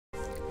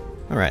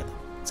Alright,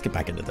 let's get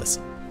back into this.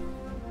 I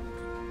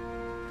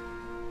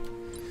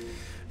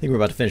think we're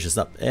about to finish this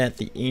up at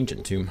the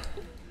Ancient Tomb.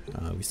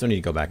 We still need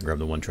to go back and grab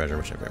the one treasure,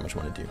 which I very much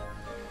want to do.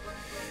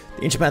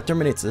 The Ancient Path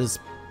terminates as...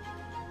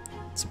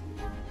 It's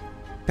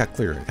got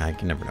clear. I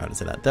can never know how to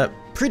say that. That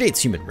predates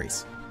human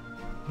race.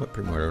 What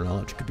primordial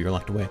knowledge could be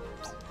locked away?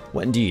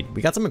 What indeed?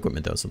 We got some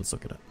equipment though, so let's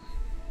look at it.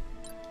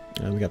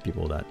 We got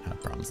people that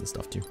have problems and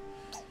stuff too.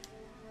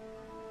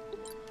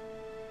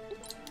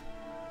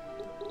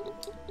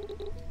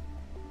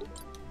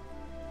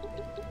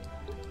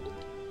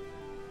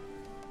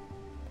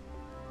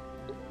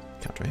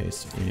 Counter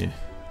haste, yeah.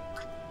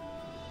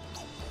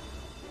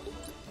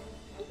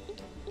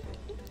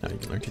 Now you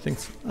can learn 2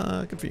 things.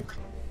 Good for you.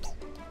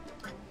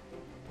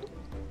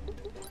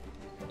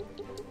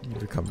 You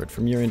recovered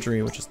from your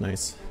injury, which is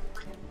nice.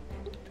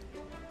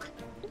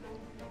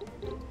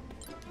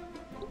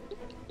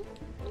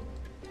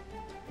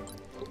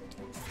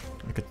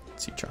 I could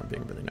see charm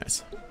being really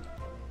nice.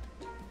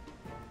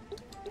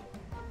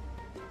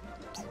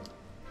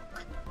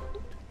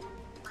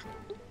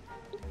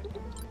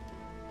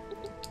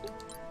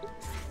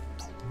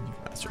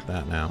 You've mastered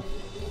that now.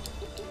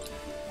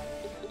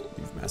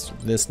 You've mastered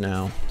this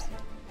now.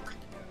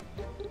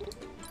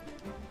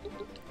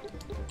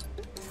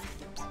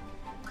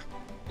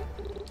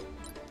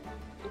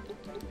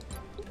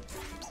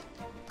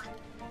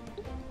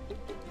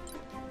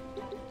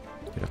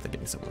 You'd have to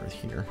get me somewhere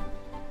here.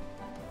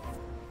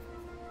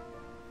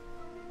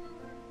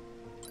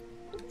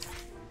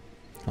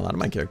 A lot of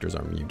my characters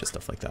are immune to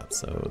stuff like that,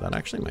 so that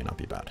actually might not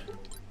be bad.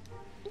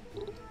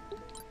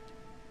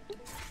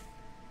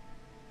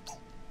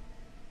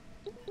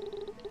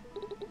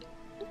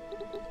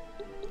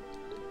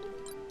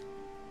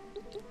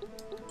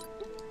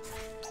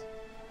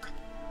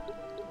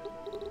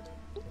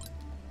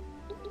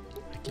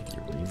 I give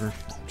you a Reaver?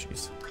 Oh,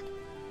 jeez.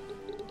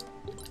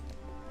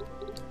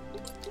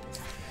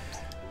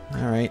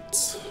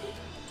 Alright.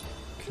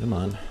 Come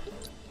on.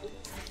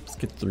 Let's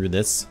get through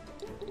this.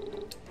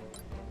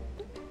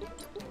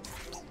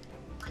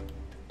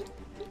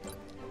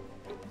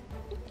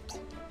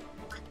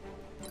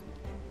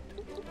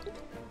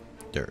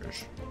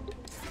 Dirge.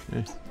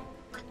 Eh.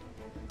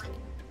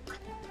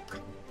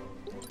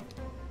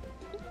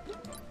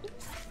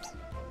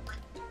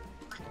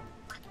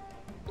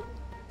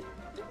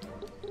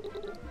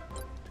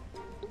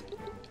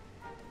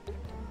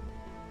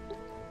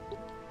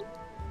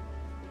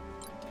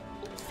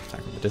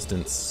 Attack from the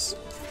distance.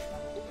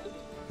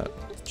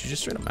 Did you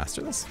just straight up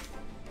master this?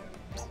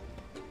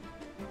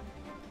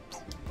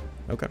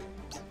 Okay.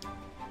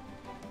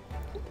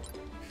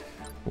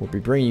 We'll be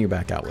bringing you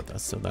back out with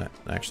us, so that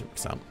actually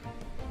works out.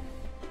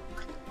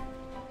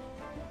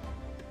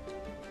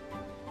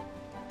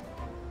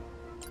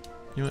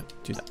 You know what?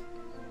 Do that.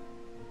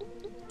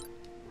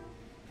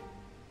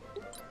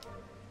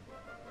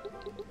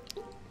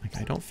 Like,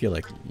 I don't feel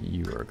like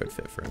you are a good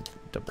fit for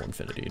double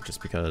infinity,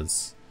 just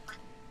because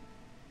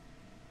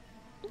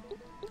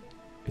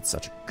it's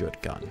such a good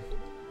gun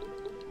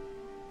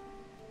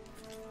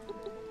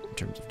in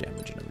terms of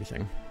damage and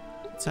everything.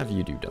 Let's have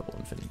you do double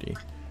infinity.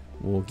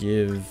 We'll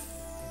give...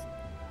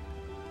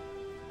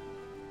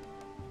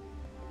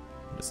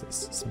 What is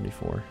this?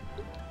 74.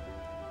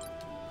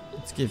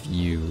 Let's give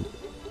you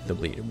the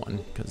bleeding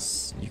one,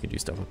 because you can do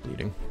stuff with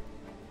bleeding.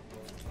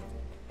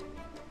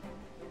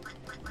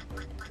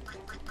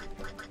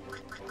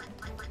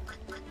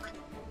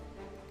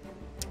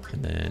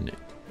 And then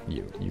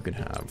you can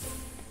have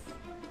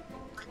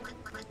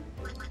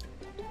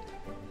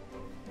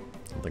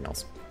something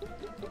else.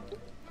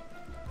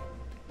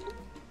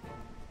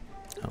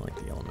 I like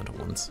the elemental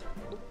ones.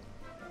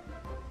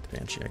 The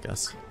Banshee, I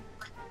guess.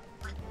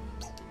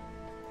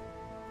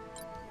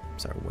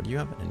 Sorry, what do you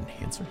have? An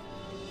enhancer?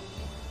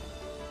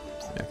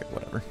 Okay,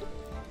 whatever.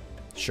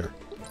 Sure.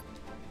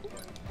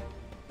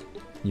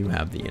 You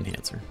have the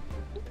enhancer.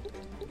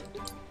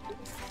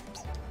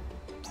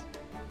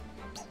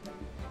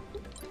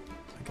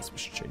 I guess we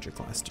should change your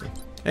class too.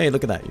 Hey,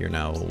 look at that. You're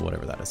now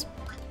whatever that is.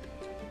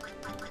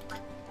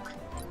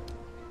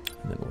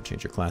 And then we'll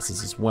change your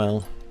classes as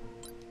well.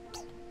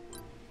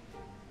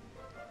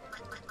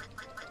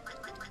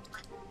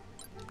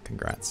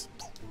 Congrats.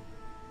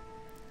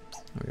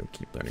 We'll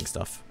keep learning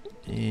stuff.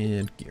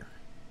 And gear.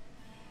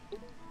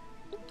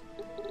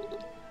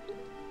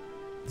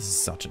 This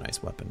is such a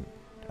nice weapon.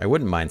 I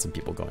wouldn't mind some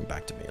people going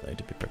back to melee,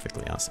 to be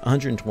perfectly honest.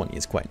 120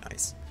 is quite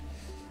nice.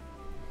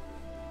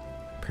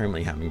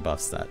 Apparently having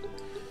buffs that...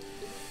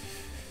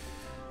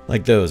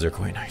 like those are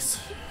quite nice.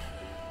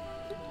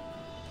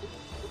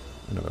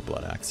 Another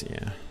blood axe,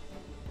 yeah.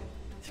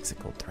 It's a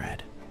gold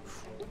thread.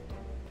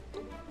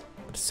 But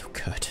it's so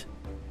good.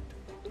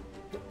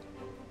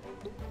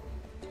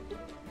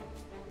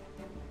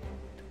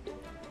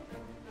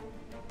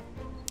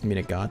 I mean,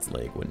 a god's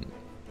leg wouldn't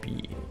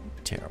be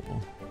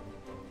terrible.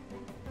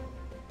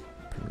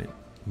 Permanent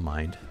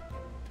mind.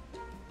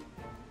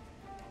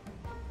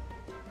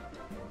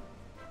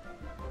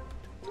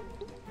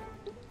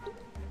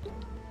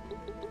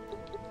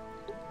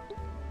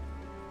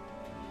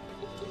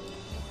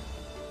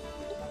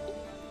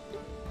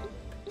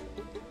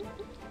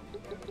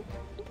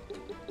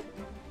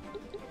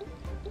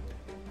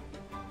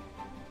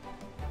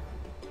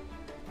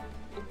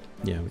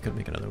 Yeah, we could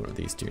make another one of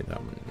these too.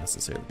 That wouldn't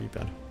necessarily be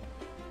bad.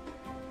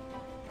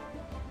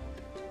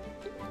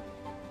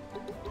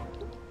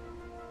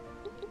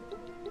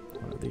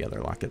 One of the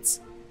other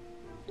lockets.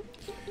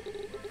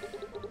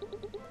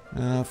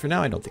 For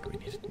now, I don't think we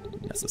need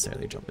to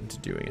necessarily jump into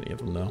doing any of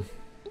them, though.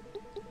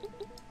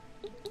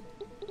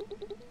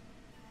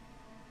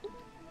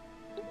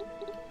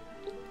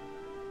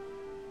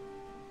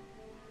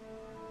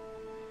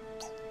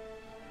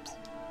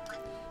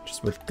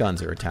 Just with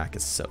guns, her attack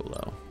is so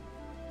low.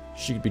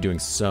 She could be doing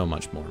so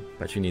much more,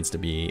 but she needs to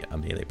be a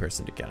melee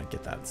person to kind of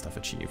get that stuff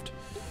achieved.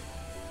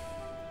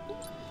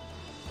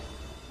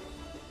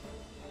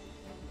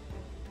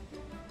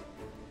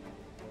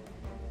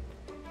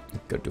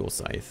 Go dual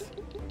scythe.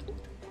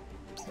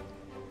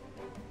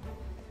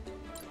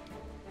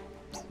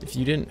 If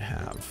you didn't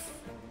have...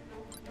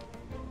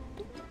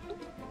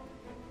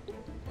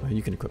 Oh,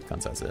 you can equip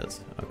guns as is.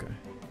 Okay.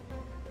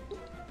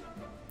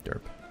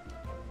 Derp.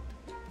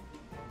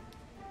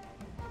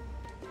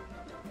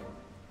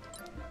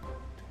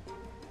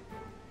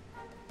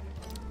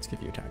 Let's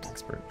give you attack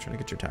expert. Try to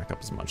get your attack up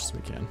as much as we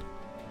can.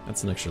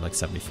 That's an extra like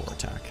 74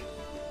 attack.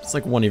 It's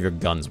like one of your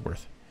guns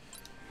worth.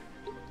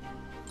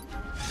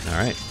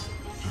 Alright.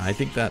 I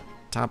think that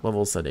top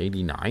level said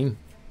 89.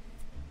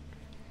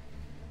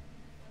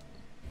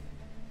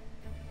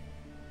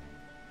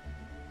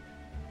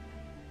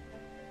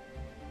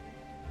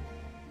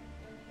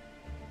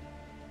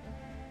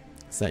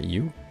 Is that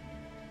you,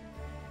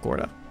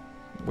 Gorda?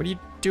 What are you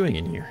doing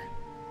in here?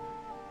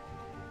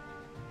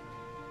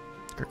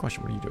 Great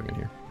question. What are you doing in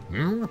here?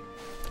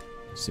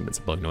 Assume it's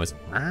a bug noise.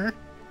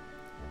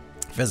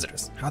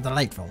 Visitors, how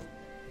delightful.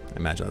 I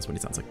imagine that's what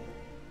he sounds like.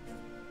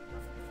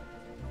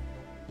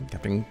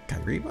 Captain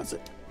Kyrie, was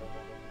it?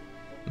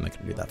 I'm not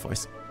going to do that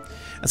voice.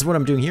 As for what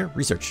I'm doing here,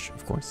 research,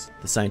 of course.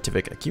 The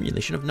scientific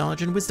accumulation of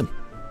knowledge and wisdom.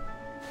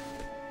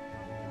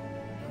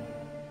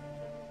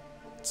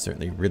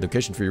 Certainly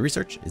relocation for your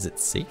research. Is it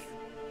safe?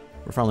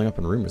 We're following up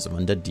on rumors of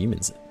undead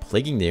demons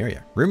plaguing the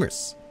area.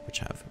 Rumors which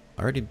have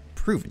already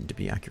proven to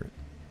be accurate.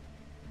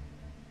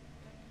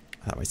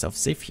 I thought myself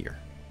safe here.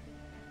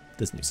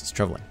 This news is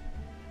troubling.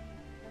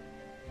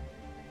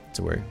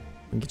 Don't worry.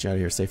 We can get you out of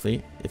here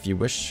safely. If you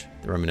wish,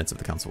 the remnants of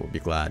the council will be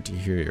glad to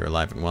hear you're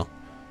alive and well.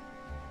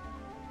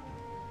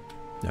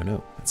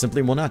 No, that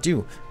simply will not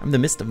do. I'm in the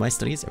midst of my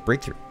studies. A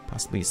breakthrough,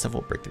 possibly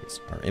several breakthroughs,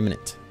 are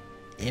imminent.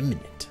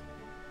 Imminent.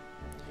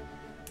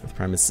 With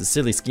Primus'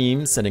 silly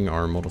scheme setting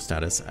our immortal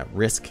status at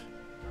risk,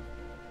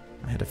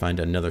 I had to find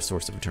another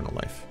source of eternal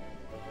life.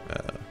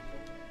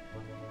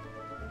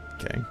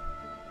 Okay.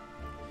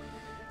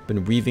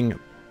 Been weaving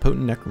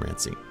potent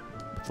necromancy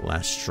with the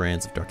last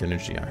strands of dark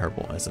energy I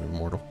harbor as an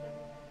immortal.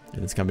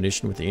 In this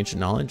combination with the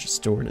ancient knowledge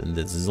stored in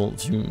the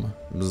Zoltum,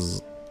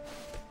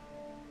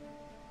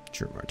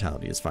 true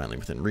mortality is finally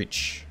within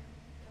reach.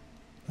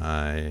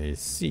 I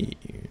see.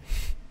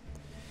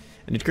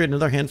 I need to create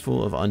another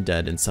handful of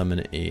undead and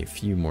summon a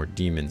few more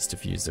demons to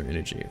fuse their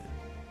energy.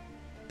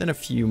 Then a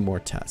few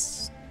more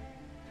tests.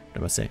 What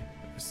I must say,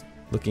 it's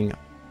looking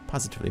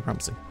positively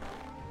promising.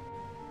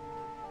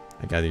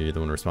 I gather you're the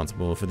one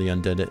responsible for the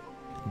undead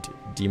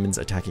demons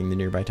attacking the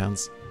nearby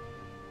towns.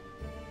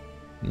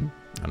 I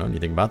don't know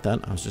anything about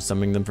that. I was just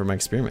summoning them for my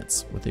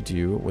experiments. What they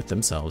do with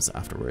themselves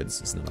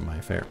afterwards is none of my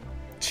affair.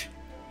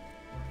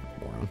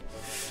 Moron.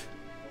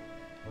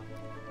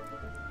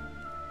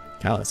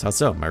 Callus, how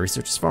so? My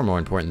research is far more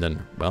important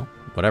than, well,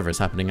 whatever is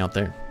happening out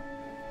there.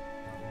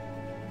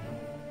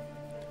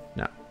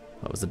 Now,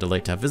 what was the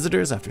delay to have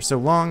visitors after so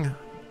long? I'm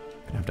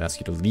gonna have to ask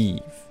you to leave.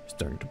 You're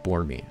starting to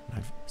bore me. I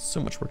have so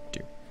much work to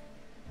do.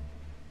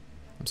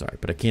 I'm sorry,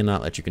 but I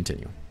cannot let you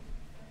continue.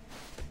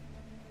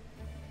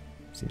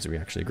 Seems we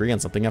actually agree on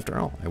something after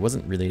all. I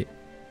wasn't really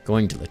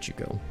going to let you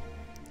go.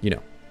 You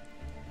know.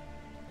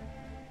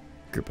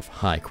 Group of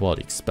high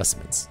quality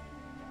specimens.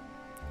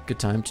 Good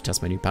time to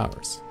test my new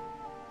powers.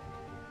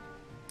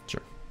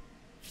 Sure.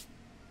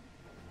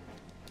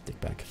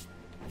 Take back.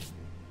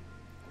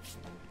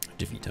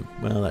 Defeat him.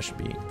 Well, that should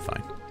be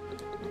fine.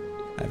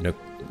 I have no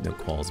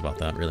qualms about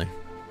that, really.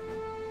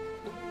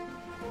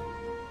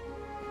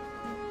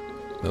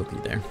 Loki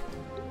there.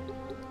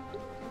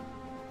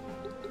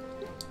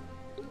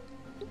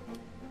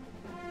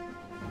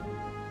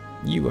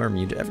 You are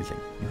immune to everything.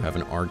 You have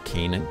an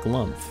arcane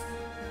glove.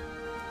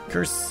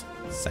 Curse,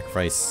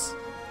 sacrifice,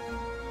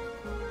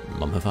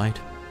 mummified,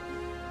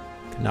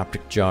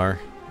 canoptic jar,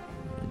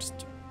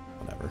 just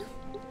whatever.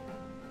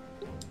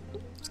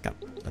 It's got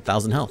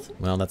 1,000 health.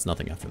 Well, that's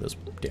nothing after those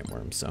damn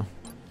worms, so.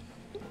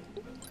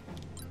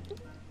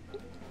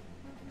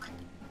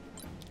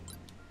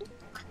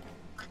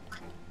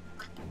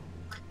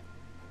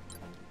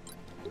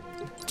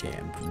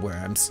 Damn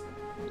worms.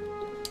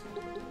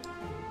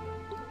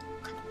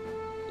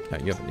 Oh,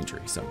 you have an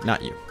injury, so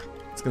not you.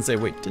 I was gonna say,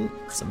 wait, didn't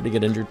somebody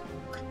get injured?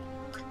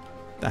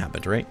 That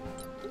happened, right?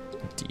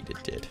 Indeed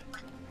it did.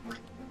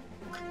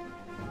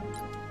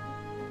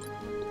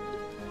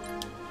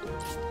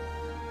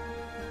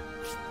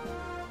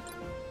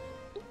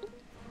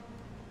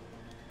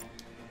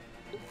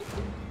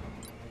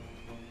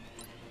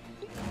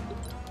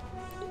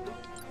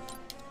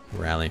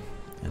 rally.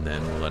 And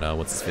then we'll let,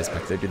 what's his face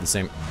back there do the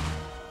same.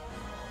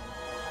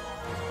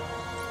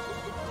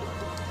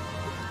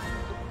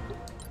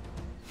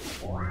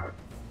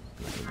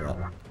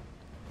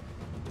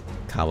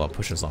 Kyle will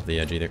push us off the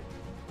edge either.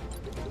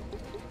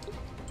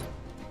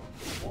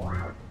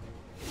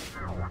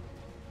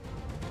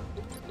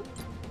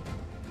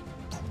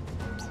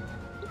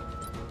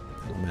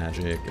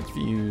 Magic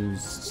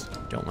infused.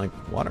 Don't like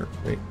water.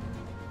 Wait.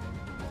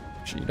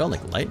 Actually, you don't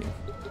like lightning.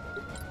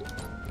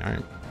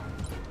 Alright.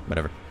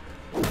 Whatever.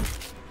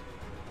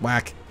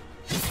 Whack.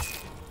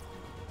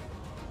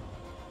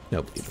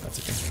 No bleed, that's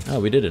okay. Oh,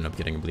 we did end up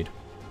getting a bleed.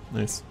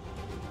 Nice.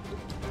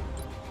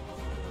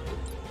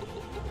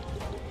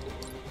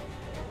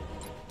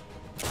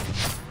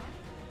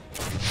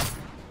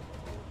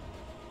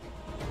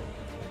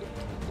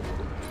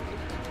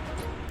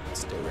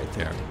 Stay right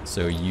there.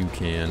 So you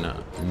can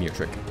mirror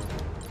trick.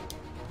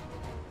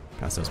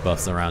 Pass those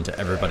buffs around to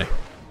everybody.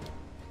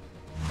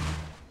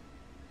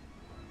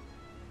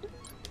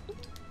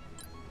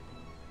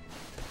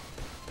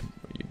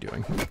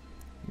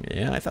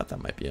 Yeah, I thought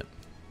that might be it.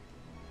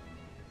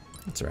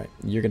 That's alright.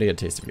 You're gonna get a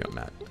taste of your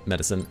own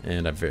medicine,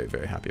 and I'm very,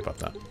 very happy about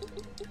that.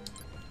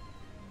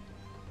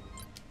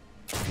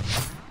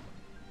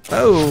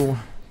 Oh!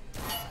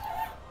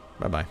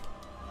 Bye-bye.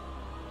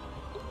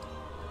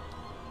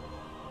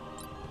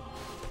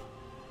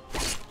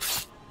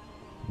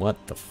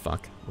 What the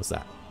fuck was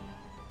that?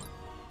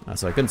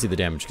 So I couldn't see the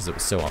damage because it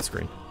was so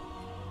off-screen.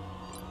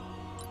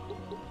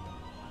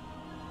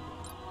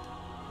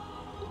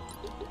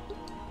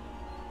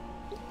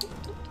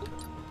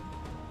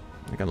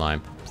 Like a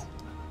lime.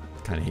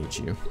 Kind of hate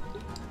you.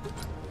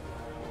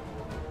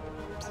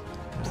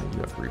 You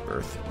have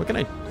rebirth. What can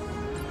I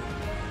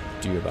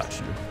do about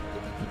you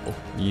people?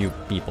 You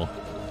people.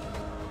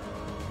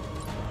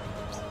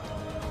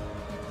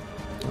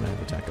 I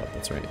have attack up,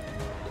 that's right.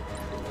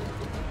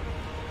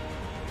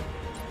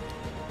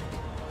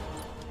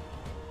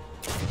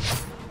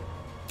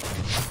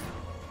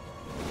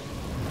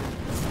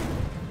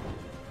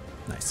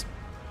 Nice.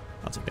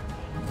 That's okay.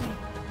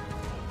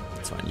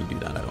 That's fine, you do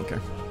that, I don't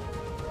care.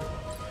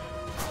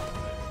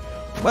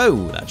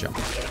 Whoa, that jump.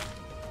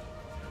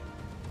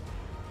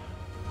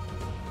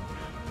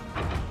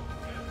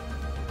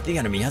 The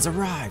enemy has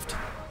arrived.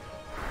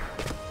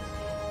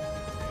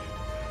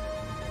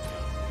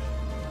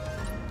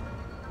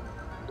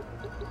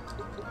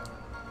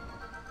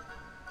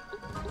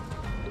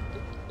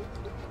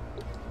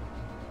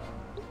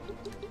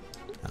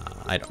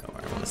 I don't know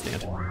where I want to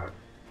stand.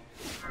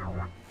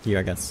 Here,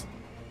 I guess.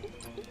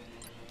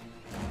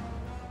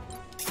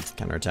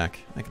 Counterattack.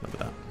 I can live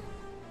with that.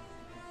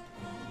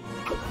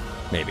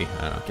 Maybe.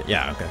 I don't know.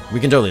 Yeah, okay. We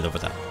can totally live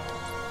with that.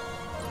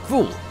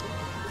 Fool!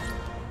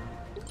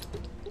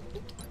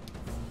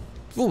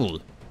 Fool!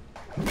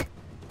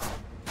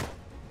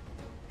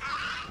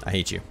 I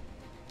hate you.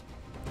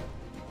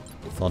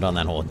 Fall down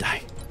that hole and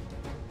die.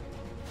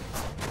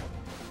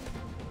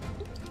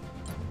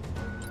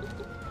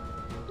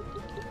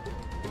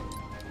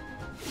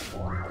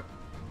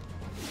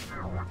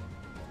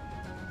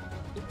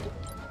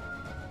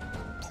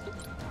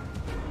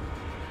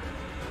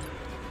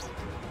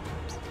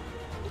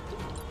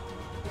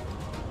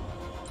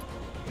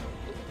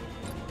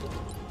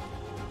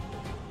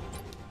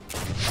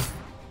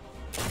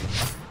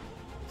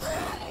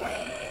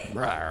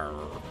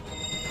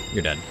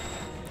 You're dead.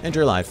 And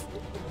you're alive.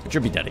 But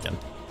you'll be dead again.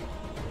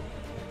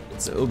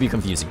 So it'll be a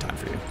confusing time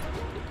for you.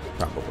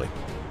 Probably.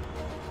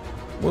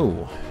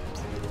 Whoa.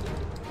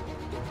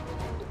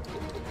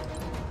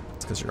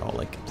 It's because you're all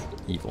like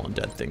evil and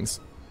dead things.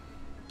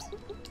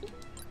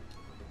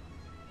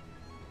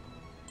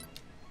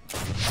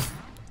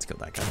 Let's kill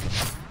that guy.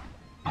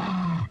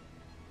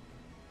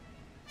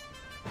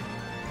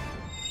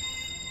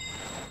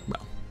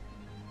 Well,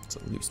 it's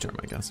a loose term,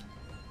 I guess.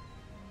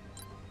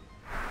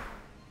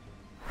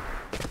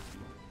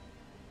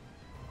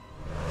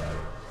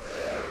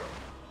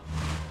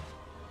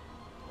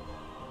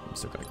 I'm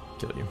still gonna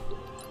kill you.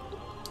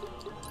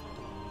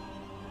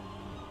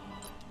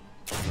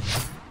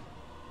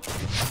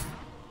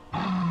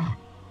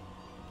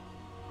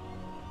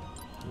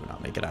 You will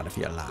not make it out of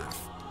here alive.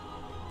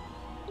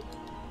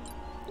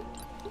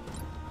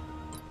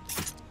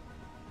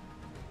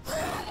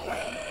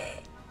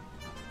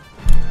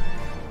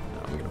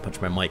 No, I'm gonna punch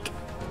my mic,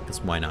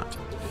 because why not?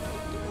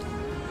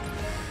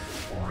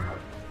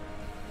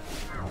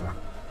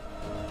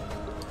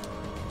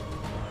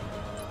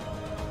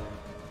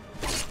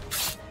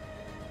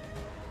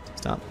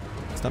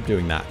 Stop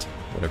doing that,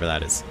 whatever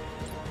that is.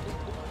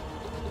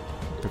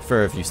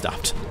 Prefer if you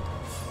stopped.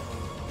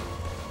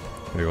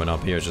 Everyone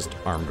up here is just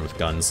armed with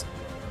guns.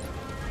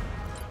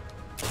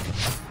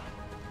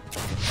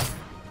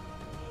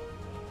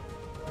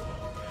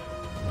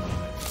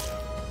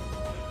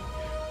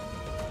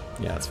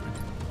 Yeah, that's fine.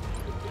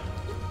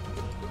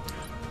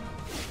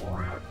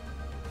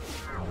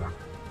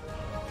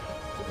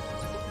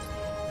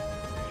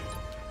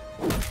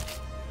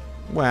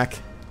 Whack.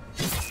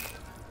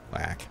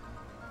 Whack.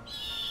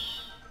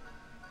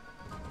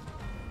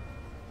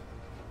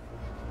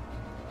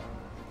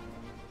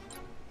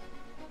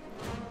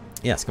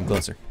 Yes, come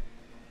closer.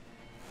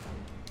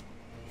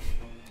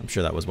 I'm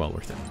sure that was well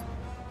worth it.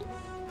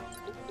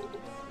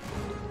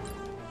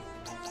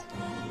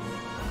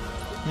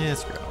 Yeah,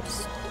 screw it.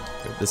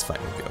 This fight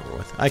will be over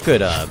with. I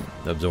could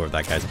absorb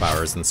that guy's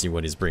powers and see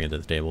what he's bringing to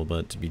the table,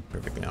 but to be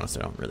perfectly honest,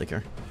 I don't really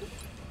care.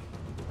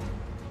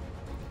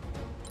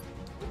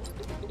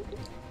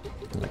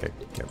 Like, I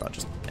care about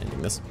just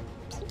ending this.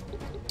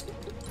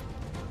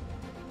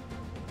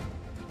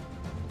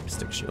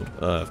 Stick shield.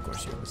 Of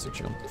course you have a stick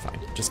shield. Fine,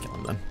 just kill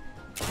him then.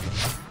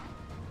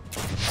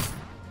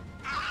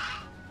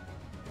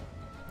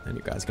 And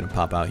you guys gonna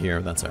pop out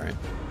here, that's alright.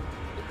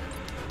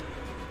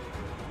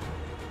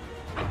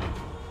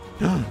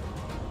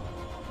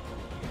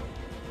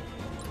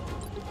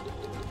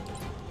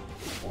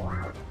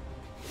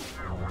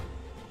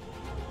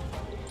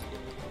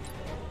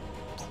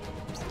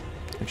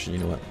 Actually,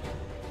 you know what?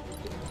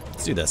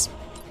 Let's do this.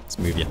 Let's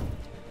move you.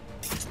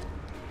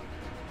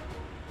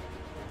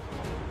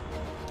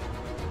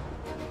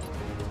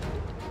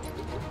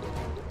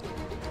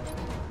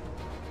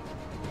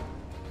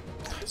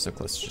 So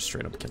close to just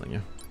straight up killing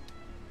you.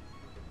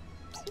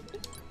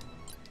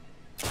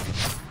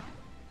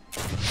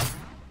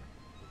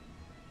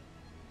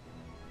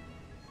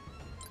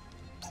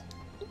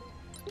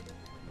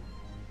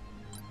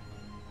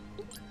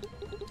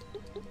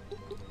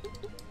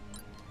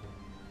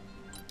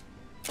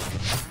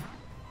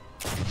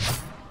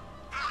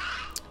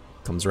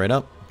 Comes right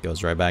up,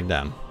 goes right back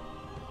down.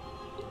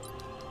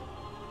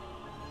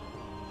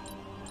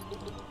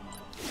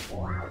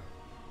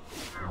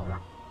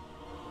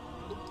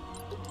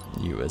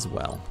 You as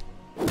well.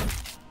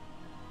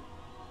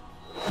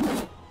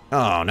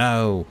 Oh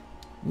no!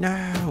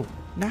 No!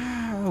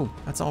 No!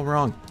 That's all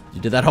wrong.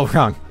 You did that all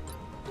wrong.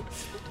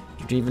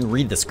 You didn't even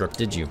read the script,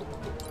 did you?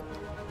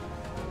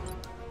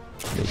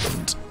 They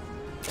didn't.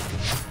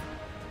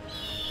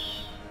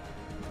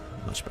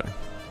 Much better.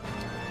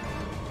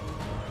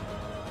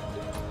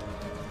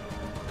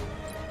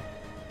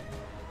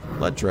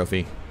 Blood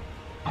trophy.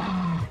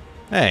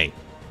 Hey.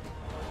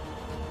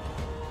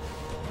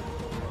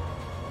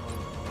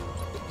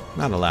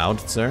 Not allowed,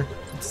 sir.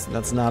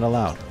 That's not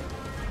allowed.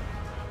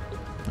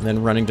 And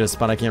then running to a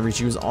spot I can't reach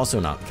you is also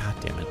not. God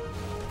damn it.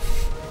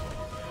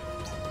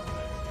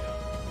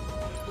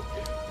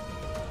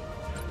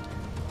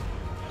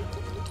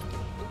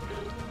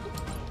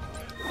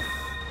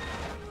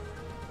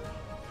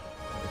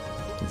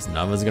 Because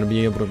none of us are going to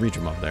be able to reach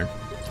him up there.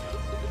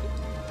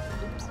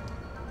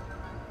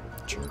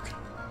 Jerk.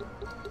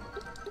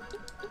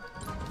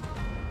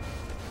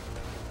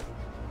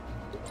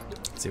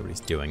 Let's see what he's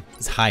doing.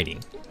 He's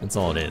hiding. That's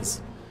all it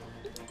is.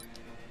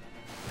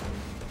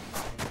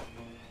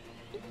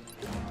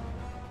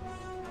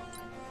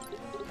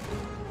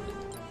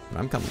 But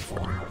I'm coming for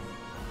him.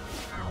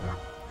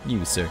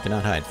 You, sir,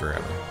 cannot hide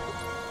forever.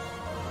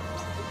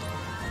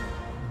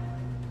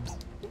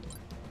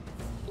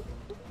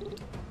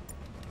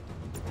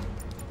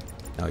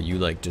 Oh, you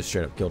like just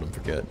straight up killed him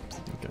for good.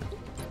 Okay.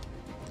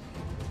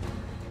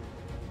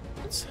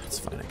 That's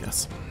fine, I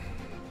guess.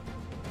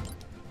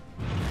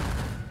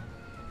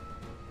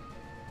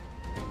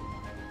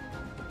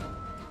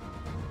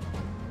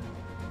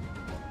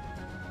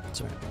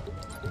 That's right.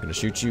 I'm gonna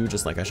shoot you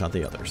just like I shot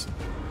the others.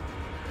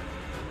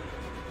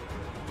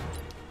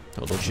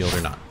 Total shield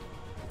or not.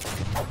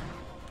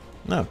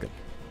 Oh, good.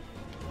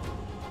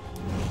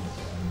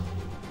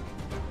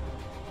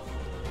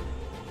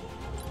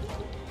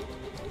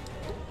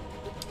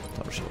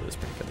 Total shield is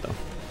pretty good, though.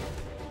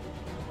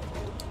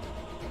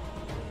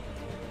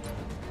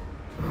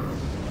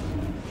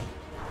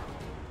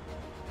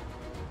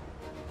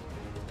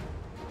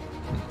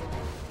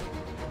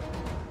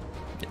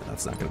 Yeah,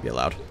 that's not going to be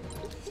allowed.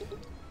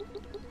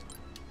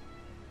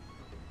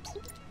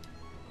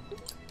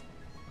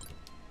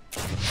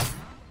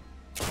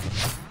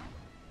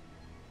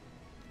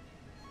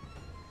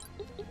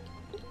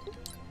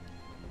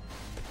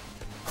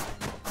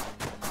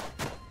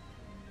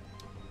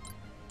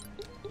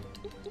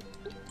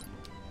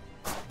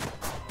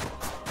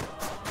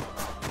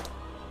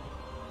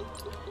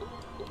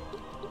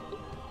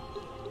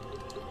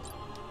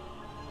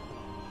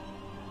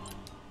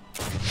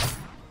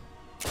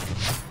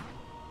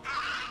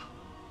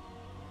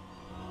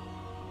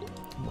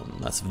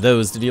 Less of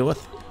those to deal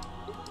with.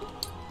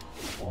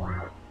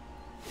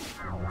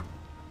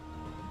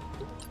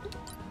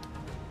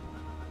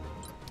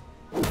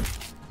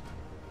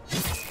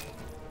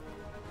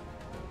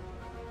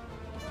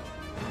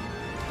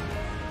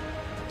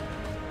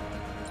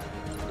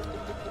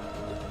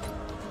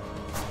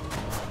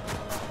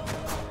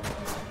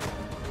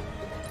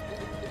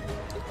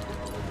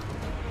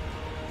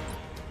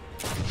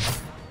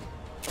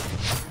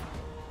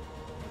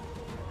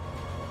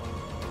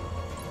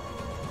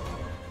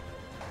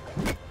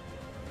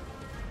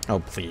 Oh,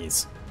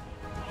 please.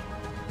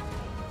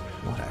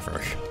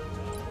 Whatever.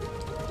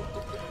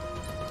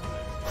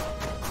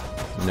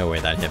 No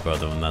way that hit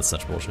both of them. That's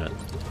such bullshit.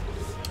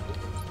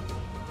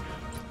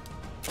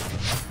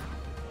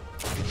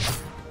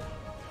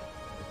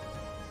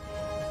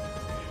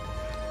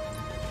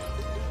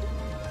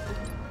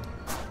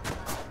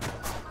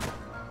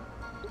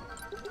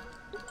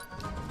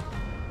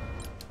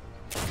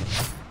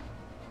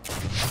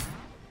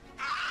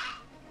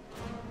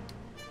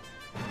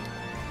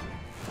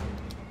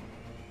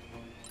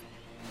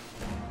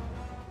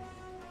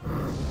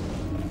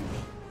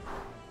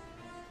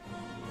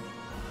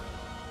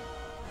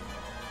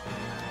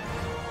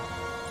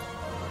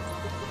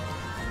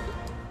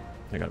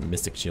 I got a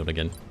Mystic Shield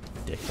again.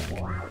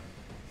 Dickbag.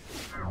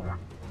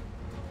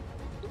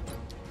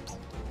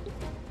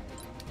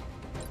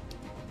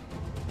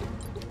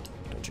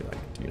 Don't you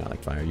like? Do you not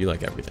like fire? You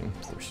like everything.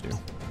 Of course you do.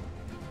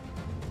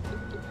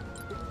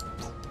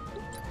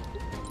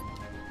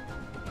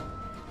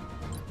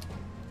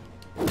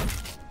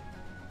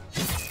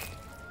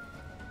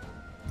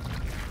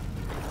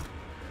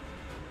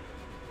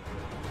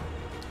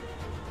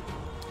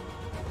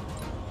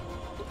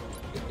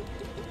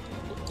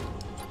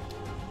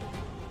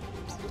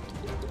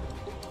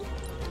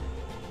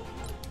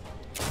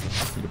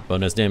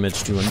 Bonus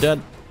damage to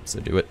undead, so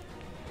do it.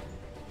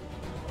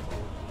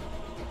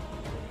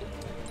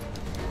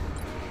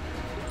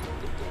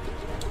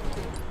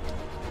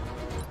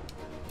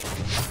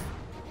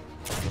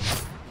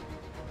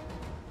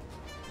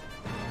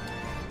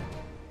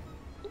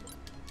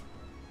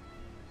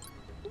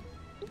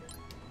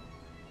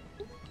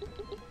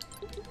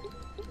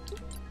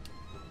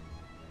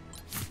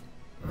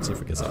 Let's see if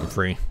we get something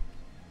free.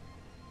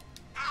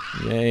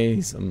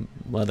 Yay, some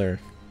leather.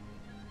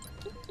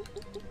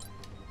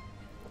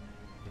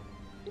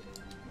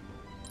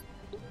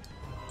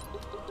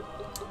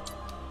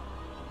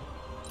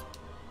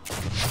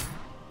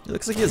 It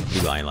looks like he has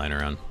blue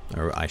eyeliner on,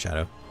 or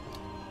eyeshadow.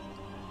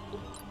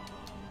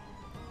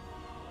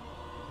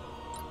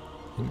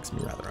 It makes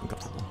me rather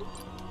uncomfortable.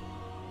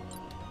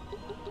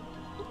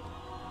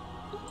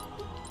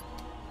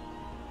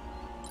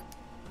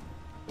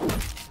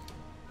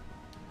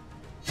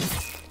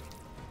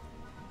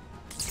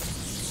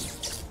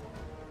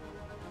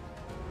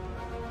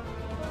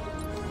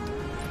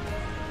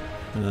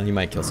 He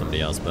might kill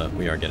somebody else, but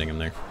we are getting him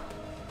there.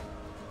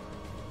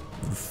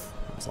 Oof,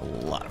 that's a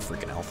lot of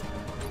freaking health.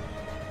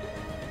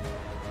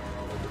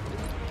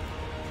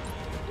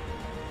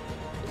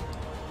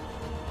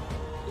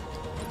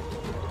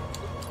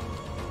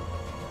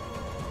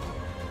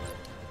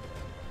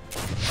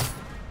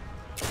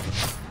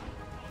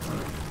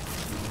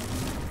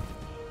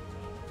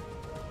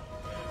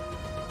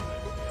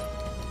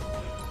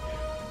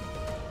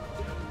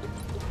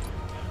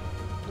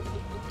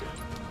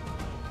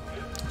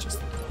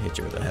 Hit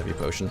you with a heavy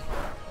potion.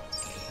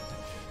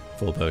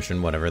 Full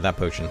potion, whatever, that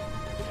potion.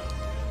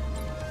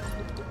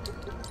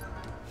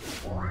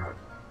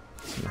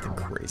 So nothing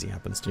crazy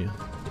happens to you.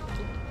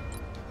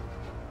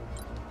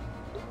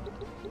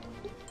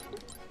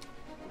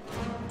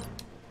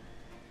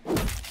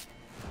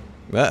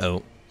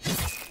 Uh-oh.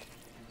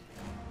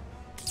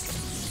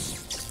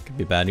 Could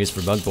be bad news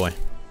for Bug Boy.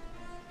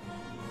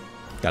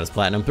 Got his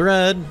platinum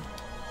thread.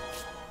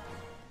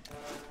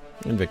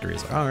 And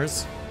victories are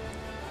ours.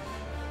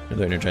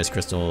 Another energized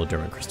crystal,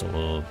 Derwent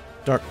crystal,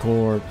 dark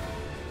core,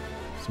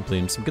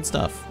 some good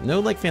stuff.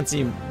 No like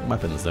fancy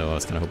weapons though. I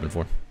was kind of hoping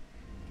for.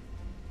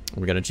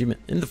 We got an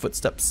achievement in the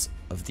footsteps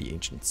of the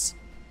ancients,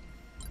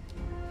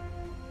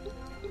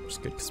 which is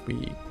good because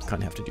we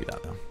kind of have to do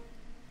that though.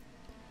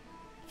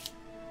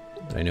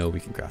 But I know we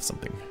can craft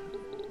something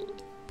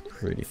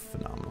pretty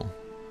phenomenal.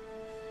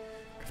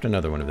 Craft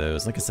another one of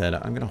those. Like I said,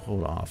 I'm gonna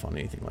hold off on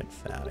anything like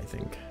that. I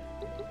think.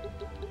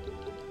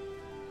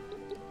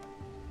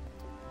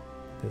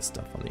 This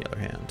stuff, on the other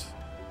hand,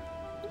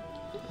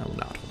 I will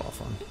not hold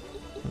off on.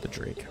 The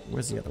Drake.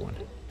 Where's the other one?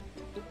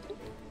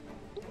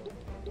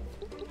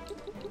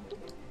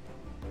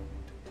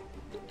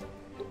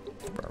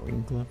 The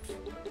Borrowing Gloves?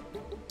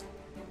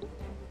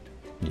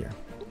 Yeah.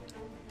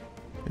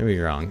 Maybe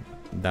you're wrong.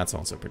 That's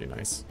also pretty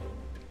nice.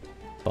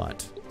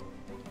 But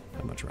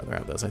I'd much rather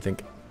have those, I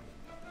think.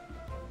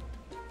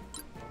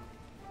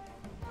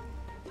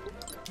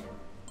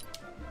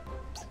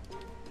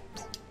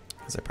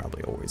 As I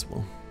probably always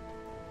will.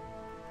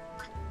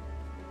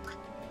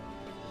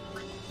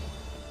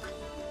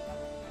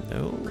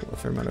 No, a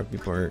fair amount of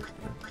people are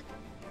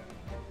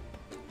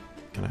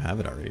kind of have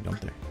it already, don't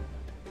they?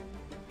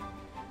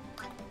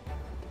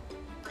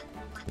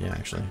 Yeah,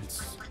 actually,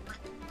 it's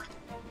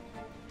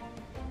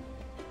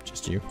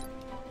just you.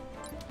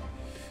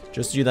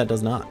 Just you that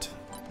does not.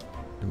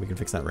 And we can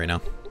fix that right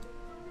now.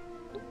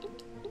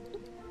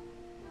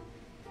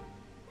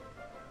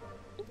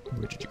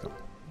 Where did you go?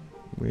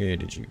 Where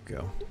did you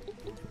go?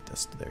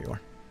 There you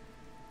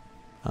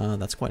are.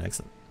 That's quite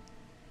excellent.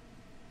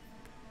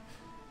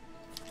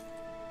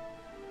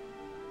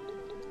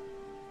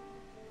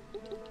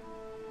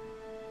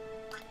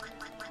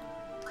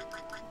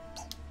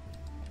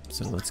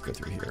 So let's go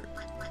through here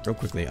real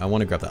quickly. I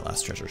want to grab that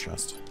last treasure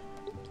chest.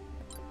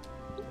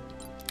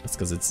 That's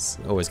because it's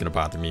always going to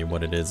bother me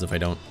what it is if I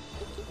don't.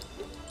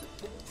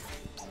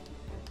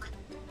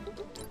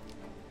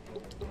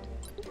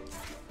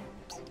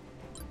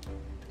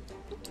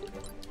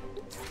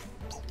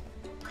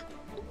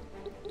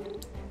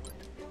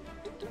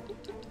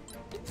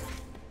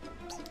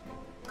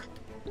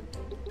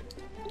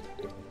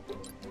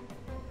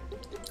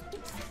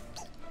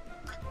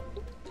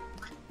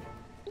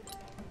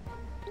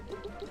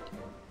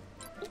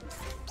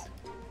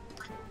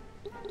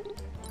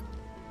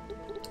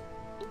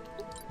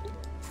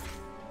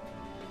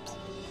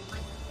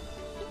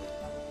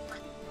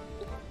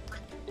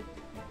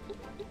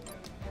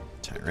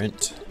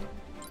 Current.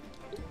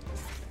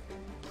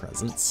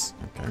 Presence.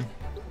 Okay.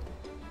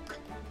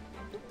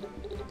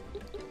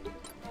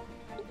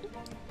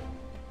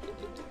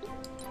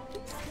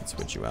 Let's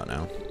switch you out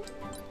now.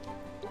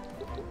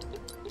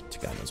 To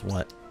God knows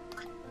what.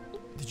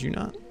 Did you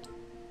not?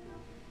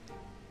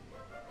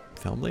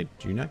 Fellblade?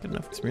 Do you not get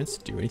enough experience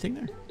to do anything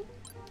there?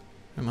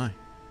 Who am I?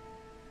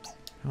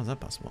 How is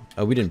that possible?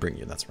 Oh, we didn't bring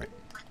you, that's right.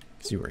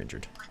 Because you were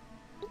injured.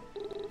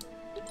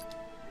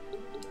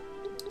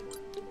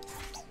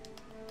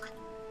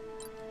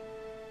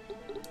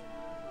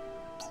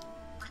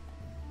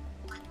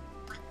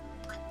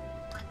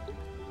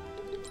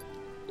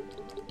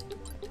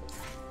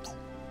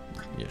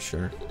 Yeah,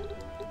 sure.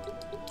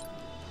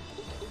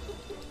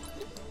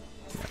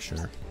 Yeah,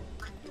 sure.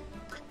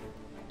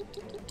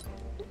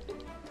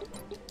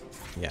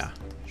 Yeah,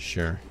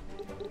 sure.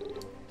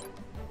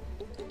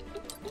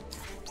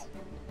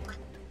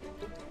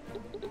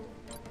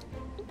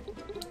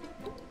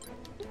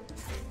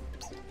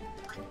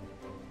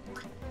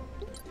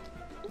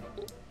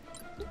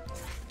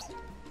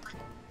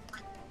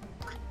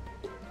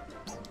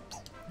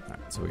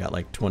 Alright, so we got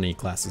like 20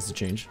 classes to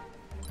change.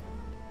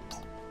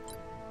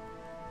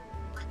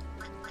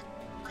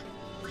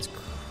 It's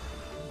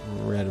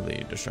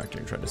incredibly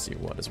distracting trying to see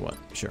what is what.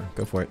 Sure,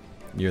 go for it.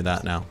 You're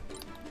that now.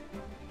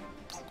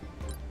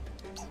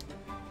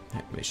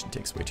 Animation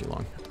takes way too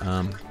long.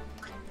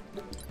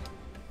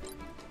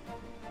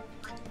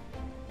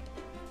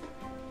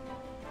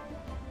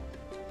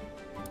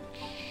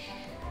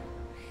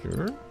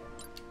 Sure.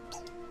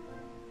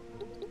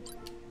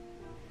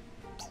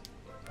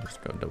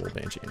 Just go double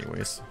banshee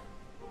anyways.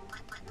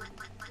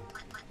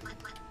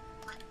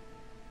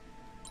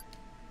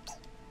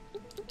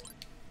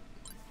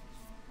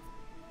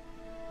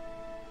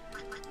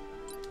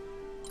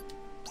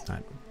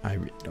 I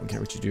really don't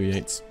care what you do,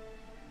 Yates.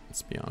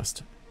 Let's be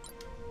honest.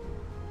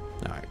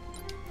 Alright.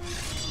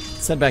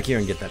 Let's head back here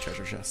and get that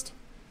treasure chest.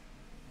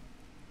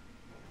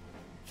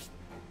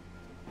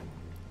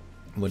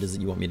 What is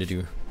it you want me to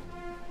do?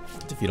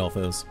 Defeat all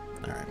foes.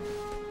 Alright.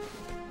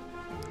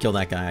 Kill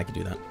that guy, I can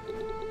do that.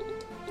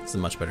 It's a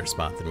much better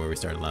spot than where we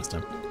started last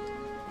time.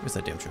 Where's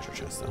that damn treasure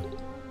chest though?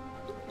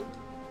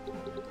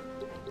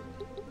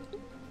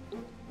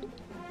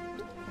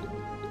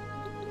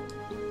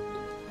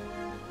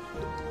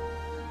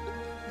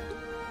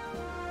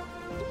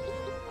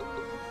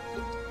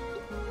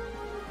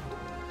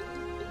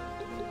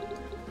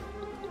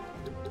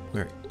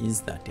 Where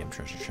is that damn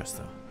treasure chest,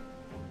 though?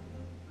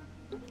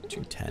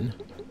 210?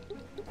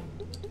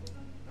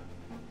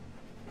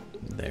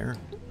 There?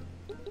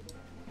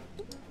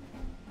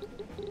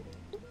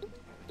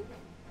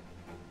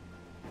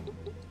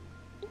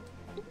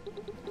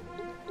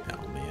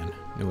 Oh, man.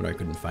 No wonder I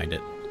couldn't find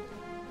it.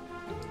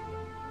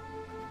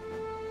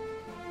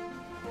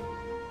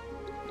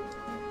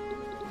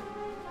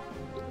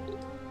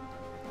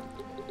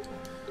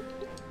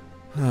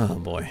 Oh,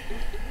 boy.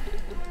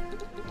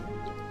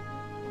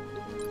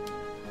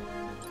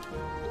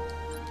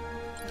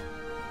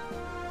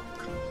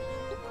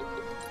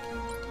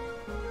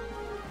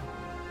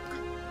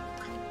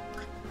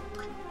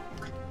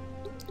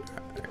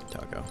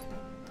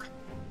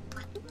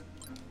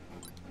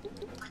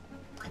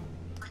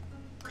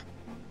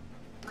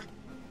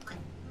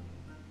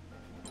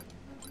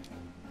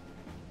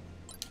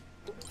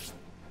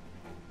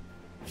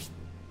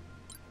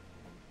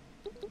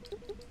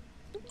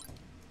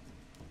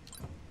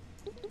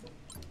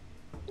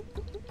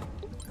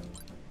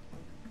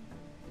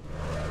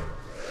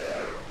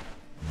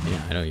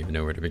 I don't even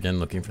know where to begin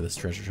looking for this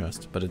treasure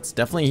chest, but it's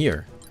definitely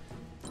here.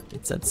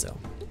 It said so.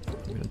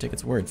 I'm gonna take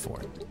its word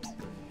for it.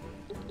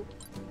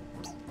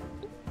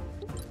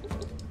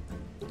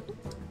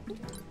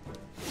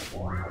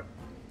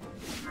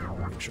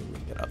 Make sure we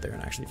can get out there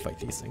and actually fight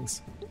these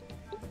things.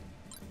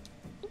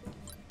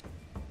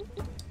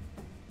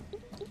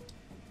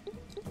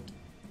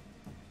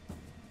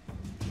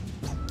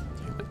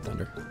 Damn it,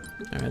 thunder.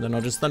 Alright, then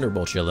I'll just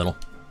thunderbolt you a little.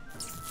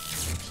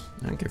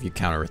 I don't care if you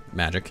counter with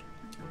magic.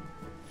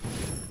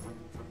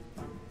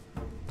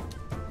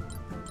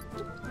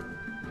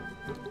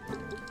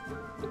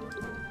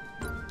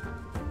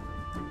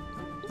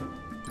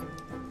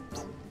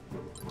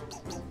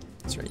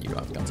 That's right, you don't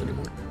have guns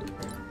anymore.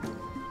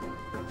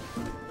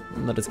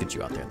 Let us get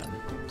you out there then.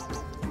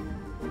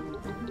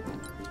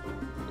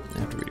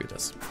 After we do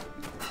this.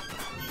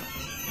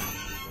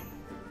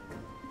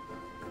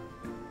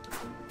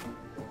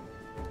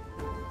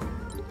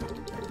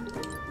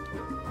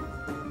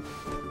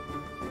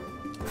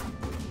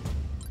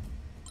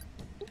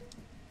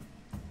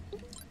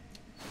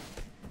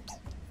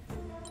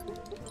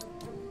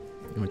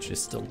 I want you to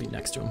still be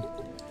next to him.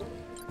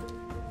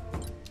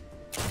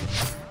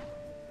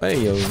 Hey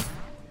yo.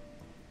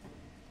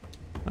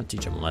 I'll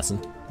teach him a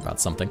lesson about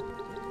something.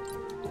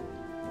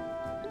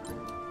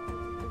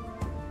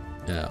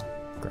 Oh,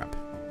 crap.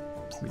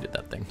 We did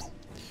that thing.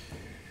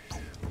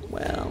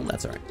 Well,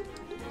 that's alright.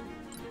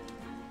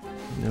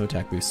 No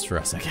attack boosts for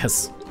us, I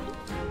guess.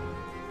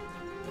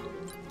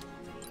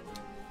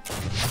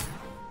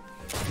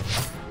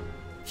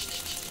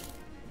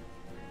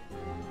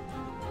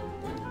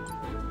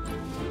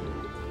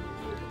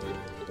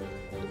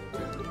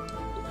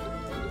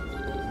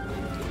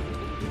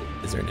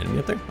 Is there an enemy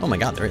up there? Oh my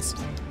god, there is.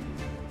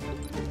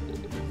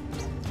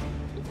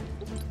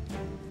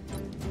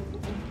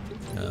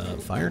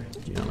 Fire?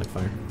 Do you not like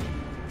fire?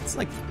 It's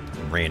like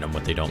random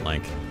what they don't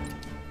like.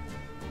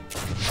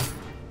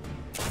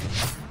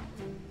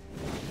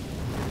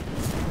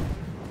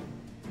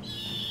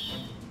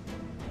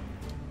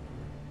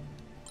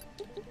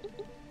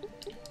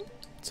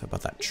 So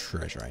about that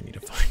treasure I need to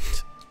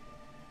find.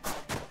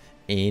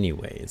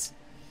 Anyways.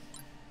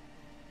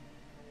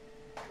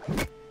 I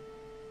feel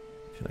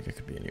like it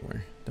could be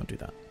anywhere. Don't do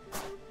that.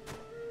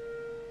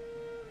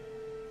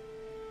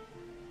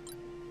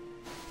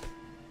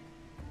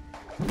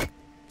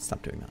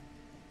 Stop doing that.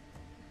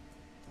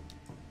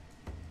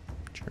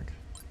 Jerk.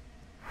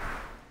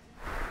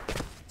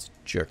 It's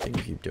jerking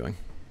you keep doing.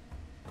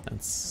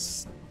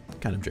 That's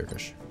kind of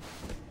jerkish.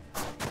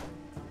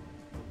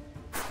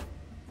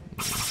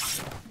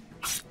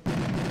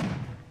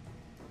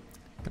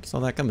 Got saw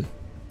that coming.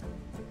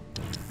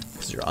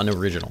 Because you're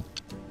unoriginal.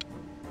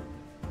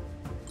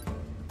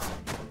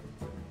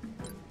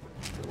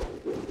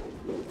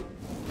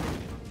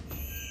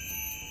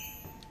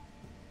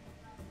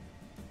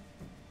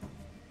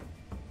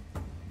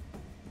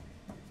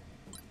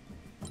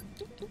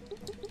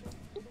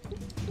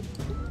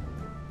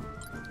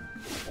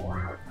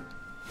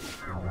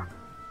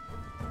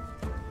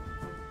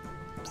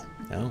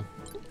 No.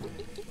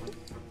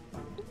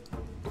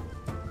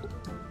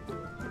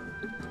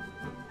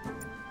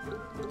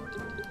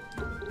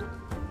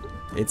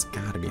 It's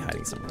gotta be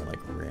hiding somewhere like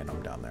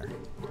random down there.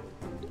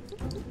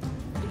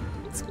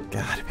 It's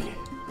gotta be.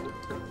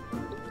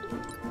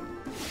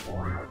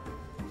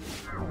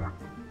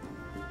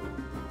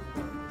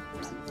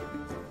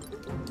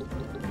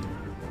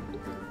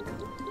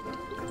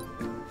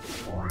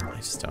 I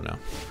just don't know.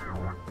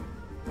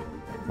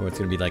 Or it's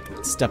gonna be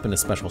like step in a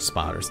special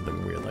spot or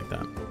something weird like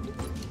that.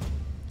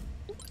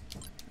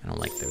 I don't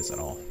like those at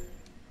all.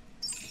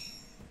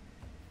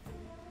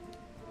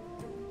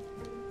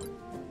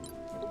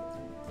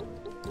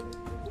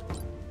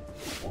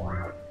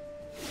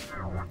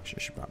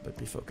 Should probably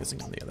be focusing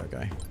on the other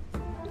guy.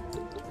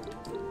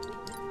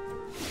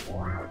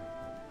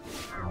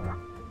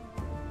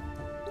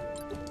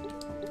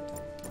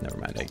 Never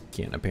mind, I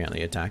can't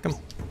apparently attack him.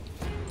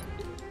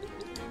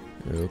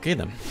 Okay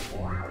then.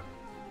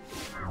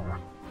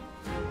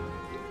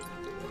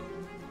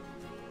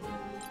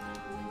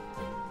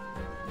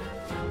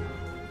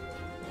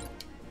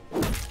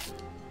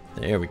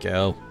 There we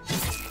go.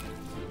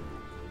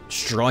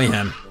 Destroy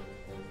him.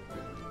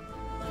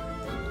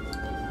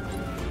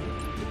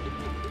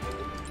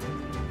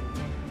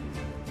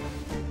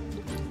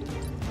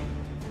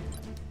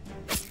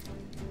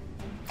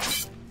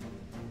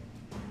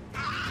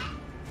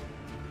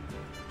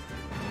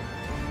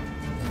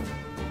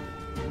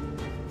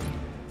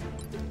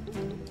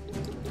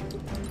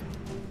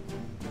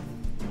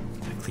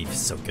 That cleave is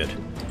so good.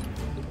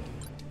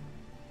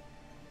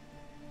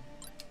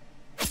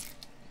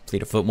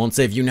 Fleet of foot won't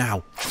save you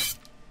now.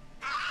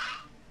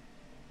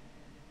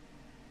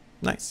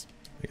 Nice,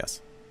 I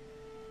guess.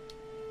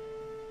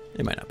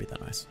 It might not be that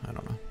nice. I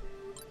don't know.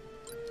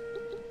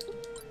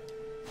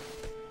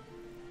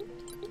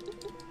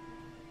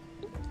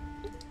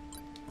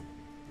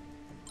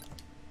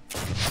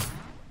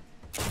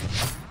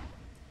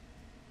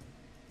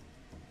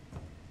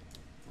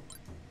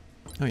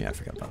 Oh yeah, I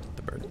forgot about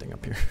the bird thing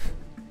up here.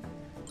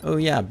 Oh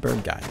yeah,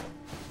 bird guy.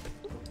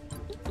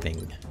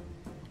 Thing.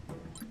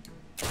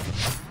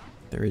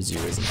 There is you,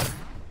 isn't there?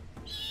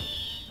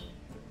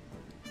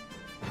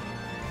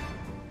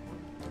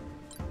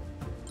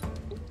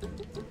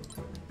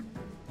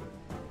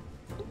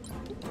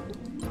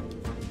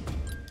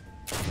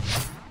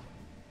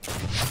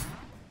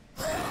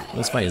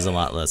 This fight is a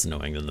lot less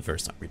annoying than the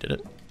first time we did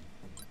it.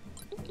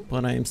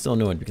 But I am still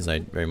annoyed because I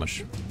very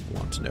much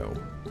want to know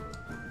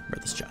where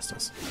this chest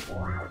is.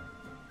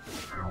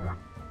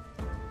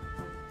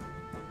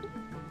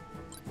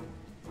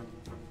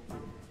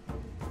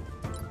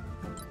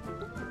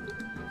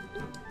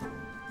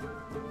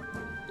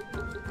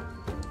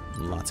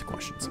 Lots of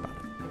questions about it.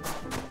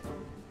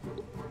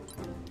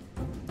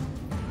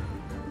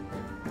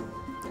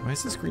 Why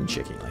is the screen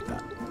shaking like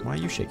that? Why are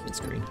you shaking the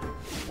screen?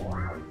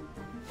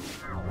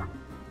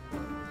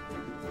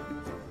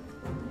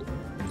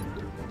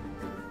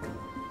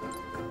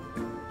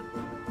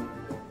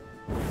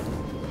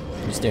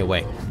 You stay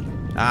away.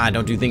 Ah,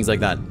 don't do things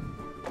like that.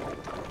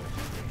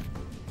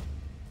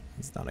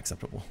 It's not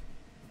acceptable.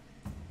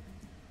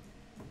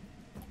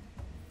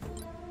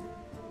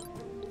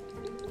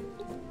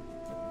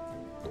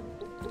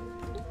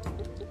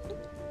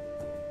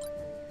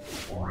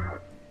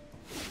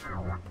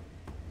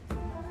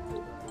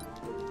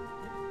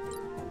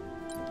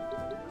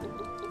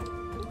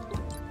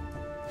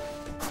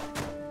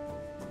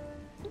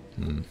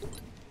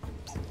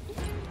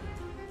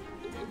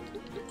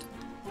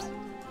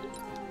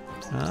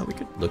 We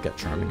could look at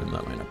charming him.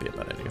 That might not be a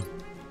bad idea.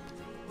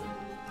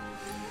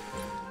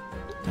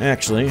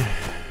 Actually,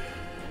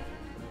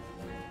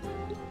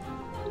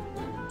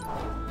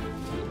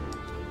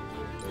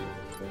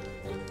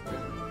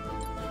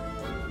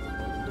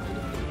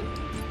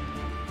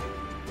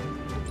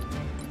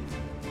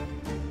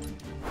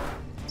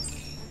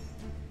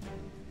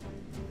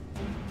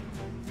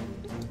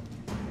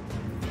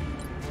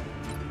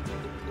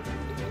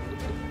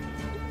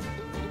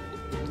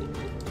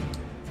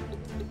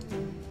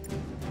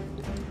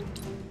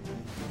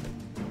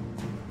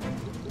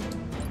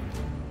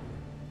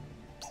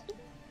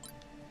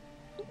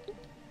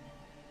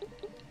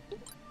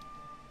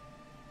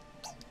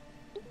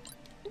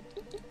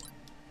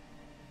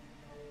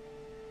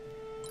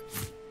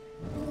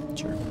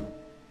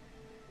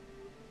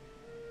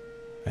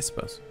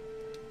 suppose.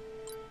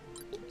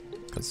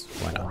 Because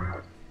why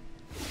not?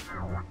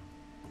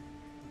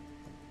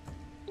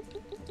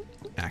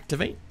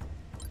 Activate?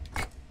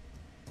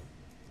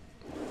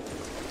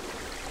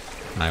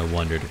 I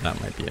wondered if that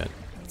might be it.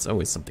 It's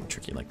always something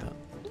tricky like that.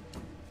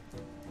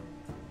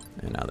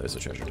 And now there's a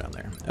treasure down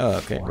there. Oh,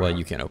 okay. Well,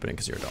 you can't open it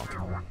because you're a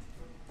dog.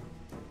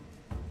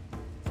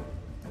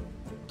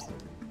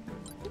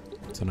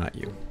 So not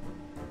you.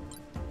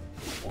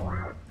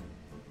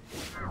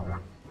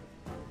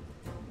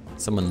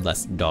 Someone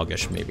less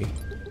doggish, maybe.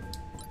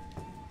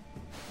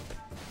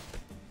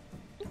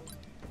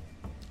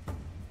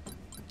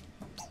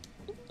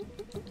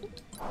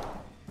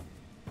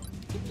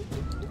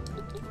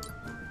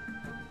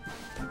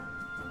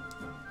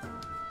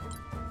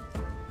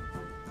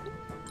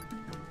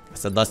 I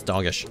said less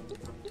doggish.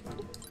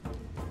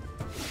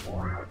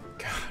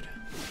 God.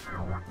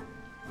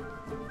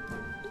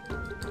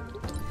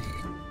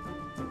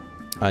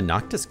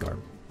 Noctis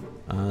garb.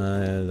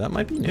 That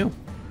might be new.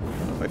 I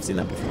don't know if I've seen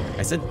that before.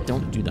 I said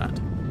don't do that.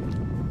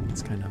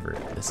 It's kind of her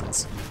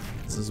innocence.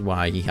 This is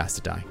why he has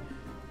to die.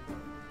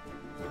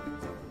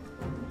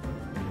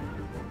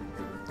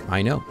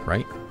 I know,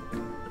 right?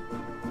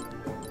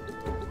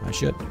 I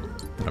should,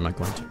 but I'm not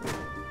going to.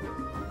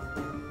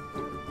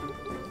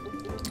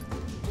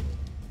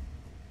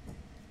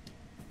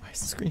 Why is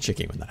the screen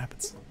shaking when that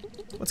happens?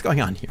 What's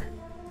going on here?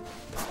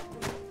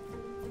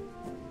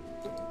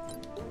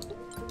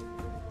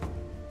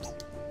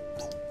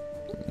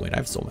 Wait, I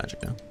have soul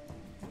magic now.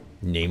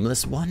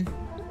 Nameless one?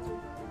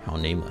 How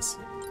nameless?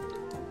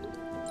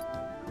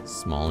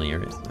 Small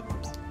area.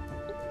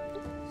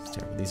 It's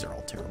terrible. These are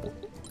all terrible.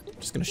 I'm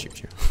just gonna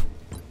shoot you.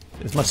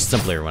 It's much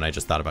simpler when I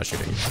just thought about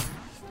shooting you.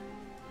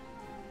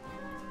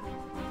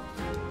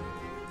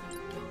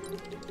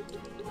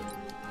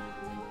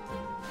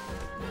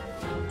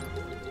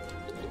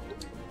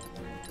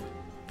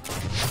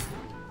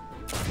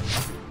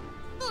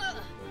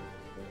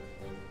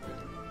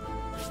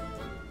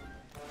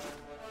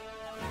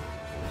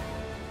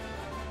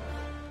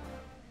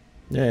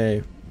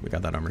 Yay, we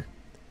got that armor.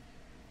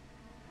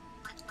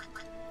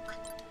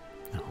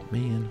 Oh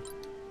man.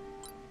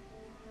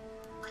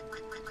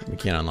 We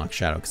can't unlock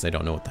Shadow because I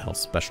don't know what the hell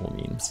special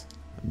means.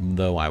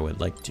 Though I would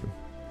like to.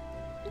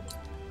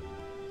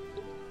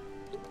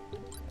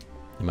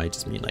 It might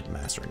just mean like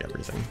mastering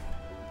everything.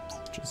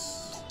 Which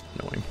is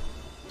annoying.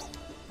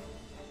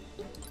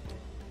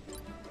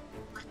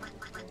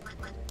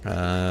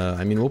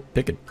 I mean, we'll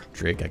pick a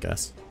Drake, I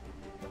guess.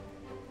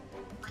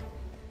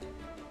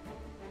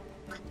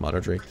 Moto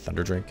Drake,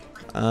 Thunder Drake.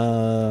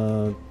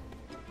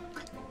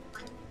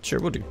 Sure,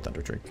 we'll do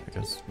Thunder Drake, I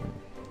guess.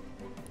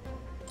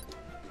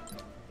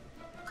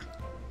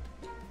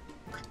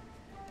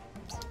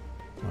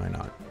 Why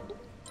not?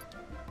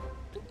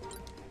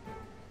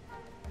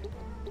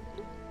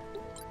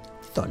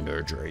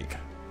 Thunder Drake.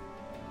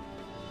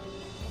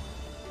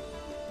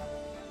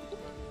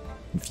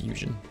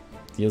 Infusion.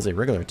 Deals a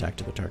regular attack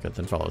to the target,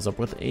 then follows up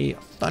with a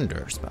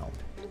Thunder spell.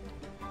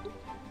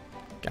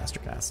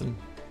 Gastric Acid.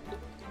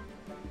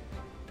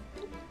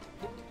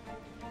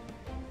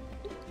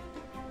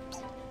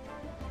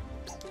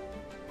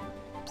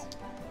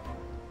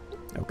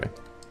 Okay.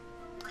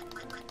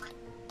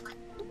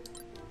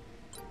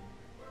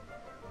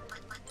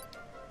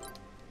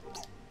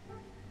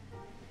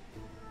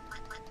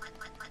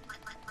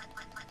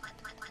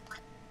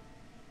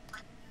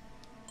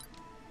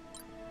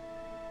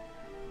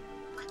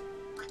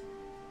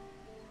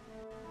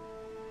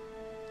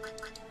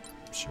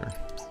 Sure.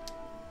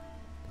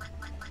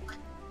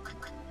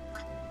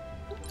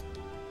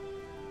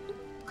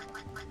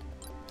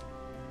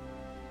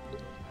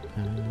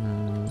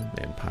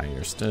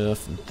 Vampire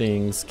stuff and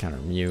things, counter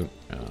mute,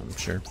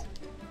 sure.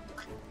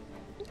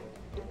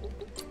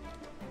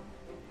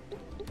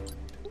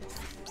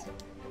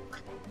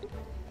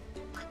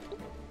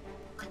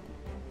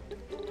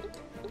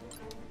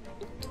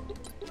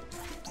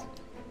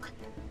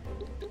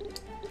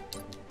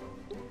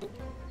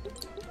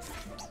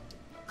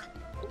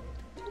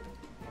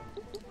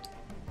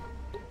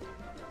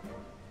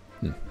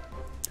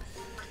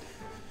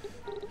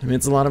 I mean,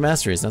 it's a lot of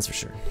masteries, that's for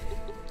sure.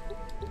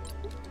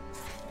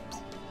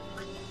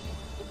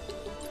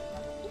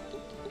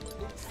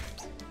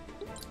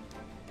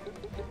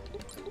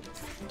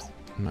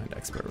 Mind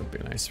expert would be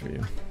nice for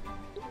you.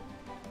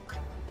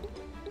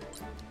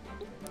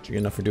 Did you get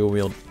enough for dual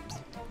wield?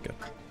 Good.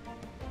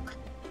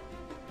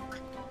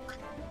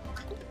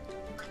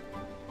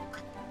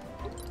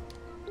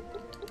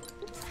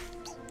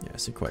 Yeah,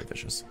 so quite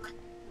vicious.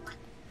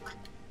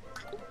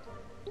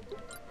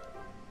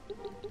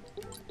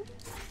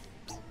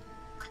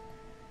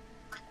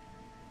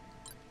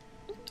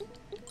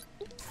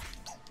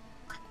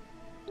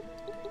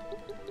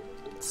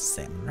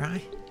 Samurai?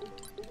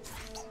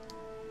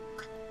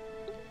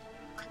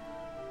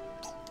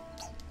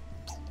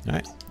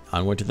 Alright,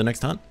 onward to the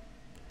next hunt.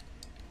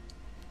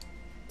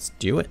 Let's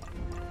do it.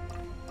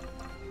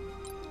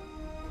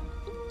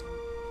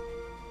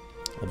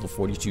 Level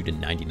 42 to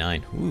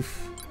 99.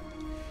 Oof.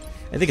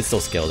 I think it still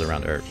scales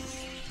around, or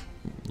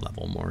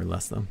level, more or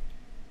less, though.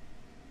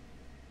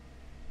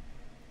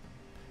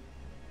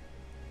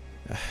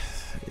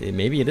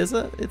 Maybe it is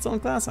its own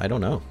class? I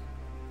don't know.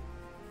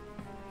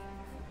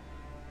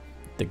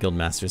 The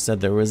guildmaster said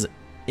there was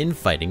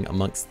infighting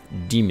amongst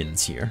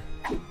demons here.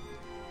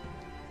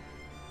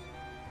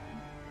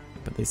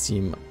 But they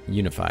seem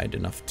unified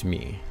enough to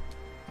me.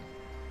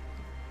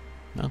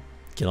 Well,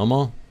 kill them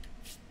all.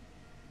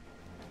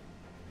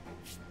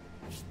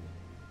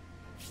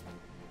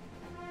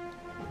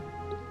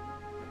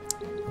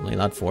 Only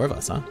allowed 4 of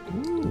us, huh?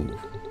 Ooh.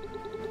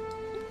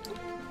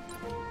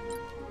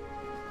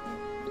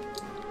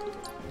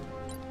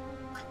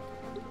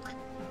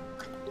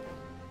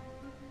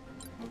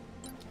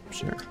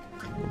 Sure,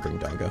 we'll bring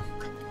Doggo.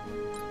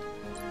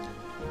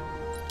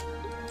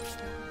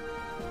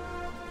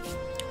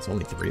 It's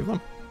only 3 of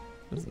them?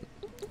 Doesn't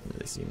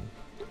really seem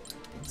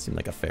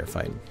like a fair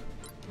fight.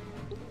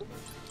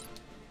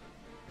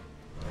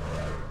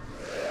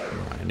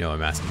 I know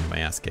I'm asking my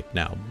ass kicked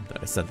now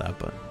that I said that,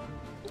 but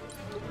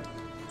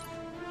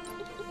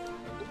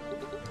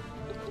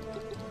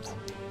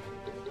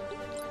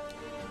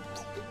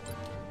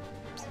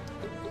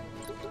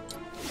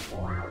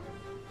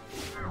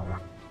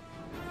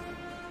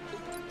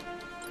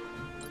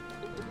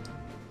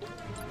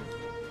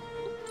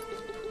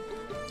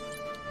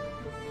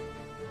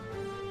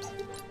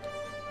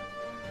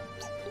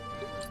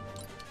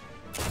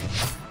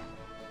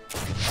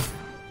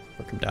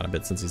him down a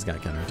bit since he's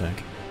got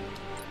counterattack.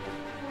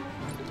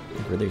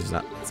 Really, there's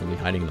not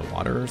somebody hiding in the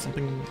water or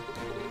something?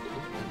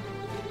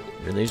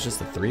 Really, it's just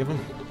the 3 of them?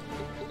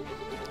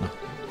 Huh.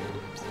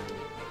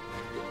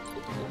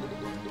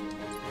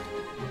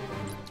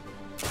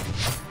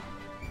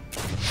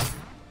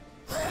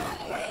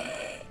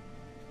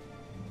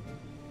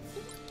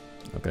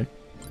 Okay.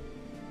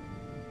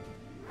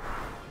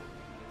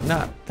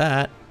 Not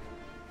that.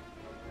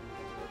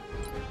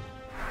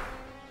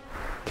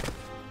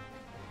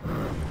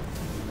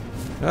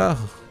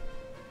 Oh.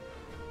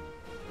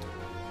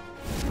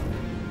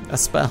 A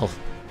spell.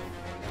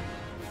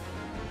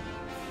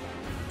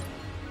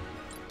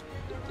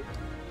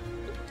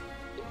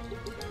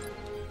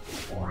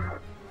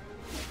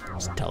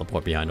 Just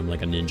teleport behind him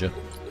like a ninja.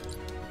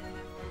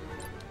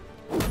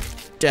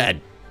 Dead.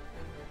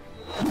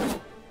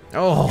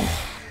 Oh.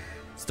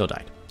 Still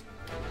died.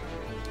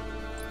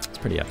 It's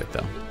pretty epic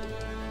though.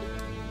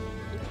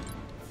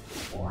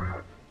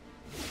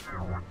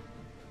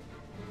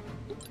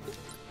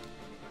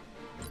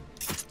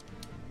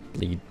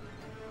 Bleed.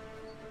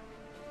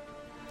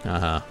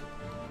 Uh-huh.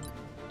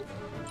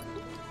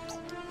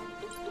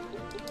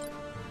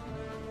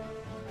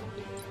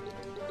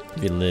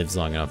 If he lives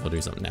long enough, he'll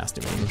do something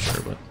nasty to me, I'm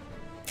sure, but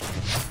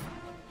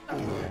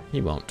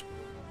he won't.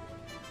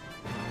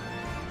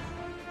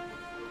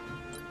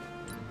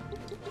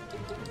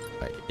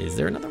 Wait, is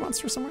there another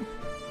monster somewhere?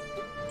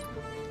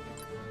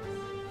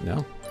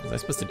 No? Was I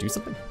supposed to do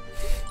something?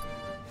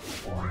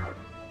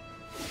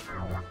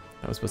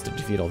 I was supposed to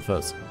defeat all the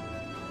foes.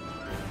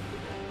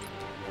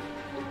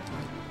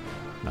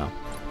 No,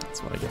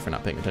 that's what I get for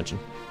not paying attention.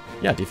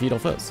 Yeah, defeat all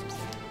foes.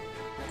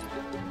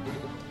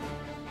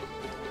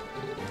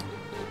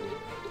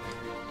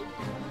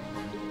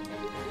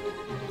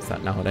 Is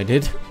that not what I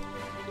did?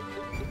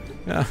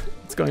 Yeah,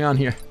 what's going on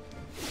here?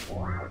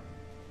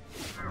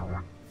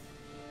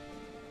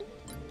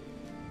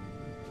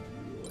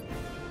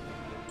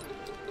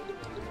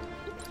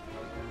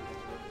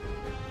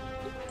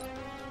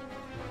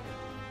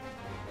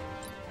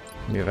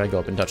 Maybe if I go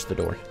up and touch the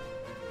door.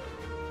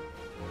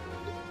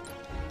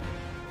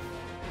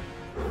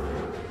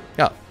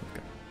 Oh,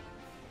 okay.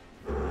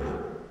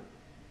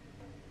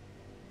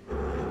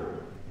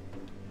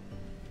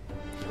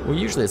 Well,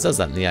 usually it says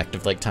that in the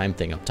active like time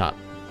thing up top.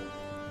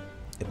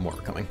 If more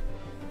are coming.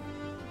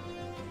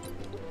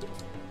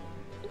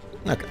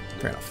 Okay,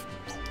 fair enough.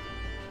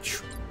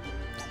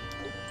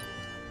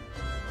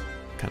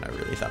 Kinda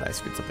really thought I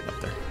screwed something up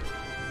there.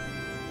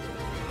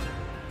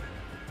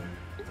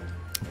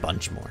 A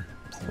bunch more.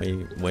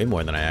 Way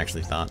more than I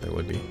actually thought there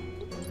would be.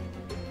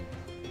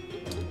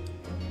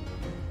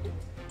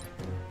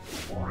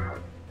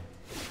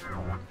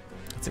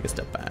 Let's take a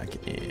step back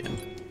and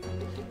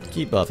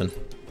keep buffing.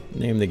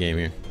 Name the game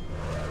here.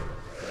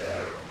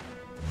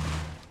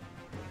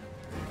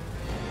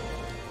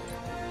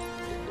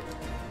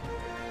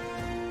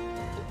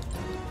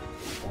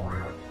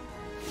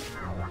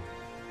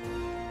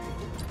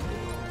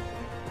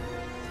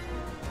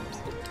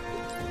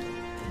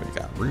 We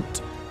got root,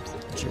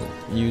 which you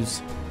won't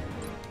use.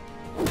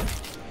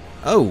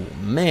 Oh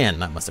man,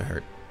 that must have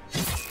hurt.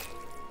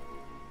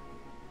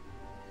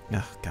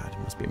 Oh god, it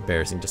must be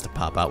embarrassing just to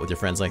pop out with your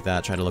friends like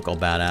that, try to look all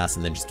badass,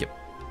 and then just get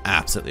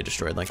absolutely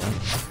destroyed like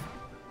that.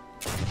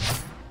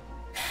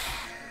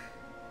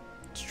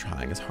 Just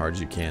trying as hard as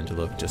you can to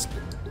look just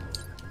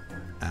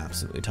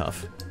absolutely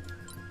tough.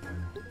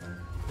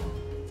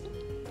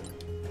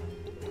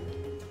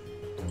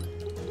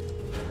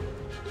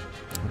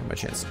 I wonder what my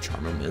chance to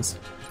charm him is.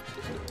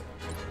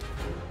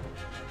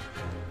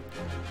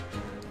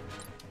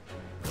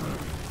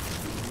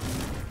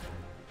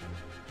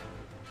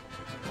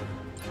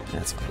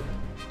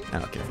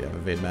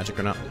 evade magic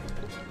or not.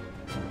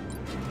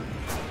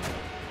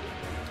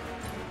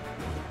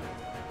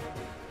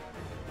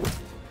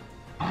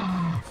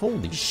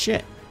 Holy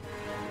shit.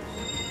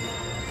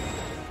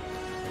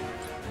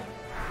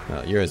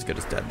 Well, you're as good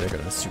as dead. They're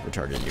gonna super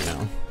target you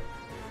now.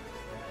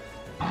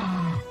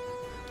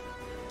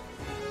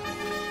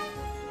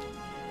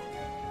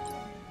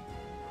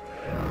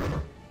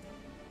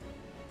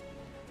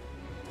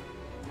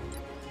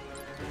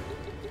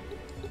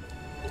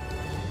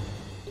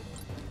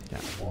 Yeah,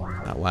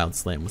 that wild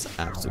slam was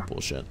absolute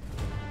bullshit.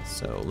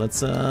 So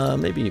let's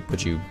maybe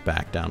put you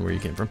back down where you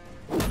came from.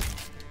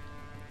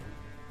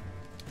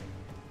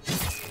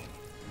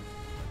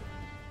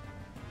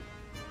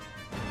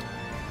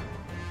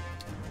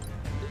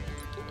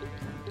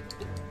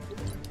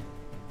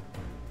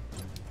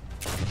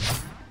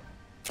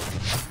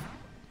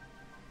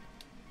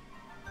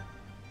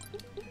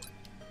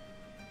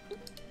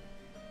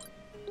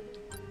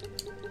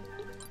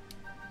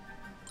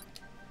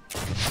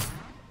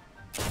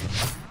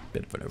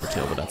 Bit of an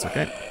overkill, but that's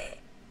okay.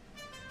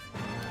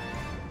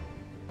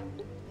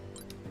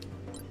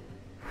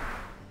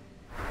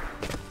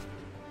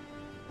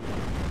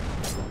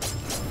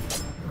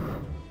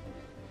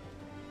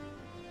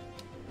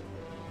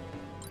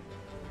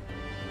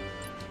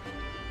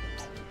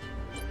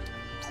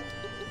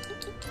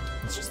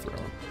 Let's just throw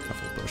a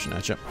full potion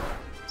at you.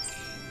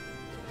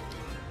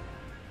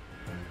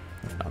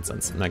 That's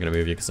nonsense. I'm not gonna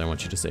move you because I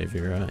want you to save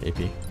your AP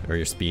or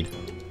your speed.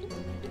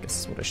 I guess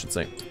is what I should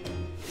say.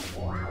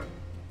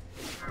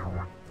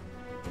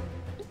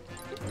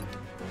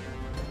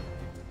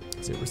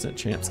 0%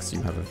 chance because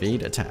you have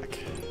evade attack.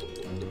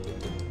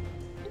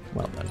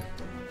 Well then.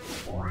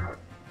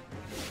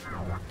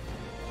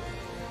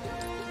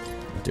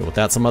 Deal with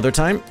that some other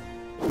time.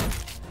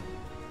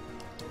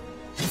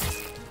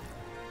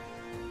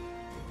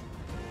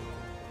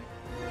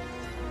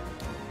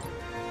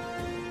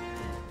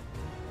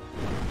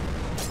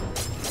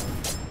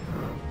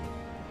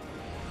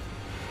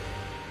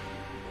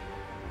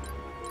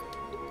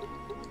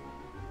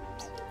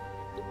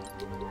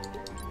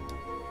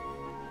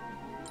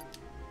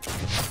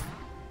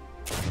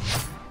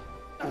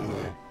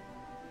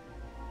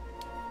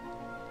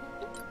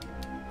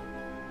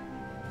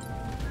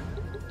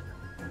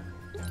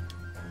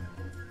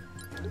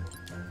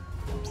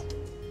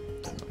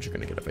 You're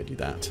gonna get if I do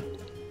that.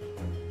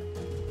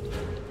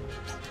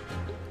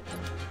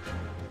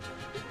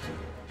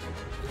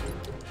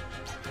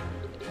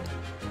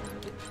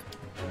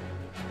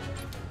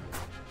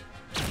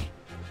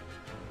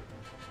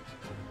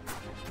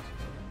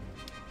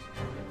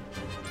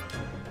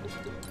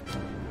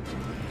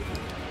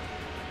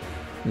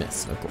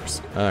 Miss, of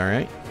course. All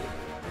right.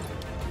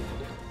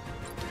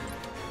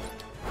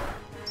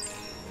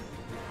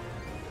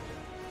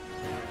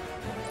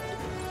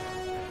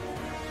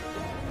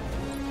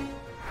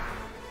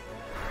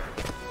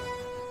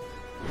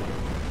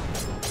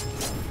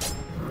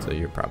 So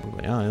you're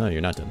probably, oh no,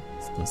 you're not dead.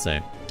 Let's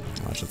say,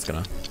 watch, it's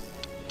gonna.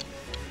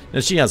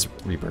 Now, she has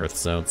rebirth,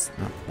 so it's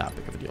not that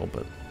big of a deal,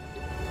 but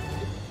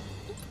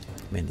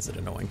man, is it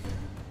annoying.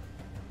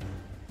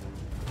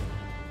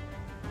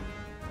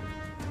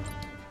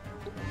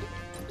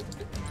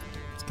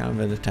 It's kind of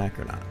an attack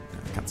or not?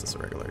 It counts as a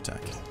regular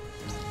attack.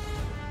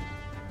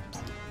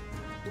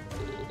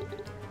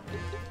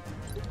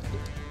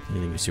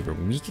 Anything you're super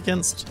weak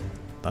against?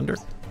 Thunder?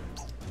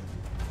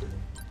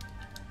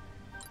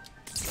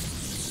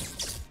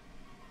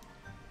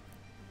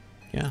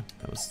 Yeah,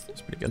 that was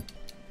pretty good.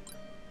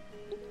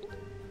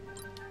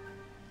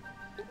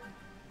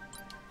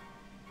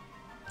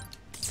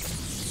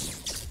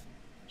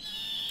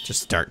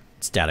 Just start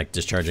static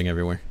discharging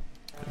everywhere.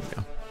 There we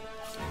go.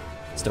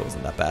 Still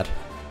wasn't that bad.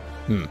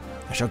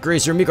 I shall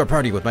grace your meager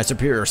party with my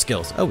superior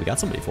skills. Oh, we got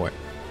somebody for it.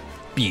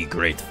 Be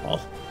grateful.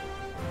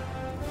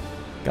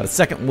 Got a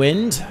second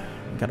wind.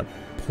 Got a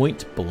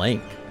point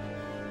blank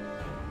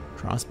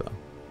crossbow.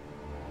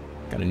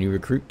 Got a new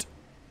recruit.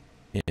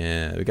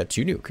 And we got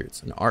two new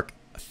recruits, an arc,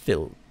 a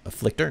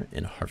afflictor,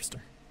 and a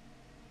harvester.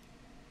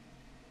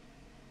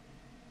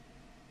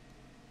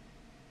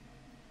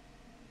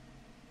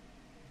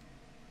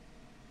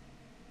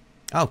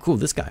 Oh, cool,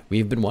 this guy.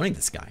 We've been wanting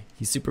this guy.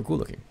 He's super cool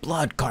looking.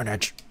 Blood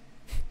carnage.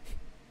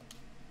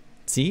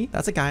 See,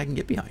 that's a guy I can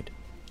get behind.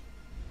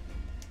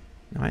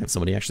 Now I have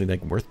somebody actually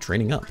like worth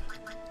training up.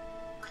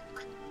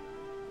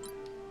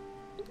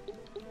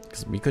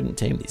 Because we couldn't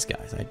tame these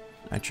guys.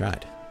 I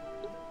tried.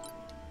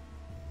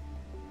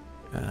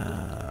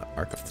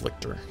 Arc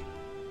afflictor.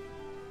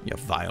 You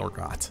vile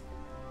rot.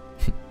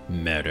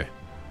 Murder.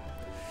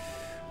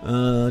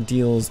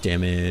 Deals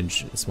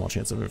damage, a small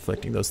chance of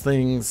inflicting those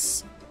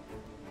things.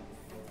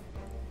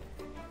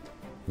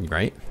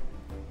 Right?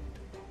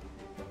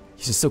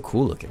 He's just so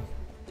cool looking.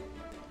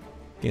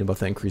 Gain a buff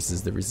that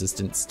increases the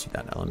resistance to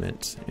that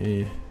element.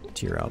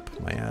 Tear up,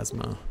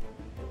 miasma.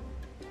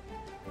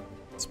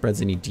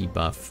 Spreads any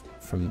debuff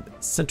from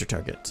center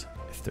target,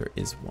 if there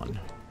is one.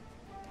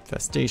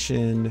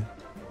 Infestation.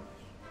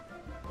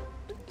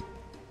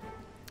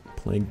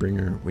 Plague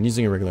bringer. When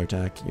using a regular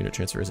attack, unit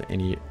transfers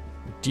any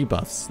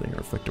debuffs they are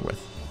afflicted with.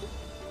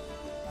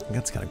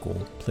 That's kind of cool.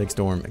 Plague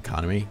Storm,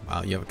 Economy.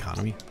 Wow, you have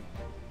Economy?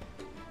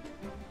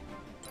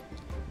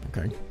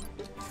 Okay.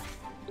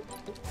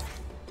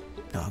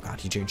 Oh god,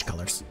 he changed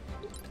colors.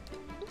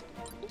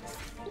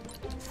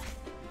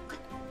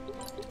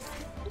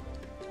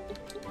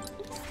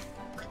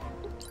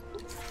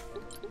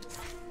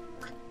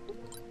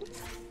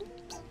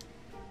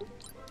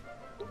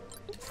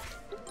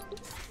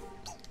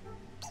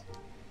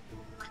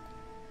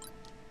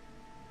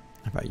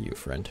 How about you,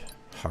 friend?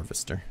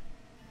 Harvester.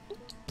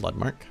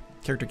 Bloodmark.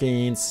 Character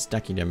gains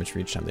stacking damage for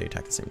each time they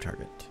attack the same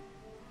target.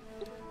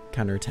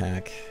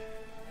 Counterattack.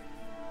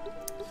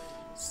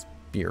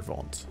 Spear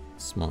Vault.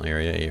 Small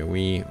area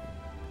AoE.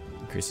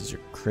 Increases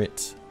your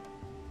crit.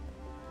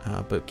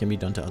 But can be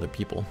done to other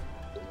people.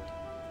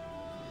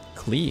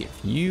 Cleave.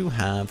 You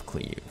have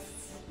Cleave.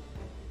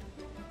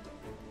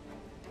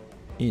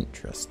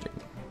 Interesting.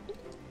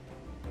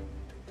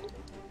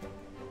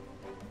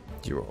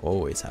 You will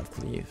always have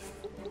Cleave.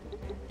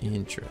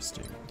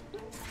 Interesting.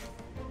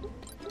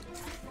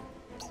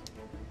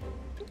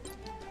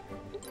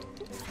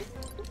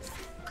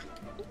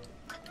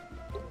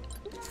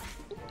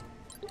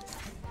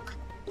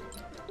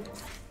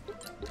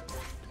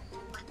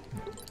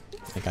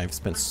 Like, I've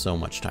spent so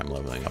much time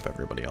leveling up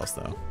everybody else,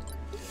 though.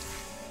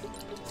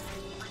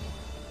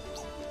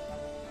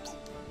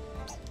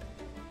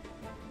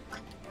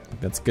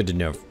 That's good to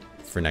know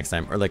for next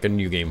time, or like a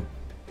new game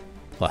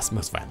plus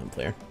most violent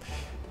player.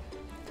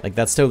 Like,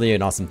 that's totally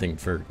an awesome thing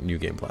for New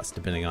Game Plus,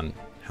 depending on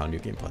how New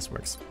Game Plus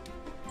works.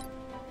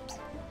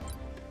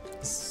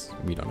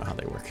 We don't know how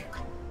they work.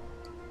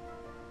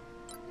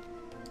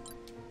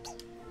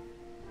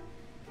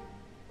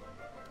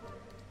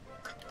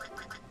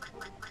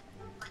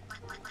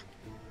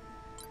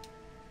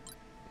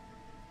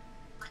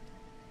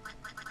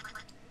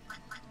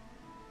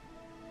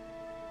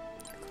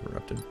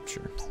 Corrupted,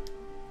 sure.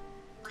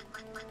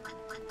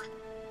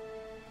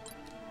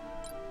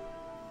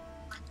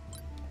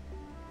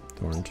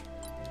 Thorned.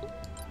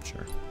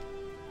 Sure.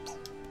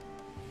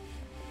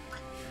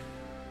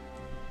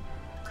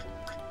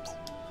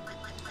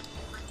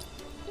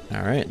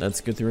 Alright, let's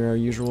go through our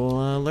usual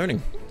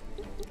learning.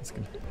 That's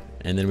good.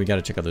 And then we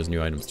gotta check out those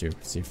new items too,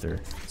 see if they're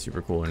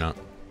super cool or not.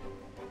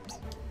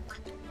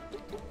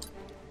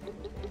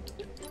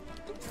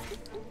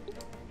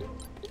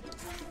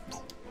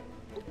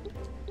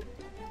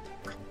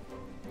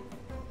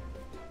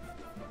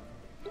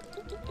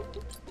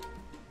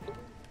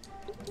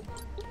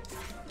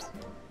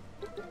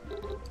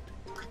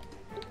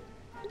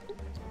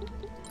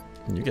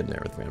 You get in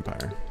there with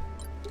Vampire.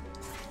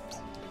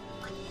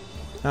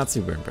 Not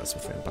super impressed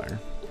with Vampire.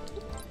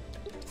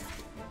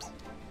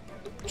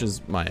 Which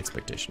is my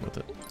expectation with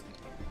it.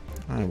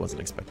 I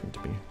wasn't expecting it to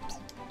be.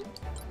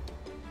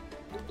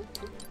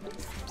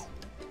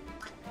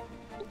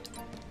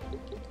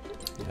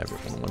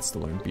 Everyone wants to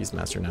learn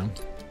Beastmaster now.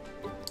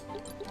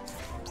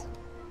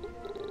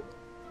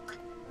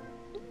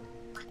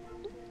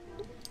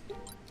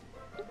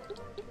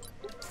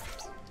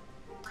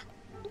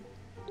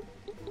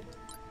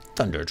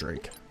 Thunder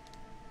Drake.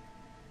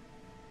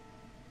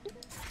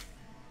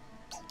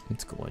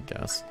 It's cool, I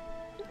guess.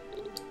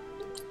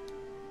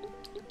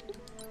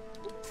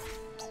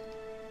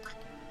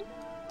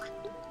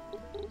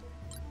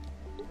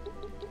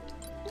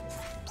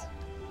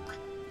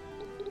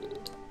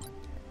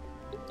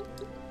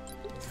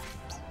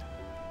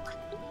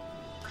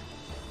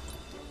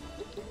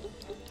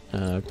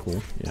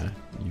 Cool. Yeah,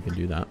 you can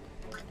do that.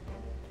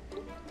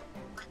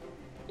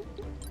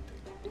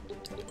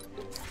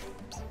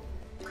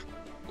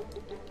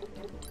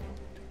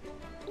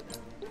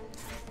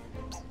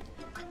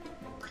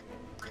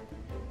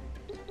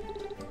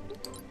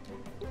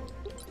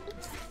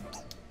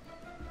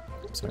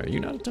 Sorry, are you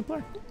not a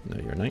Templar? No,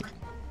 you're a Knight?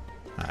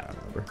 I don't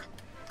remember.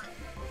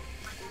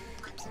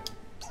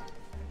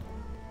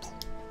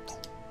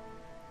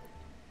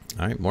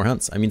 Alright, more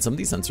hunts. I mean, some of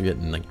these hunts are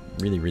getting, like,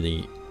 really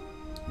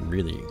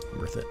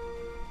worth it.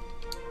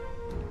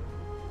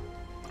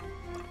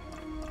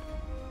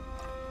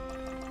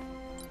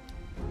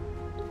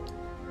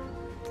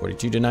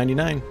 $42 to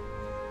 $99.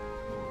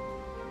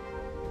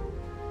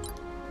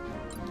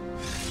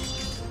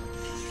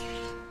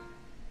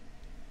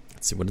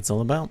 Let's see what it's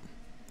all about.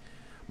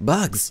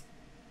 Bugs!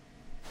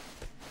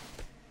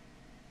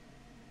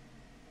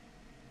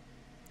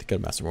 The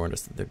good master warned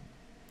us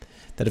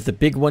that if the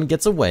big one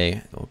gets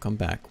away, they'll come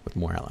back with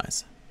more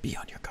allies. Be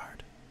on your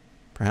guard.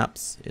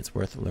 Perhaps it's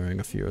worth luring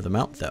a few of them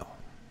out, though.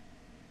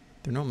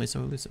 They're normally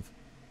so elusive.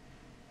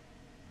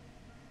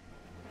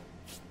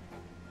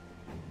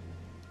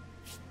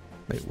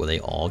 Wait, will they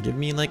all give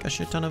me like a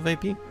shit ton of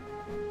AP?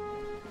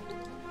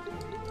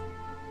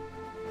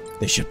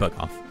 They should bug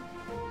off.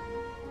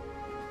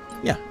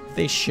 Yeah,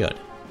 they should.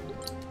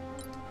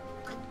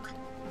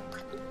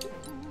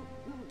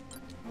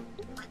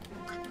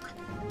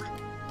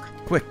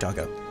 Quick,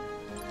 doggo.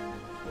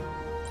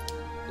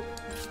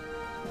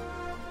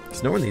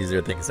 Because normally these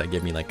are things that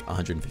give me like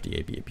 150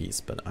 AP a piece,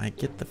 but I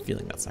get the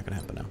feeling that's not going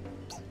to happen now.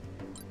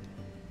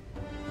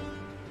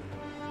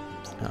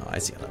 I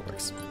see how that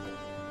works.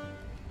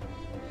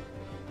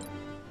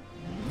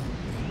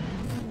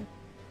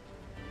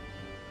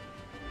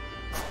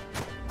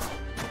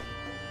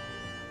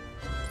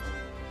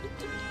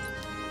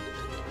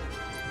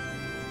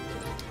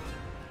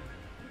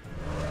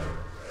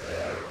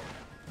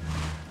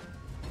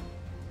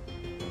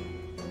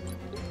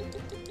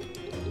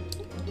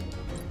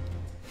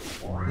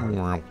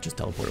 Just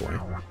teleport away.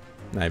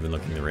 Not even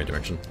looking in the right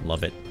direction.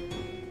 Love it.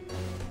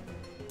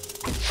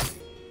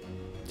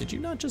 Did you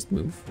not just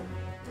move?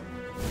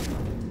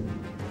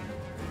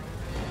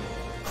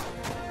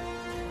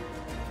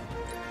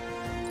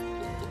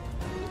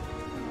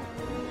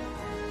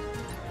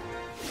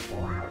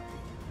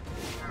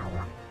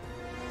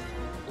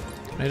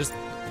 Can I just...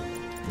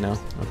 No?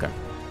 Okay.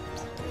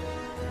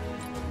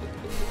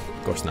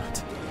 Of course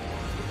not.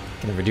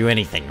 Can never do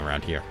anything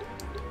around here.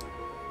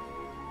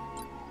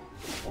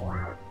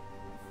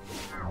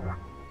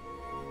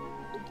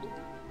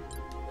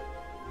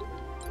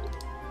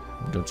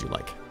 What don't you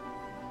like?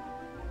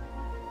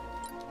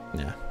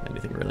 Yeah,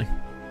 anything really.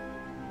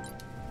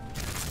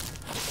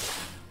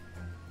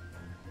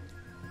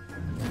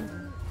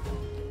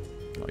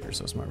 Oh, you're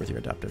so smart with your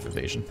adaptive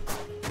evasion.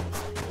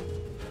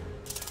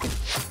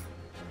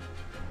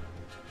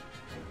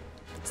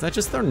 Is that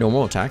just their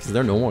normal attack? Is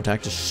their normal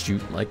attack just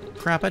shoot like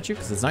crap at you?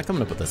 Because it's not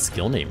coming up with a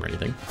skill name or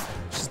anything.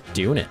 It's just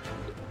doing it.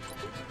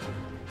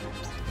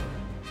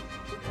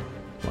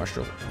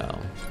 Marshall. Oh.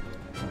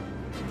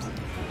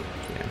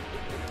 Yeah.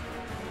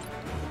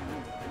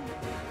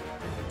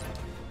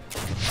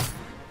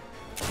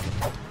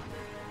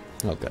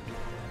 Oh, good.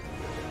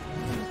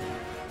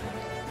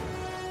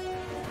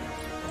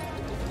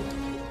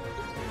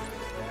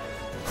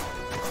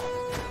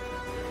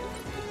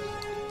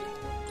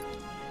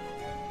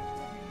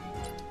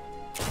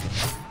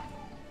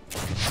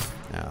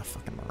 Ah,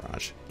 fucking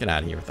Mirage. Get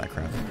out of here with that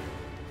crap.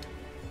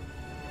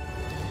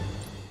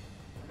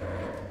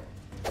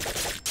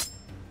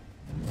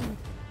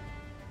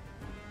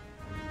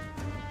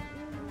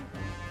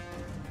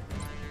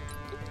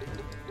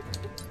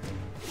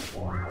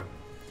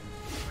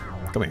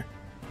 Come here.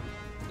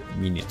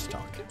 We need to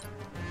talk.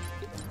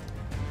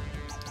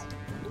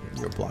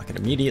 You'll block it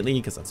immediately,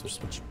 because that's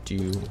just what you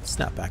do.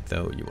 Snap back,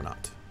 though, you will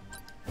not.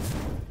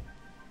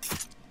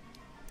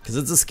 Because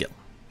it's a skill.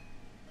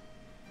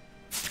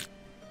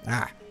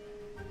 Ah.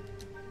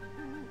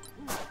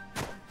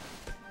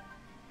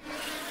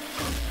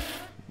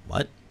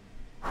 What?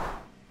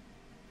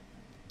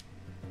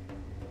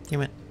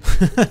 Damn it.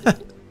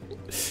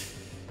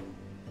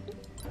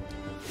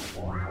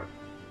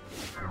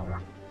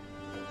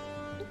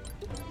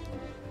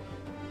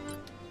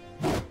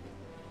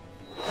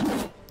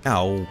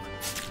 Ow.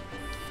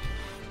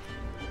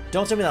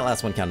 Don't tell me that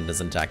last one counted as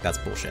an attack. That's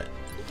bullshit.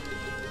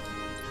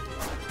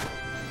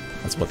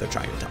 That's what they're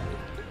trying to tell me.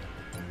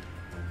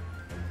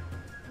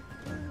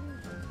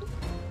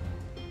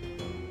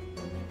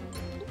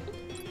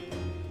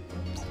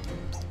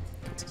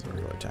 Counts as a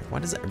regular attack. Why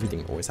does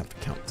everything always have to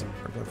count as a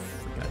regular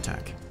freaking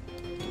attack?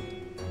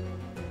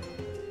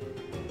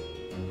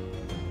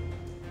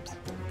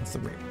 What's the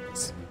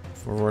radius?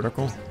 For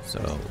vertical?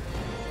 So...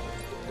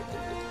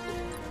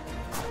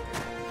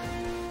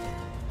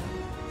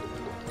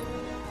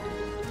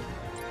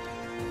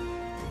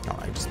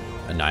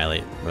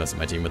 annihilate most of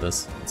my team with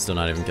this. Still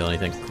not even kill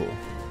anything. Cool.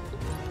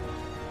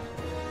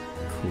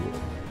 Cool.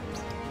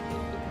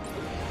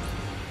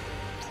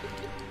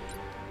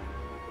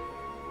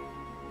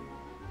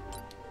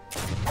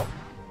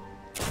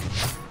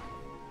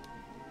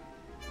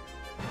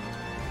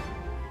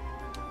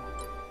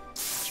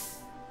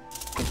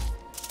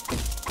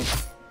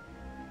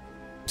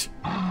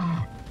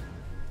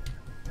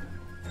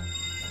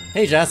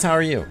 Hey Jess, how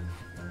are you?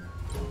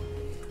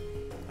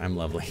 I'm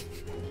lovely.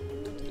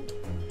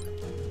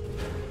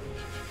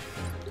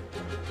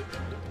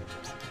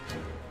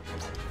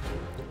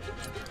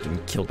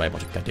 Killed by a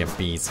bunch of goddamn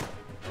bees.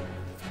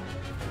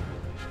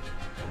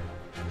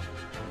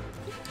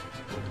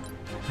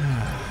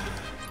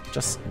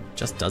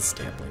 just does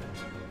stay up late.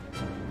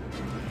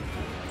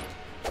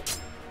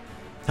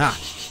 Ha!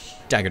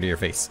 Dagger to your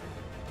face.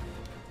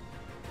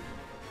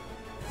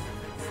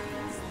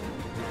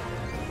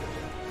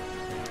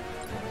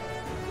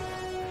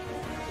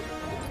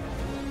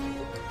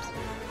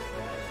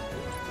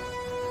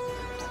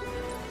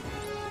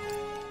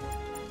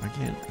 Why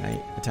can't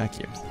I attack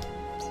you?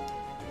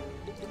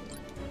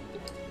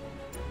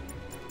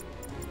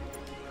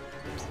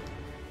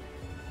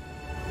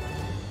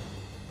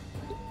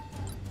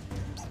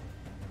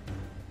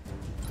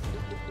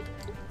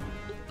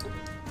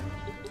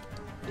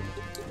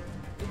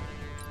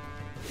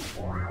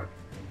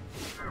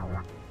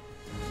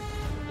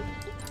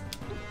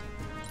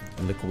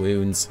 Lick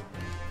wounds.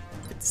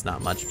 It's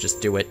not much, just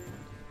do it.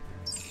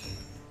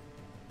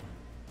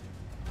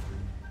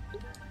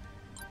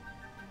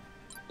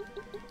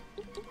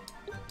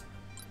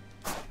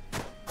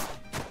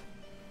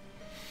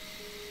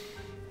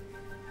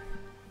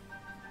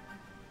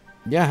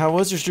 Yeah, how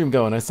was your stream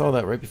going? I saw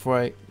that right before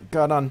I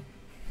got on.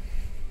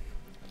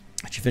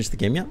 Did you finish the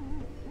game yet?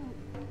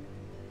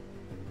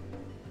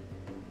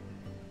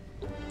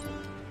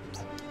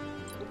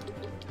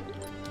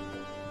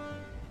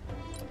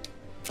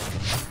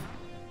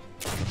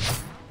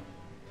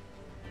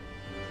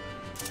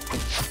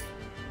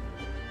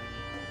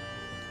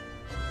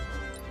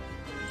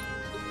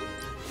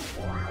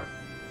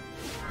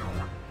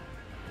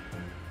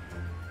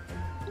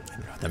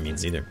 that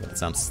means either, but it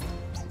sounds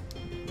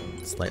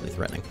slightly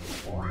threatening.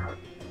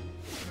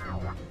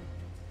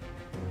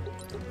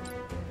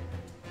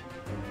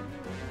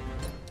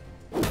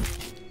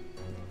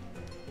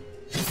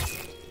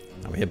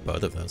 Oh, we hit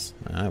both of those.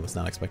 I was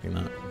not expecting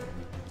that.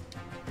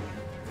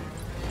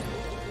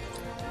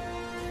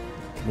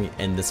 Can we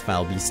end this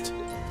foul beast?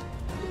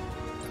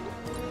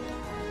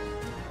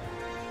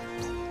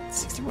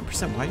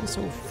 61%, why are you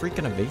so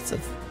freaking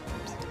evasive?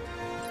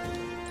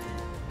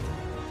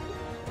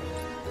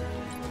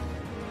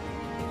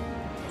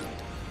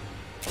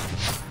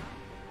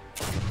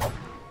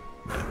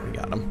 Yeah, we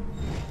got him.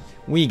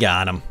 We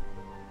got him.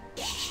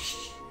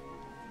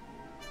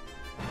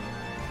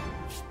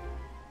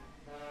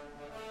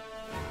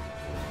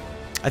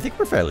 I think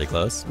we're fairly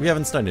close. We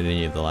haven't started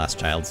any of the last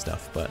child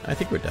stuff, but I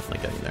think we're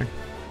definitely getting there.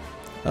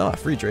 Oh, a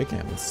free Drake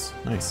Amulets.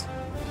 Nice.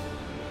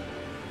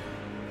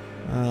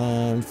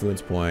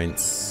 Influence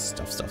points.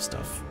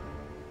 Stuff.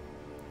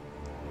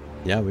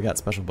 Yeah, we got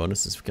special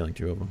bonuses for killing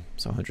 2 of them.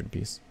 So 100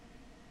 apiece.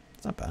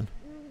 It's not bad.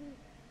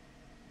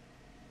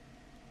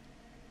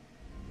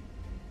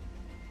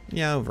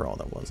 Yeah, overall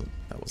that wasn't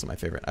my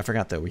favorite. I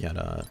forgot that we had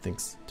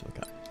things to look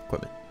at.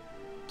 Equipment.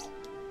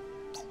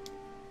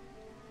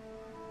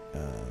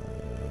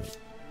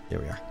 Here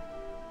we are.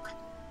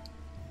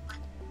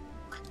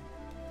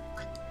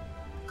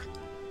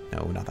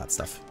 No, not that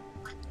stuff.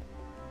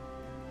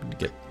 We need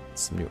to get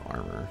some new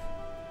armor.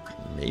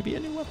 Maybe a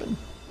new weapon?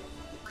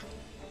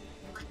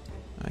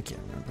 I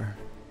can't remember.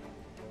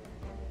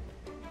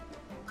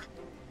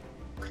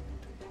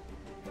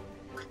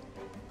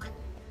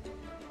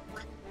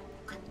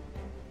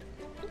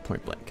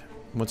 Point blank.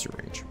 What's your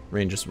range?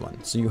 Range is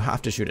 1, so you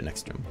have to shoot it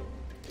next to him.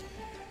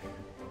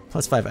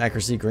 +5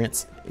 accuracy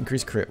grants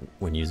increased crit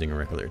when using a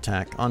regular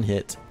attack. On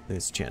hit,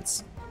 there's a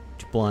chance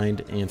to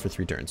blind, and for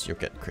 3 turns, you'll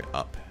get crit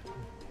up.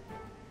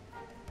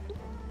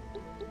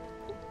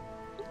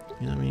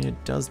 I mean,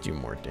 it does do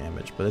more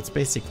damage, but it's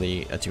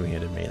basically a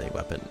 2-handed melee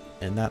weapon,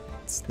 and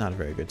that's not a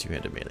very good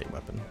 2-handed melee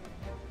weapon,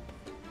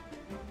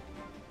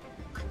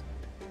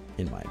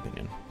 in my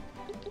opinion.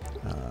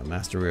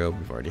 Master Robe,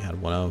 we've already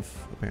had one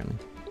of, apparently.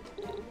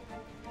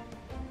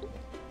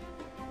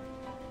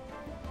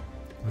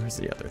 Where's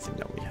the other thing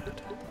that we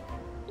had?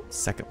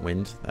 Second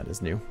Wind, that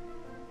is new.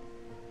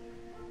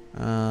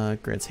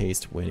 Grants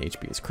haste when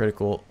HP is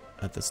critical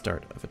at the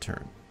start of a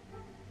turn.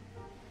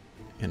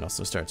 And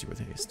also starts you with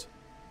haste.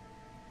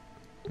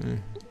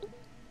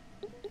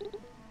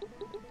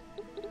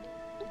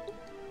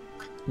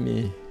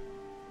 Meh.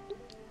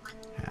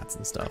 Hats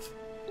and stuff.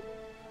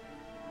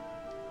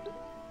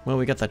 Well,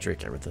 we got that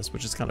Drake with this,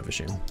 which is kind of a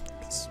shame,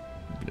 because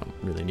we don't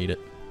really need it.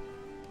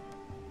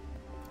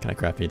 Can I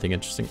craft anything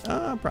interesting?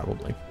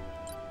 Probably.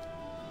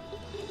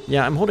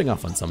 Yeah, I'm holding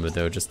off on some of it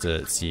though, just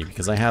to see,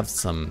 because I have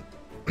some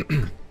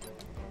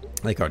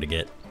like hard to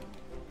get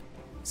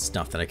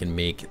stuff that I can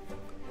make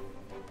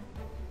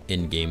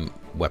in-game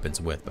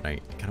weapons with, but I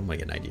kind of want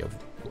to get an idea of.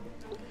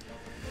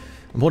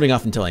 I'm holding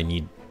off until I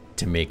need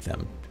to make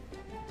them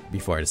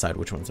before I decide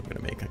which ones I'm going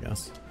to make, I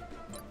guess.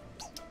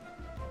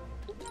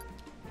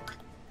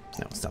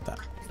 No, stop that.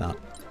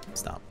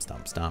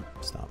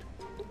 Stop.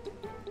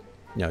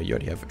 No, you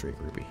already have a Drake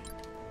Ruby.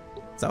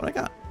 Is that what I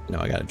got? No,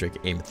 I got a Drake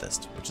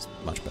Amethyst, which is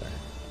much better.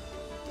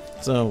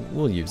 So,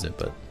 we'll use it,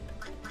 but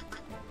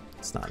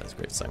it's not as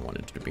great as I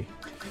wanted it to be.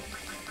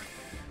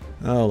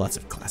 Oh, lots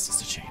of classes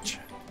to change.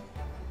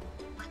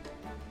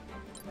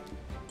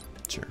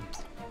 Sure.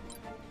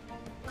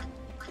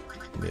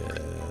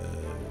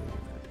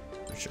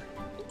 Sure.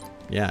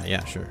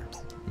 Yeah, sure.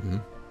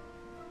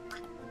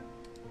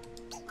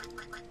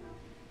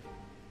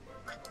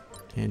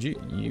 And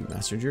you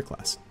mastered your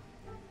class.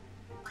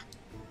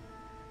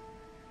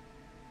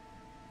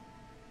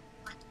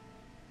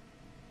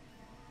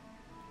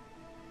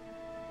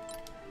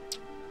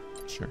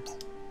 Sure.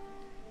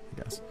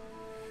 I guess.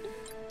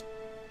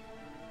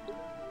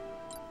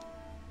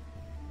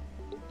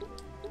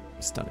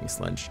 Stunning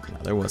Sledge. No,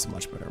 there was a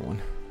much better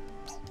one.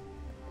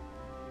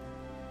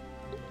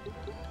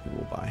 We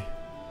will buy.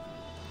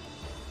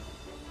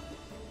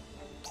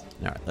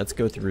 Alright, let's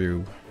go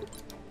through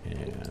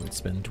and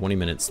spend 20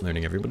 minutes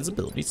learning everybody's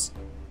abilities.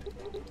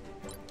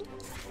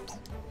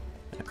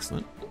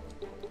 Excellent.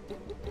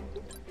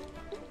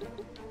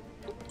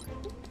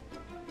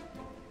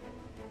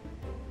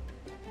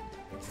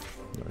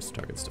 Notice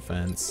target's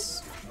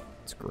defense.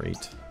 It's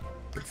great.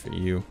 Good for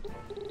you.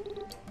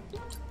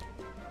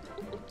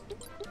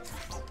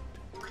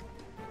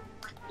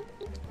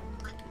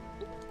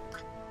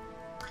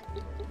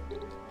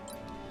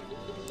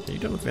 Are you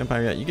done with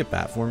vampire yet? You get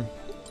bat form?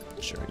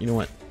 Sure. You know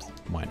what?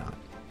 Why not?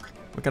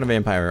 What kind of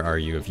vampire are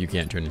you if you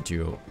can't turn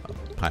into a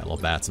pile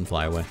of bats and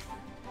fly away?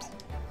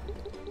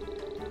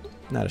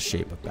 Not a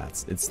shape of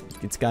bats.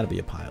 It's got to be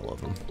a pile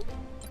of them.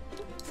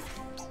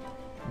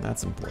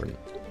 That's important.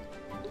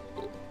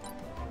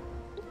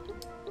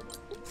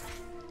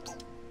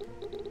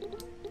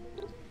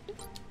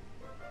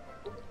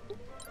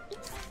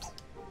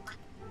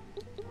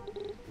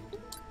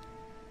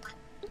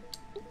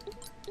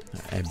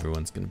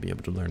 Everyone's going to be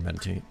able to learn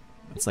meditate.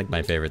 It's like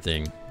my favorite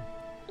thing.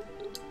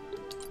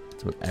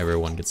 It's what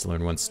everyone gets to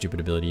learn, one stupid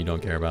ability you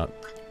don't care about.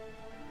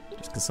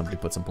 Just because somebody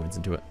put some points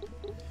into it.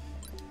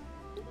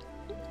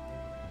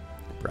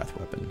 Breath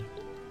weapon.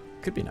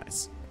 Could be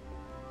nice.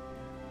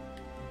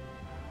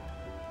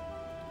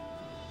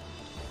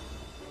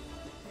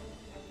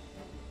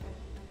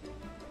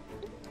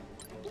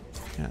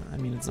 Yeah, I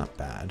mean, it's not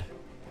bad.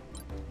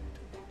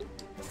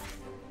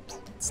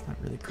 It's not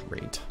really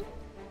great.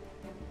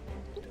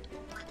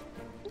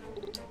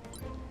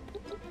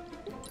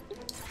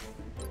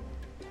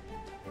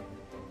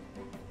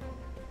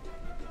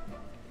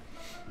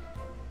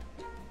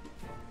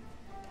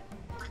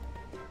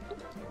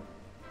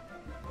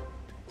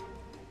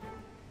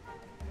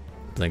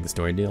 Playing the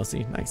story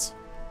DLC? Nice.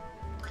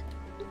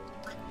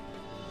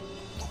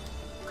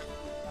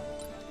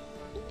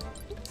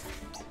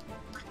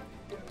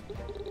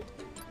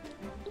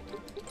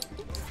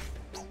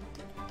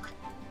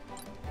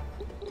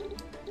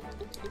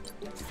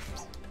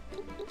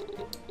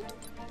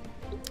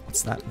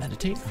 What's that?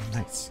 Meditate? Oh,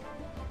 nice.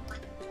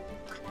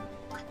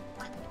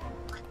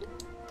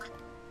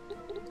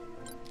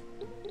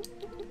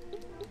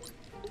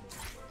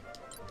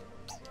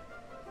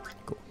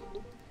 Cool.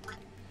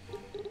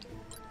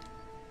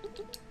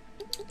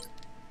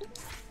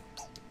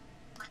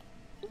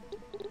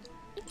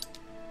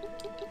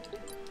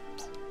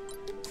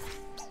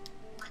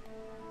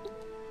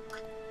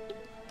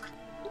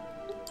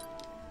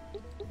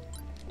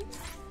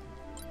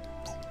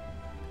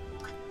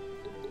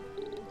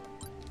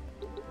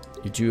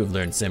 You two have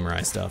learned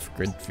samurai stuff.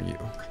 Good for you.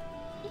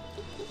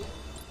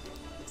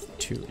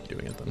 Two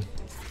doing it then.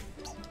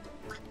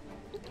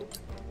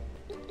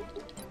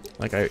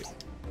 Like, I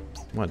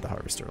wanted the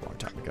harvester a long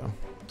time ago.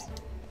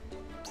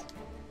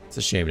 It's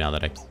a shame now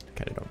that I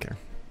kind of don't care.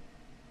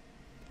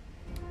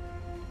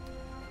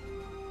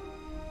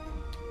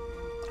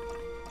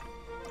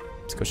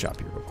 Let's go shop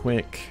here real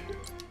quick.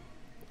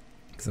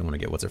 Because I want to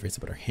get what's her face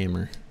about our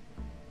hammer.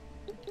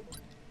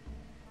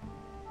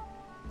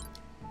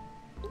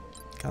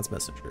 God's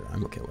Messenger,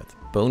 I'm okay with.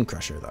 Bone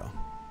Crusher, though.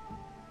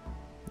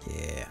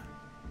 Yeah.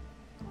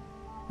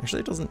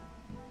 Actually, it doesn't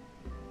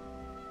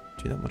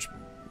do that much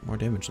more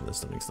damage than the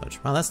Stunning Sludge.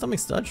 Wow, that Stunning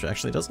Sludge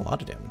actually does a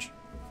lot of damage.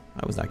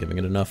 I was not giving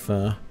it enough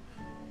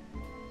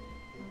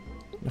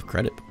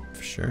credit,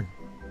 for sure.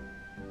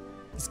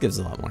 This gives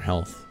a lot more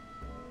health.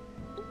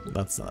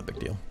 That's not a big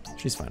deal.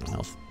 She's fine on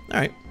health.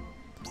 Alright.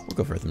 We'll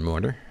go for the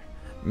mortar.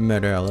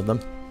 Murder all of them.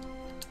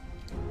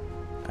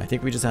 I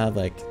think we just have,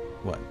 like,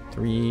 what,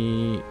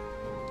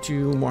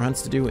 2 more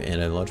hunts to do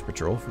and a large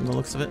patrol from the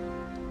looks of it.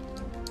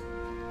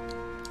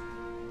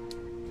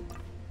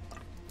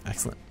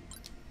 Excellent.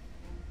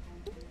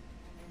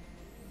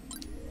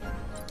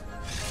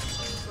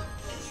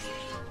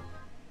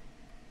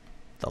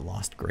 The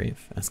Lost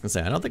Grave. I was gonna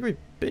say, I don't think we've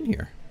been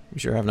here. We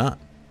sure have not.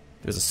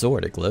 There's a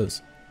sword, it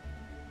glows.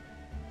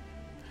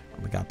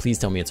 Oh my god, please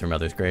tell me it's her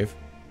mother's grave.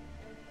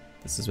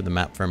 This is where the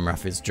map from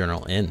Rafi's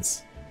journal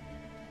ends.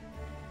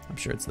 I'm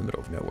sure it's the middle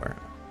of nowhere.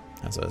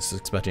 As I was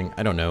expecting,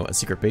 I don't know, a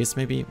secret base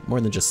maybe? More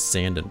than just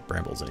sand and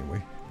brambles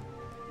anyway.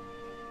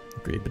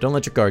 Agreed, but don't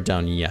let your guard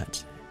down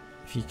yet.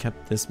 If he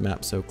kept this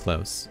map so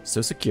close,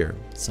 so secure,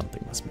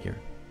 something must be here.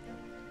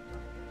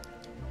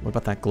 What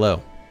about that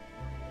glow?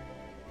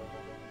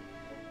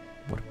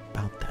 What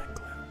about that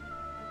glow?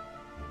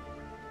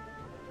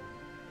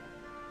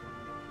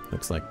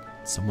 Looks like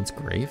someone's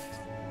grave?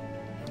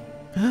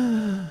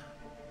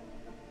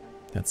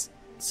 That's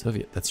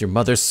Soviet. That's your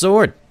mother's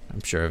sword!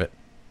 I'm sure of it.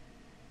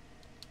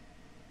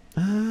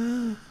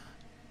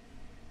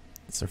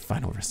 It's our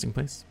final resting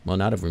place. Well,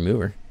 not if we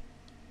move her.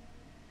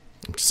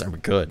 I'm just saying we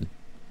could.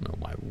 I don't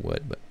know why we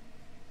would, but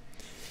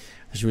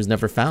she was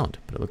never found.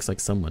 But it looks like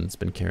someone's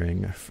been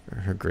carrying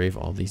her grave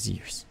all these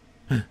years.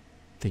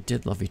 They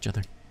did love each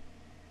other.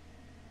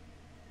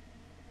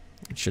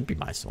 It should be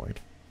my sword.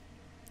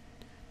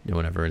 No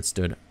one ever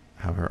understood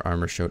how her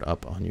armor showed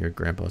up on your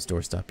grandpa's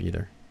doorstep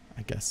either.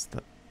 I guess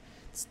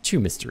that's 2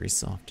 mysteries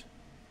solved.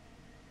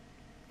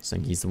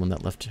 Saying he's the one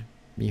that left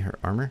me her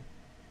armor?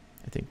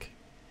 I think.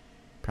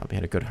 Probably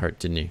had a good heart,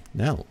 didn't he?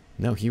 No,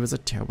 he was a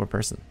terrible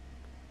person.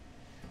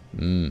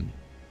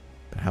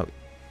 But how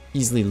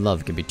easily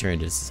love can be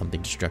turned into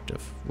something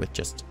destructive with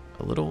just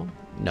a little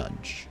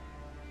nudge.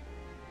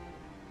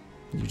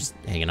 You just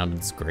hanging out in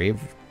this grave?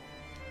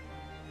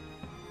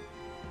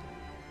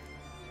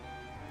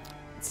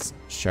 It's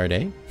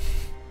Chardé?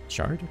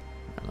 Chard?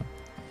 I don't know.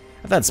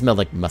 I thought it smelled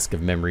like musk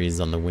of memories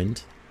on the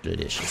wind.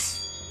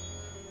 Delicious.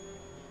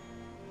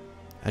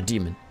 A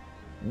demon.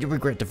 You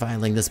regret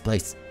defiling this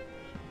place.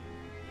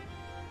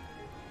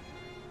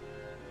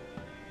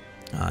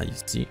 Ah, you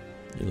see,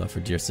 your love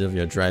for dear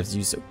Sylvia drives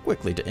you so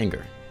quickly to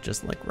anger,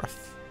 just like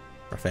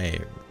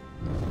Rafael.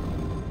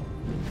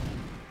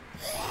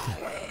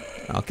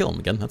 I'll kill him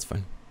again, that's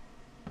fine.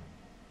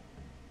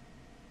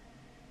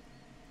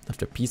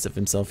 Left a piece of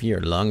himself here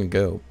long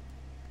ago.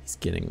 He's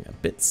getting a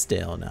bit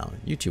stale now.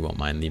 You two won't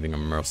mind leaving a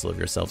morsel of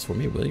yourselves for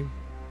me, will you?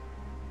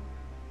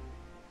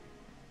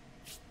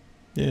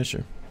 Yeah,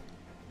 sure.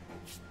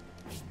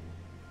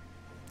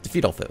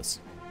 Defeat all foes.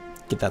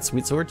 Get that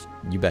sweet sword?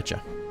 You betcha.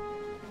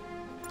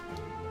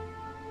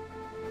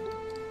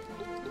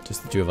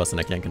 Just the two of us and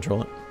I can't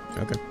control it?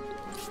 Okay.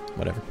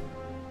 Whatever.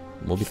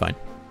 We'll be fine.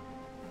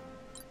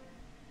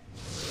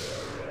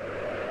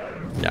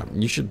 Yeah,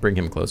 you should bring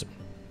him closer.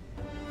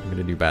 I'm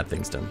gonna do bad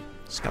things to him.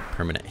 Just got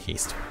permanent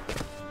haste.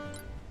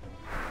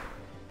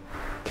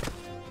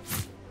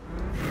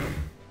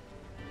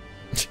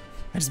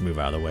 I just move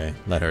out of the way.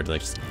 Let her like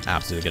just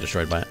absolutely get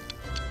destroyed by it.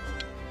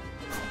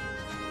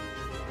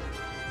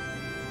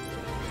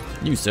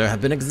 You, sir, have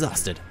been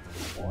exhausted.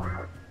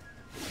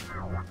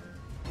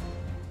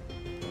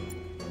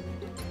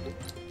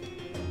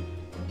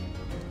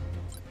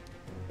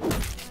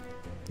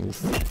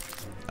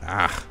 Oof.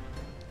 Ah.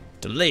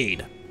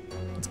 Delayed.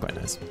 That's quite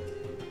nice.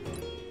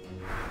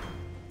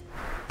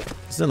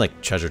 This is like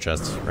treasure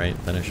chests, right?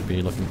 That I should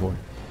be looking for.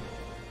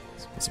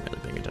 I wasn't really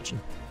paying attention.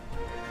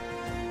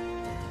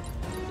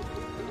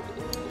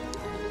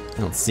 I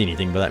don't see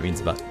anything, but that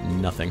means about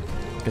nothing.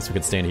 I guess we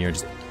could stand here and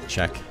just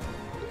check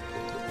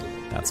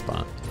that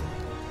spot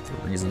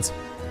for reasons.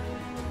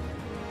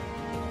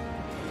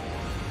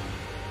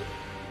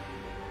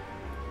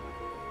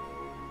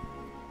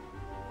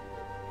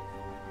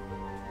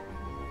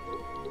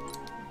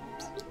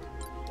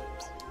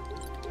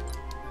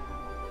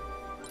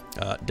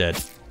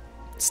 Dead.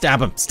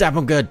 Stab him! Stab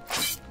him good!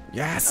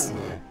 Yes!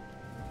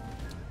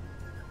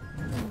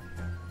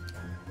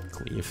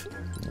 Cleave.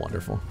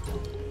 Wonderful.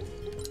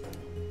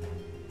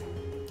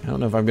 I don't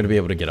know if I'm going to be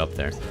able to get up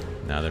there.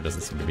 No, there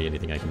doesn't seem to be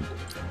anything I can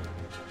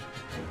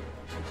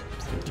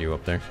do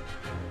up there.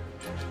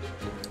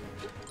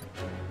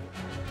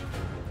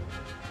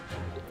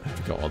 I have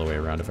to go all the way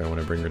around if I want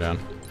to bring her down.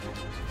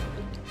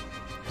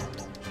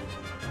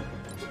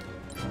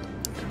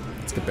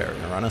 Let's get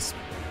barrier on us.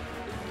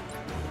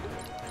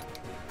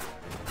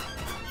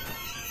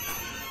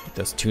 Get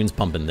those tunes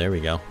pumping. There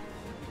we go.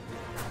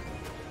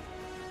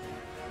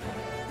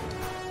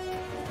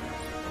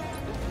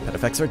 That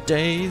affects our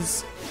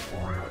days.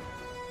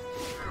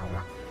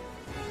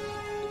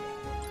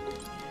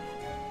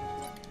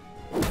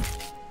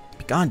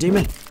 Be gone,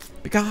 demon!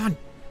 Be gone!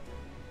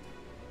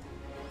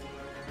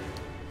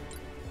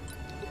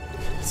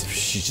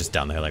 She's just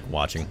down there, like,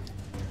 watching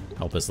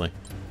helplessly.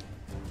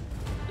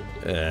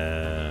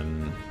 Yeah,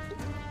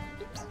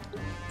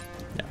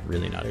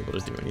 really not able to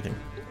do anything.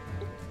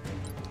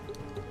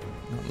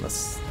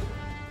 Unless,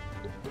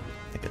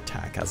 I think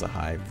attack has a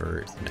high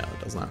vert. No, it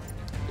does not.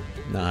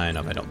 Nah,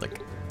 enough, I don't think.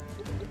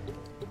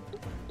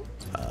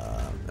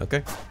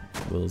 Okay.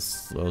 We'll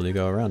slowly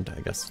go around,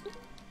 I guess.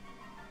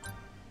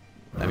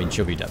 I mean,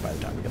 she'll be dead by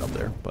the time we get up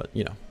there, but,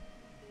 you know.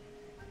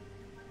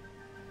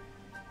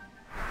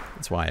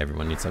 That's why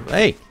everyone needs to...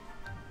 Hey!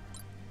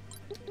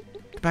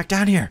 Get back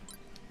down here!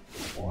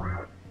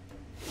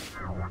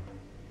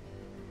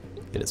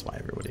 It is why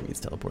everybody needs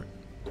teleport.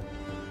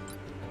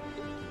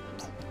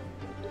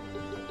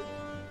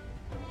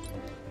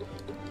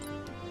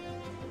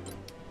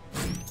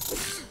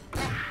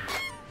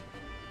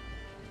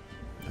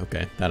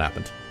 Okay, that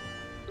happened.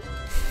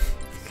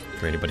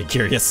 For anybody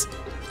curious.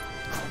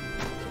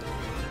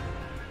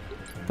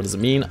 What does it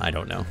mean? I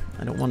don't know.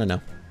 I don't want to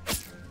know.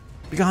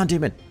 Be gone,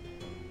 demon!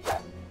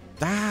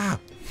 Ah!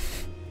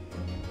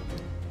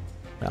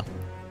 Well,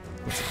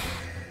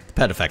 the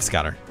pet effects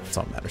got her. That's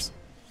all that matters.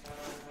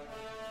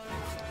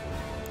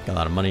 Got a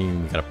lot of money.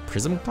 We got a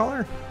prism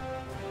collar?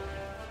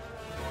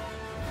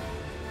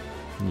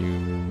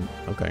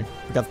 Okay.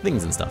 We got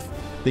things and stuff.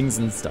 Things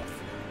and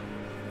stuff.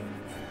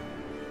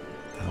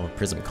 How a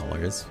prism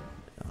collar is.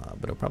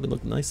 But it'll probably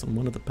look nice on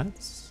one of the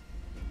pets.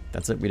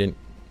 That's it. We didn't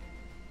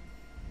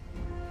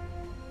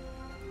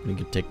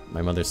get take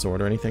my mother's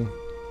sword or anything.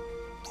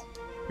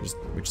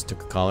 We just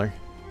took a collar.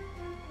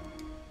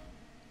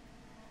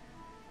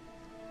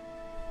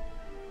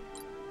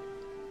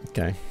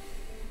 Okay.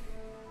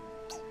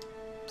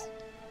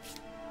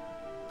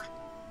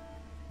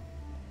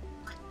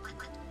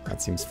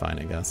 That seems fine,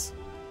 I guess.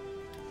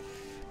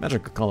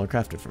 Magical collar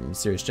crafted from a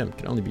mysterious gem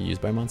can only be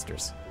used by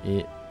monsters.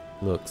 It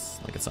looks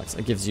like it sucks.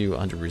 It gives you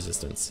 100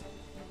 resistance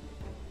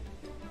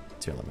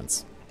to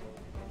elements.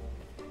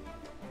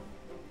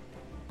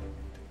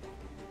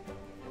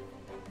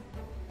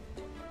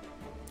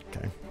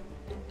 Okay.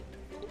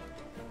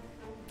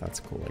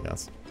 That's cool, I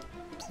guess.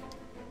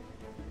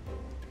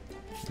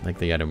 Like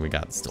the item we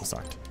got still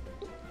sucked.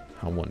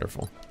 How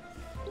wonderful.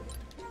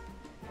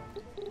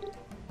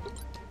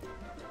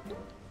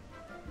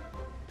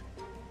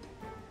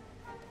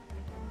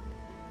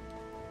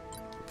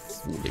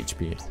 Full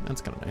HP.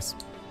 That's kind of nice.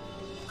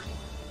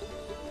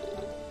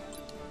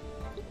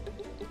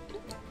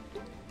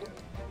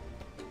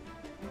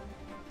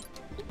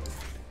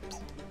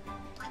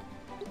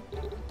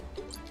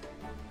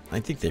 I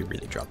think they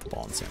really dropped the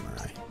ball in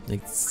Samurai.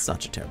 Like,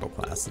 such a terrible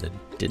class that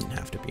it didn't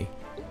have to be.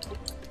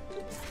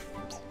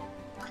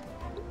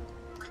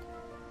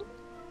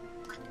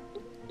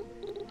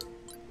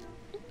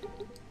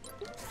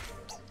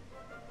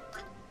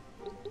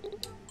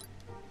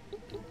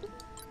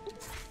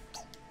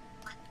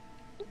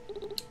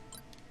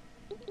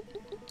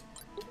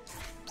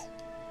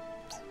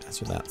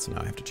 Master that, so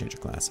now I have to change a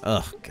class.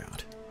 Ugh,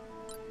 God.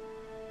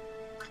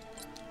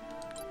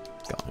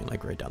 Going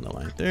like right down the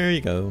line. There you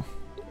go.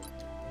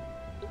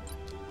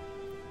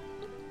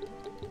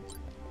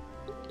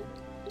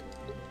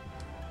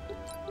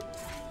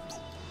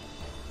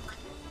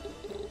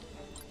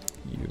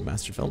 You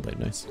mastered Feldblade,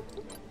 nice.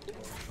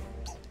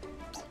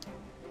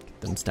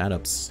 Get them stat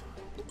ups.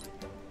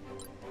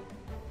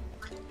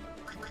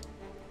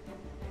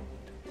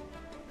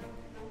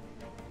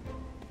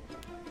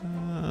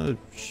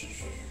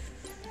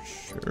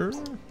 Sure.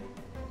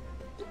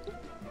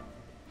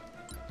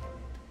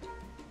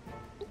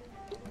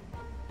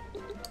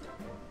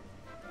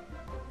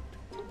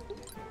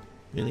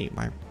 Really?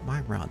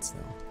 Why rods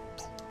though?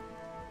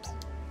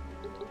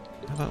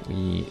 How about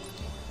we...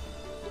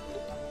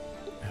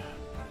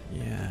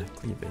 Yeah,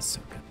 cleave is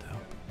so good though.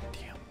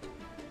 Damn.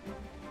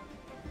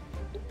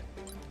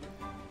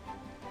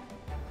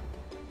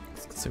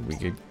 So we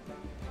could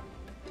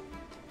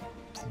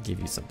give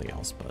you something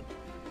else, but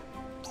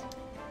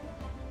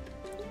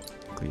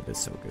cleave is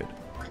so good.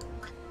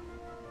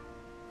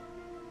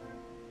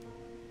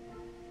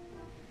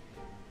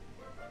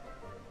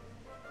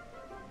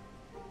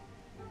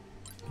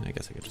 And I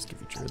guess I could just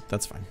give you Druid.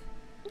 That's fine.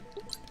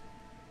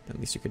 At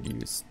least you could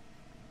use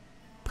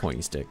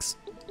pointy sticks.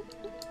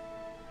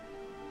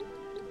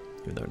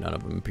 Even though none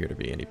of them appear to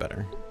be any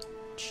better.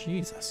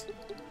 Jesus.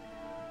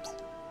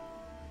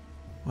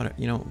 What,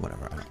 you know,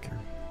 whatever, I don't care.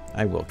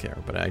 I will care,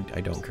 but I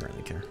don't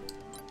currently care.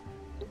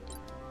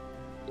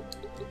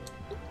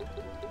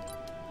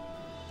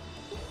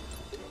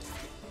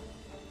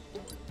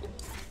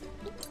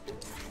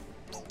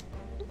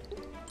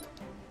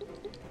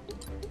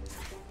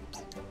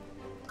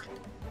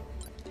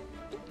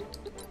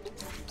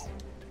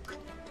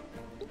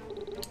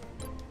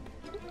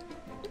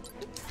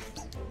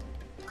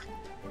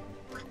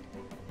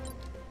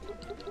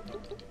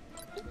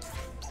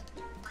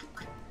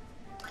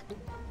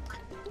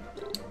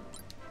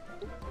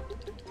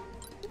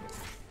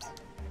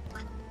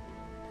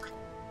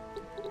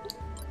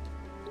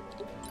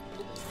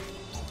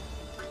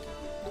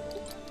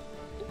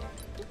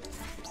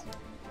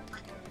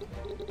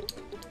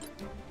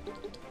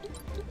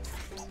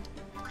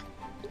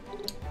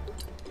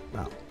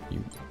 Wow,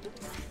 you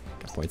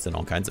got points in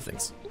all kinds of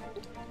things.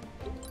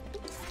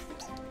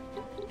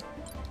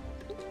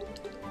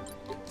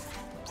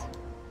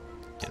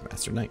 And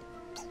Master Knight,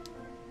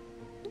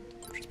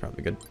 which is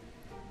probably good.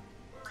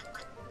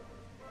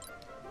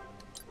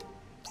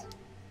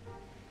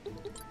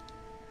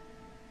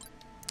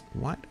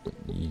 Why don't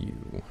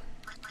you...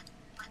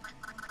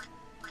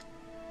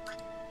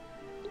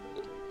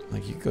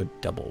 Like, you could go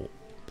double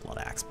Blood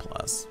Axe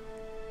Plus,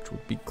 which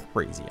would be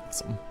crazy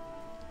awesome.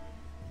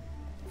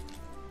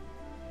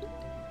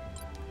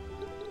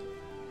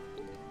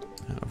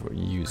 I don't know if we'll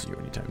use you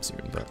anytime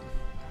soon, but...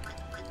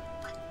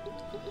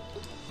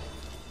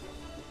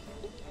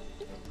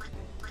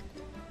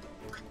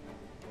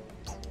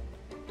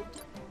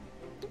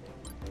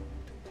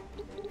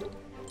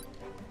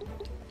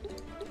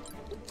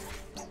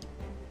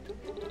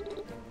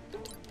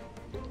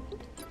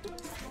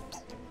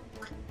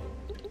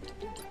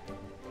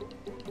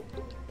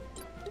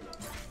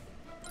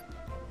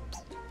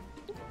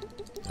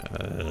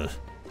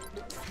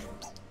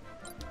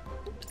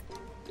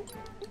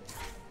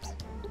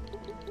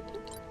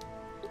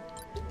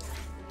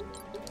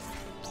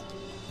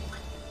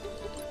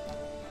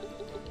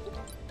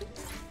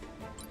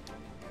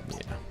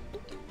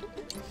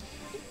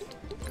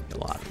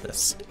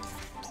 This.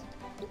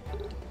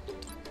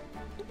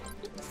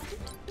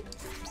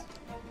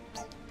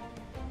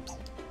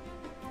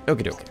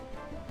 Okie dokie.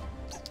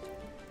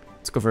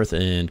 Let's go forth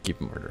and keep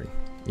murdering.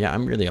 Yeah,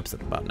 I'm really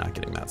upset about not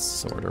getting that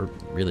sword or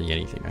really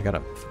anything. I got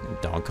a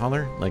dog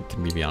collar. Like,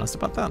 can we be honest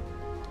about that?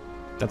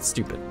 That's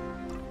stupid.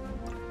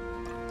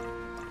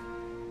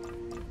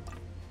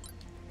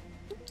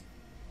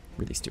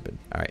 Really stupid.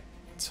 Alright.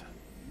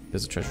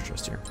 There's a treasure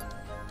chest here.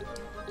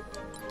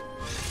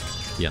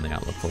 Be on the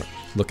outlook for it.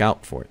 Look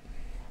out for it.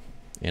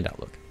 And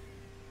Outlook.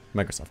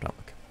 Microsoft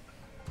Outlook.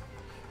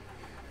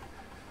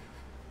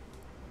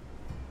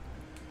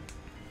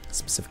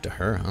 Specific to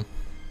her, huh?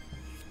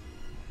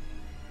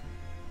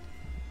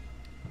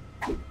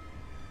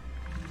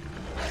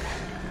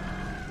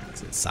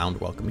 Does it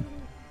sound welcoming?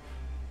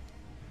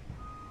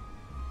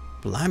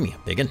 Blimey, a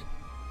biggin.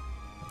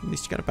 At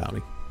least you got a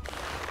bounty.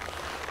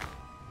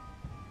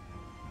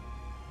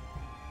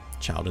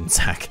 Child in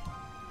sack.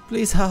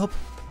 Please help.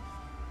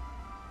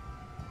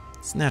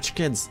 Snatch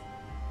kids.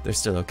 They're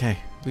still okay.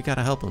 We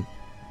gotta help them.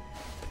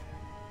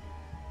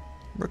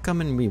 We're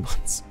coming wee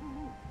ones.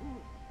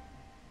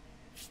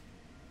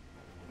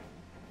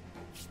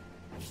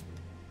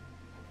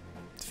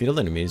 Defeat all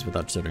enemies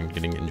without children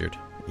getting injured.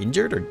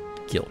 Injured or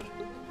killed?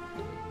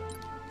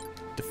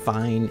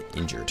 Define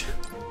injured.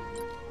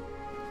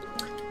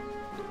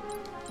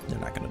 They're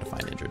not gonna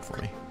define injured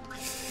for me.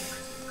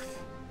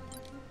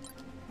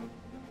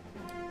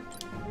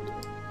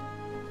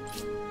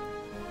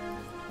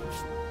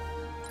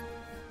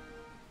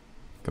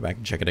 Go back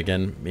and check it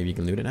again. Maybe you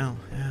can loot it now?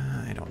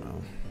 I don't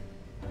know.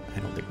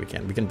 think we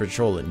can. We can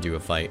patrol it and do a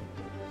fight.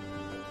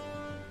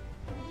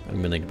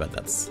 I've been thinking about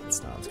that's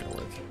not how it's gonna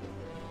work.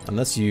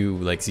 Unless you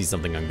like see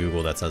something on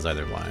Google that says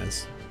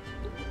otherwise.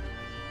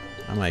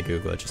 I might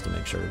Google it just to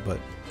make sure, but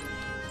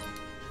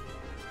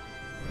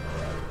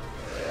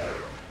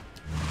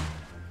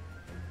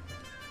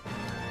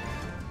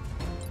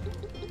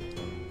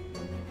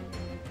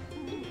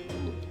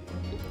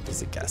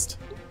he's a guest.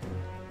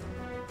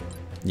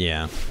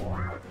 Yeah.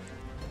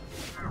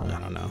 I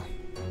don't know.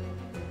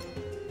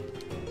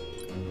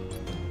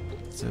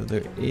 So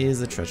there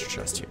is a treasure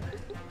chest here.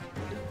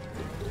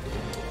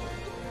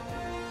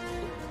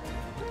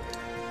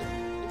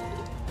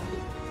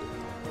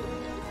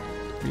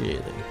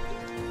 Really?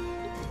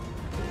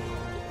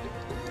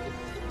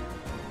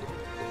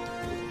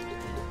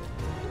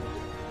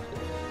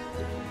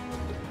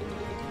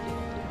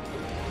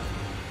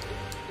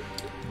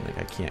 Like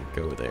I can't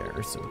go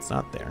there, so it's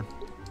not there.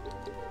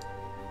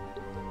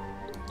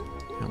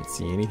 I don't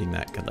see anything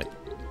that could like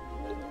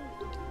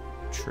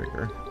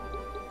trigger.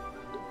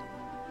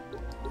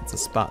 It's a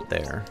spot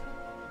there.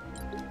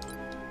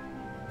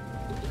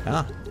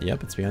 Ah,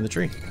 yep, it's behind the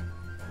tree.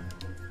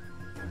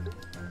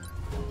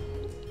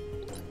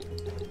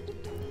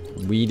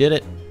 We did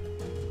it.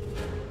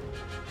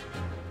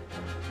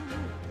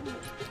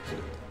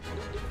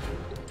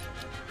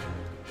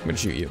 I'm gonna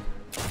shoot you.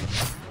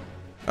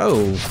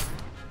 Oh.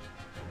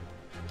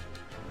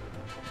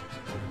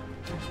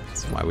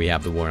 That's why we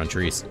have the war on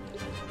trees.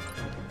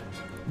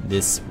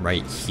 This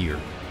right here.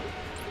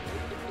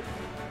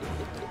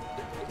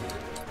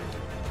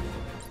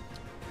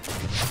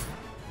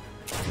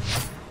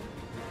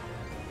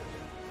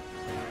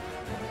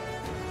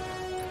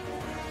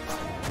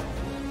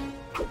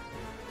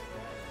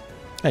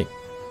 Hey.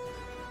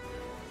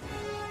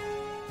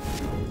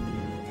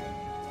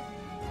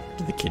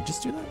 Did the kid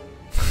just do that?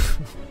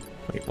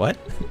 Wait, what?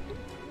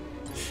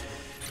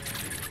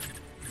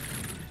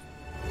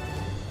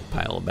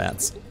 Pile of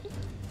bats.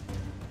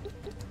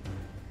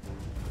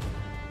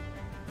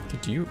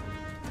 Did you?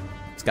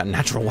 It's got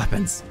natural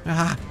weapons.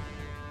 Ah!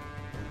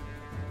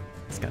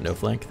 It's got no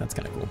flank. That's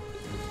kind of cool.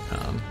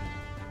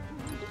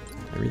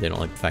 I really don't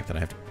like the fact that I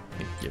have to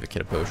give a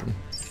kid a potion.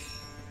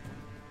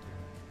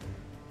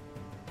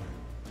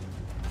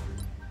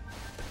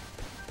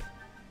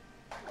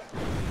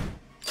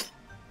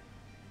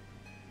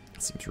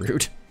 Seems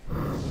rude.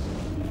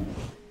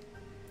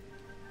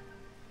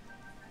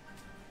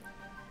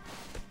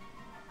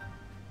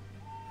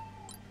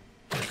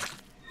 Yeah,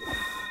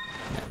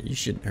 you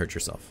shouldn't hurt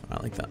yourself. I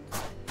like that.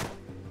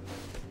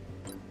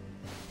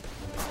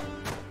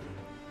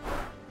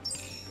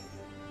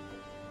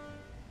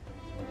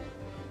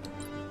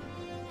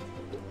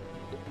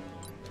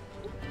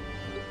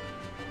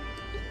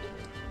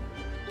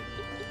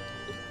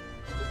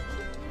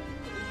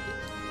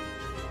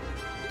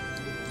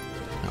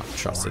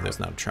 Trust it, there's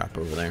not a trap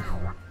over there.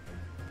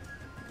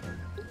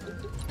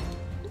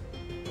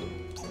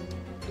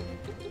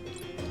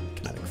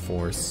 Kinetic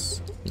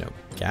force. No,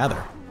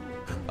 gather.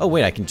 Oh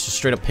wait, I can just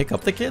straight up pick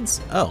up the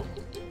kids? Oh.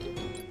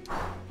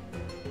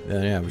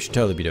 Yeah, we should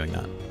totally be doing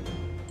that.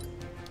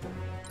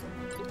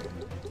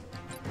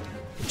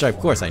 Which of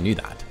course I knew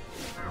that.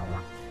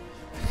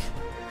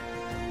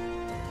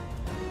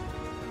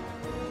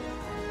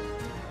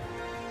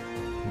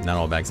 Not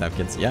all bags have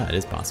kids. Yeah, it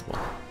is possible.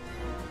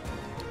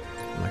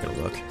 I'm not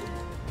gonna look.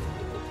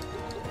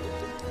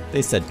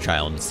 They said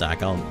child in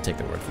stack. I'll take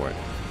their word for it.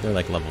 They're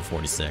like level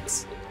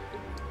 46.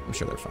 I'm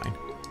sure they're fine.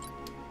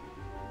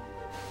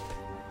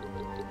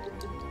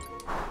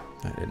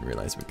 I didn't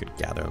realize we could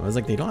gather them. I was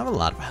like, they don't have a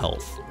lot of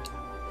health.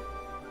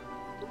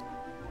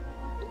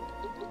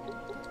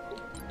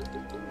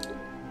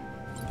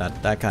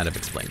 That kind of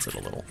explains it a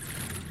little.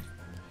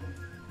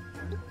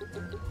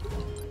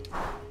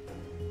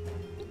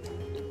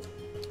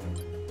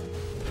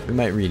 We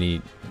might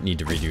really need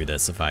to redo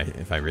this if I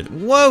really.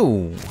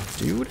 Whoa,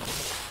 dude!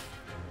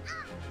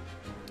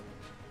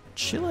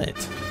 Chill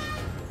it.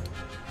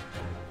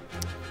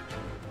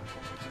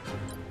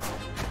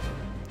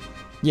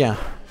 Yeah,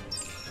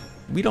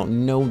 we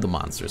don't know the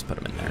monsters put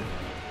them in there.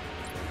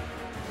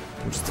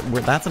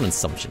 That's an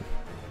assumption.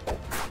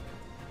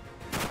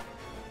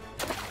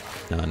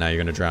 Now you're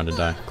gonna drown and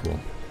die. Cool.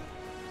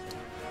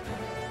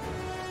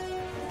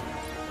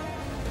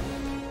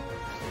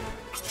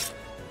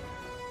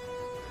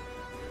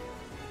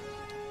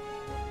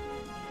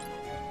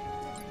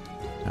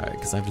 Alright,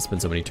 because I have to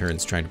spend so many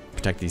turns trying to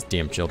protect these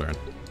damn children.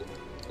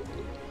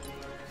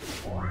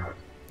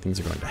 Things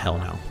are going to hell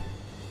now.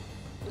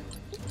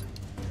 Do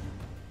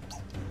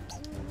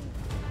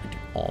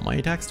all my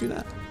attacks do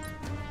that?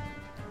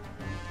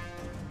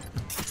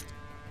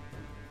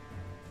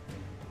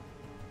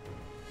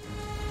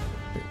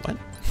 Wait, what?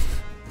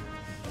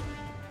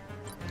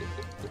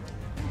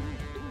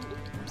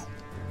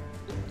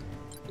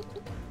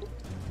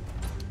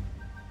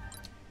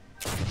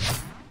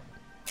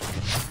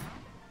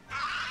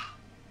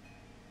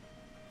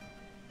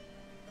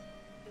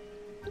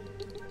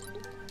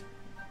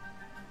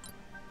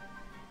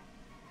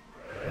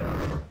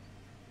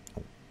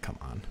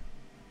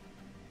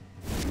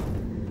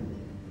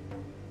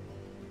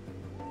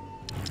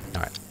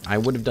 I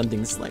would have done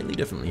things slightly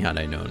differently had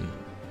I known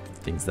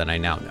things that I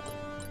now know.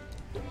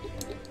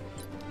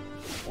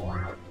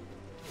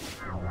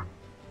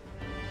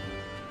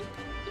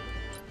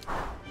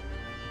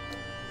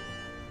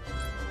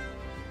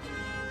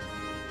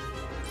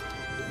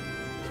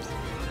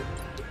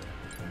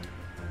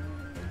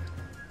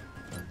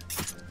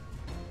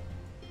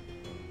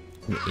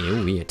 An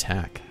AoE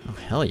attack. Oh,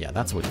 hell yeah,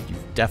 that's what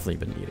you've definitely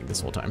been needing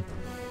this whole time.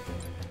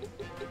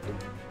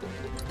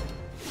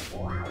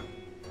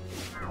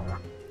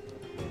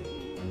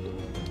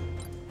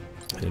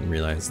 I didn't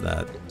realize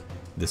that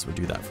this would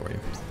do that for you.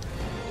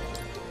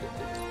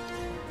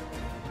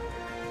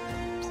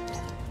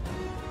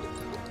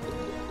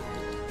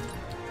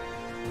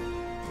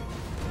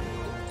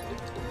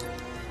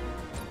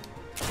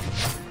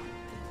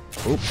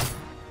 Oop,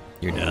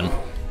 you're done.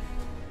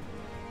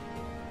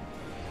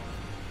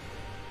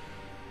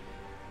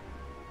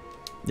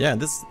 Yeah,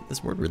 this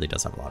world really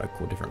does have a lot of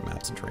cool different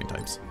maps and terrain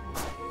types.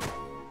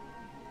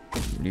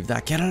 Leave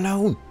that kid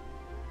alone!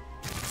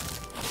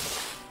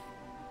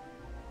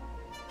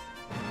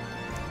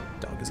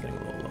 Dog is getting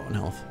a little low on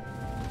health.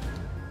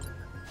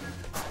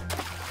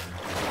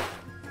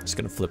 Just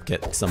gonna flip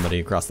kick somebody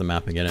across the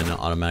map again and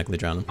automatically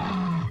drown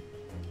them.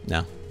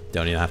 No,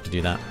 don't even have to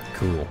do that.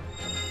 Cool.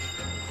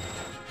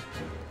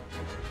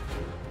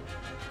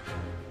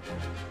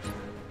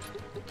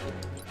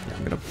 Yeah,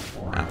 I'm gonna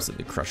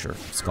absolutely crush her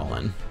skull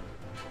in.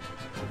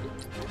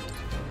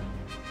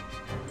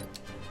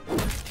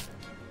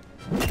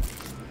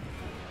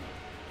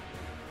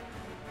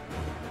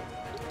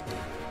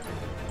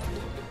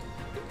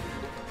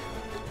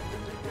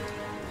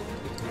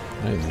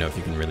 I don't even know if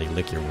you can really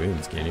lick your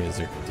wounds, can you? Is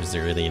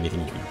there really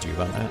anything you can do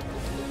about that?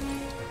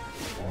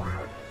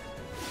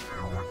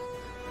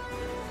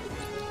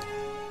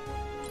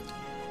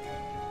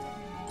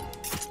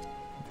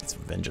 It's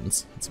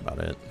vengeance. That's about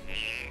it.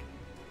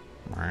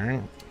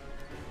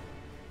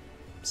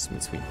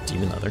 Sweet, sweet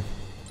demon leather.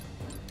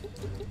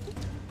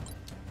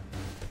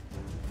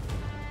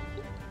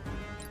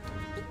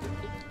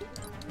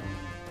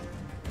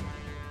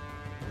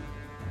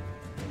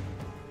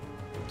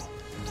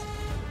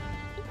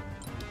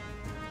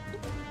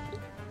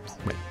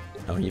 Wait,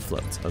 oh, he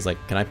floats. I was like,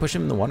 can I push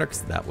him in the water?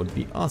 Because that would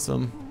be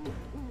awesome.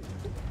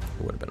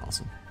 It would have been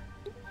awesome.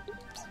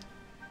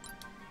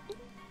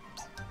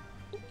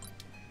 I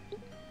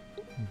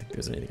don't think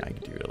there's anything I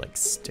can do to, like,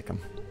 stick him.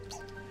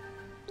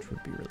 Which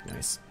would be really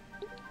nice.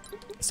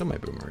 I still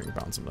might boomerang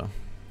bounce him, though.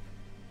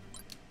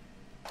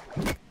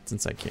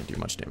 Since I can't do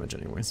much damage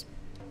anyways.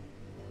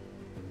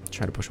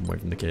 Try to push him away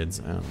from the kids.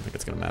 I don't think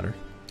it's gonna matter.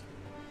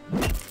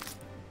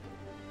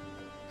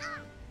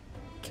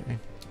 Okay.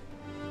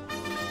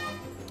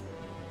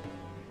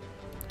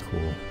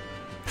 Cool.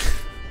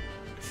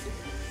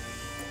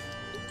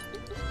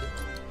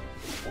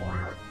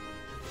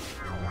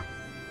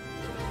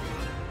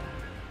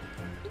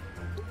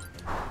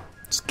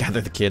 Just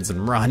gather the kids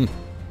and run.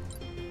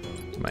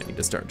 Might need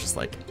to start just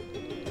like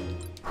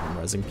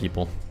rezzing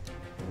people.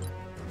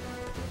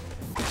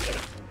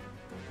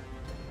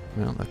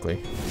 Well,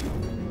 luckily.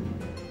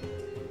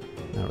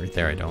 No, right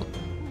there I don't.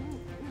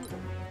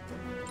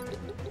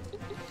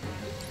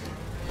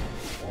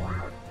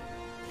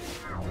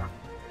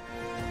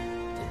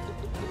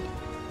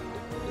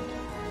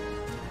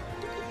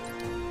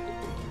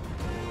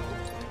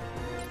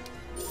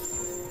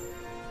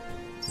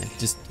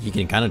 He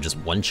can kind of just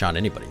one-shot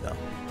anybody, though.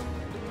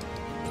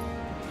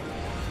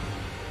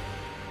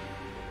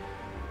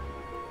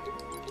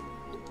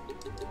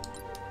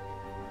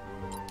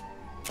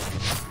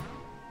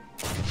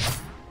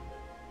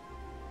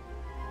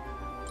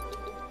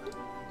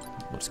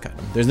 We'll just cut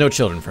him. There's no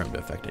children for him to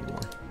affect anymore.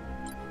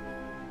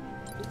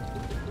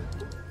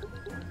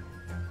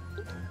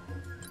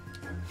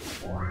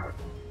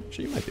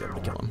 Actually, you might be able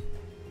to kill him.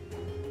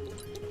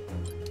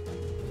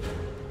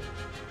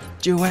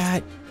 Do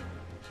it!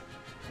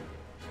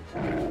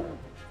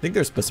 I think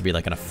there's supposed to be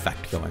like an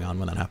effect going on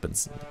when that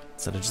happens.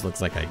 Instead it just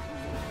looks like I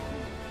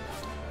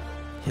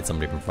hit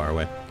somebody from far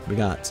away. We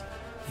got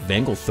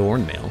Vangal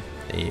Thornmail,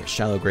 a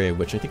shallow gray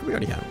witch. I think we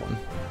already had one.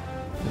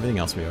 Everything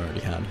else we already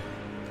had.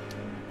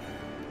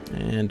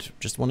 And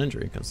just one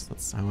injury, because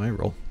that's how I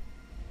roll.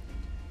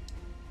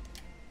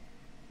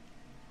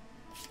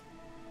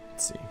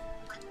 Let's see.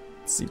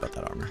 Let's see about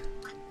that armor.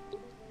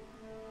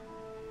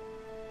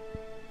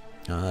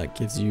 It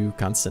gives you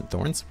constant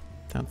thorns.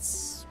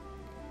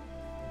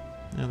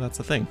 Yeah, that's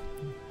a thing.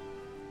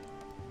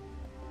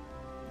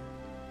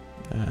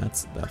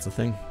 That's a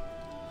thing.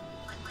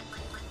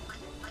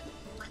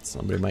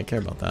 Somebody might care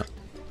about that.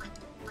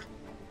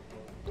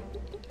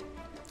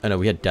 Oh no,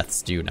 we had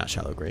Death's Due, not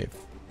Shallow Grave.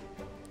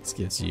 This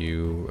gives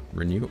you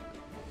Renew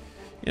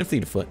and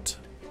Fleet of Foot.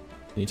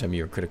 Anytime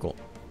you're critical.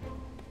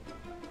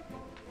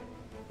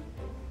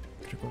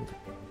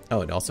 Oh,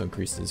 it also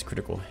increases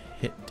critical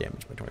hit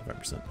damage by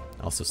 25%.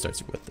 Also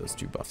starts you with those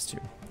 2 buffs too.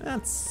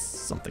 That's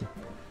something.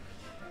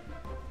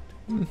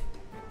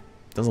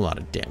 Does a lot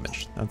of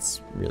damage.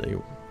 That's really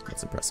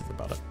what's impressive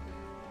about it.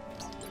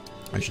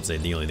 I should say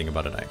the only thing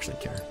about it I actually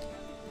care.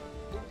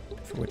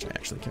 for which I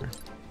actually care.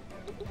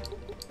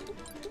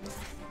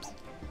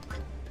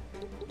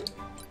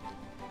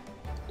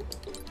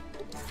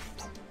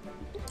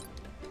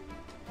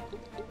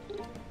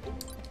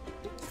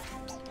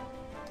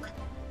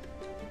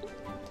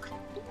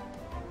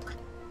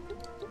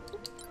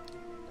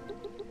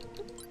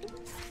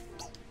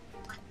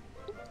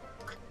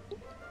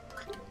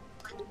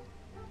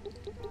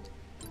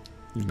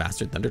 You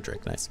mastered Thunder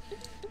Drake, nice.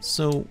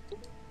 So,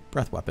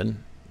 breath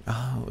weapon.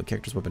 Oh, a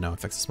character's weapon now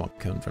affects a small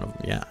cone in front of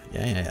them.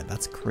 Yeah,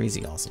 that's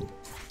crazy awesome.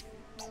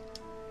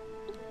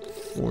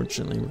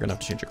 Fortunately, we're gonna have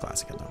to change your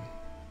class again though.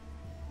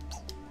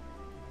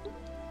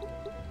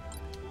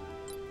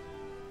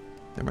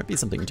 There might be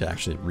something to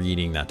actually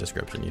reading that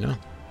description, you know?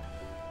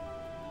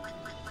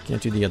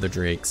 Can't do the other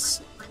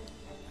Drakes.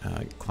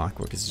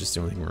 Clockwork is just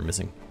the only thing we're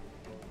missing.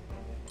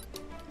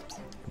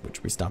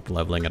 Which we stopped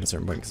leveling at a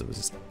certain point because it was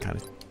just kind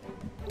of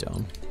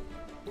dumb.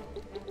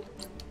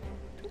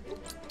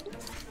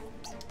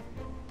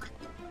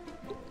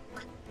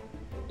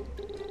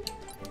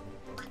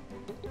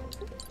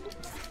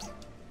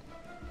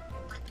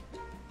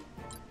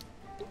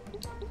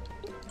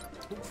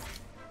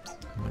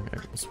 Okay,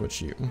 we'll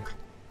switch you.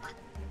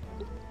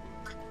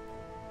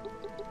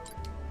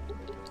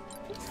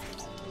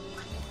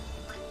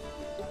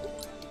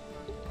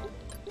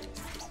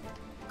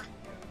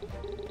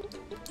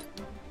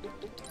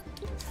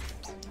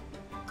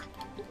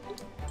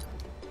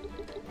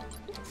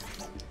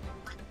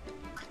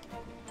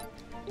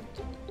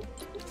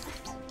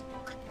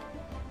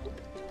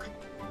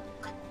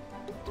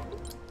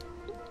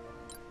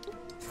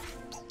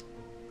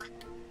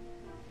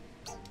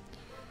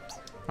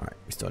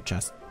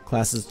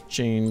 Classes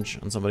change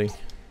on somebody.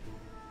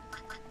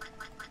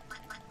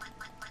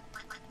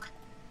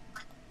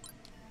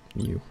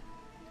 You.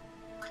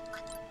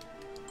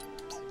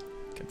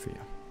 Good for you.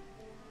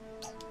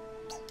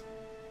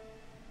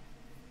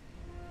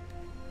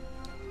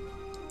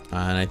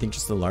 And I think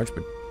just the large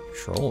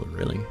patrol,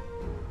 really.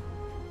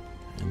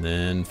 And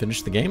then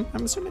finish the game,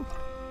 I'm assuming.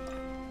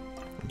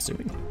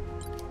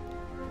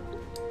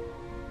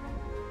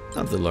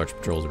 Not that the large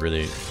patrol is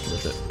really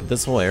worth it, but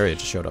this whole area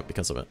just showed up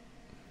because of it.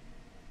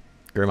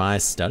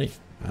 Grimeye study.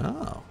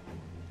 Oh.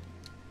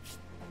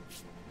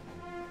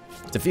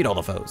 Defeat all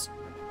the foes.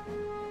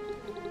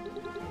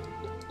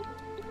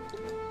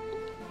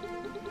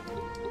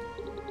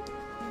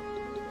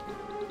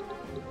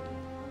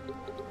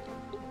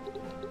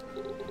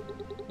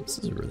 This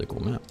is a really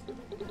cool map.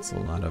 It's a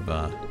lot of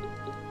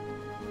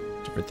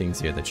different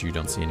things here that you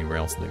don't see anywhere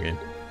else in the game.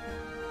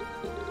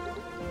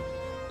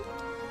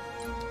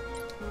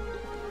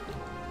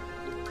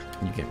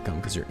 You can't come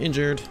because you're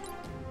injured.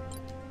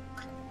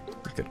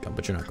 You could come,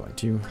 but you're not going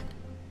to.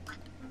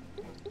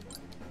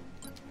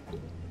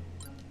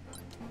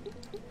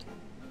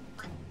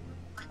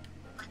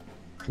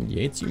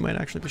 Yates, you might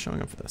actually be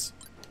showing up for this.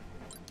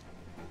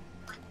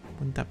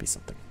 Wouldn't that be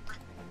something?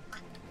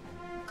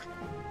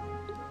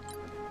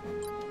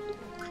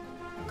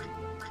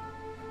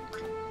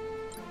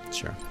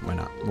 Sure, why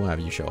not? We'll have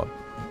you show up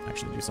and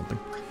actually do something.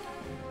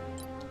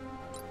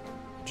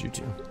 You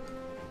too.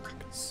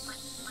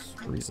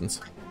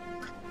 Reasons.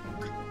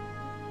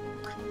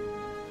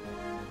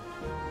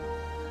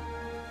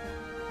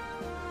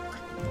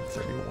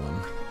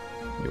 31.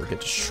 You will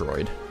get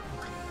destroyed.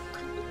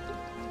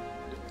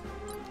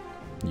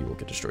 You will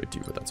get destroyed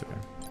too, but that's okay.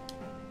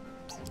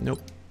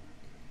 Nope.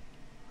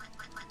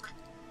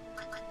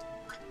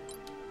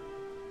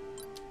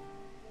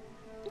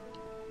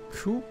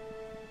 Who?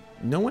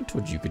 No one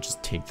told you could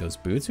just take those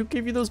boots. Who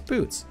gave you those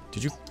boots?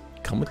 Did you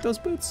come with those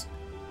boots?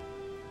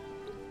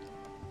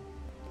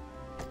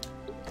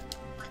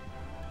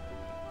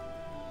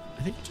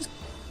 I think you just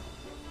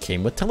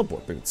came with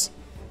teleport boots.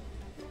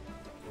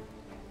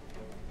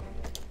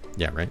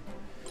 Yeah, right?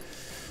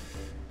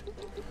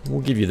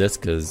 We'll give you this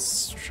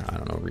because, I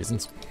don't know,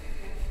 reasons.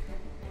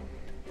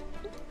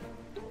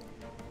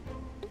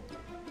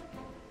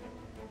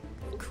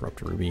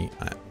 Corrupt Ruby,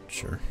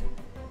 sure.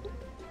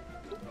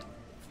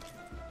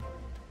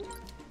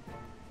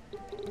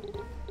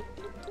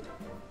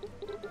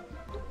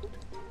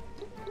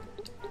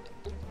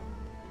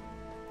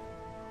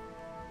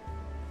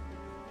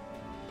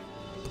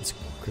 Let's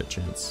crit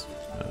chance,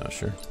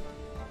 sure.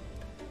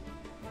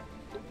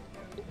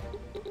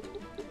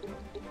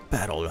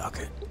 Battle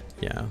rocket.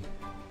 Yeah.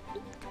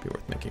 Could be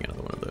worth making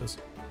another one of those.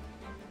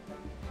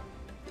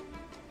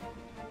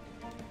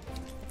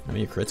 I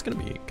mean, your crit's gonna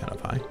be kind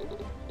of high.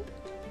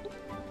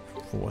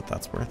 For what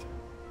that's worth.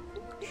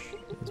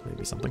 Is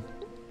maybe something.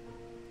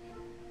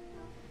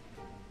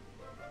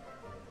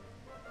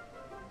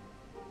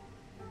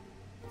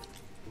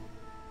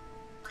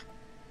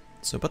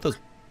 So about those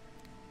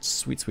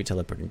sweet, sweet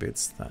teleporting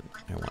boots that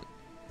I want,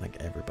 like,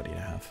 everybody to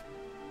have.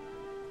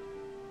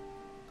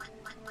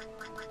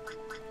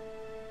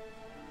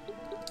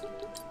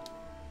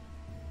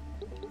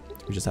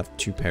 We just have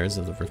 2 pairs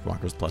of the First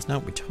Walkers Plus now?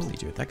 We totally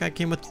do. That guy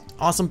came with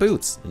awesome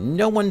boots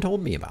no one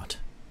told me about.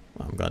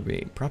 Well, I'm glad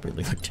we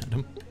properly looked at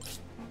him.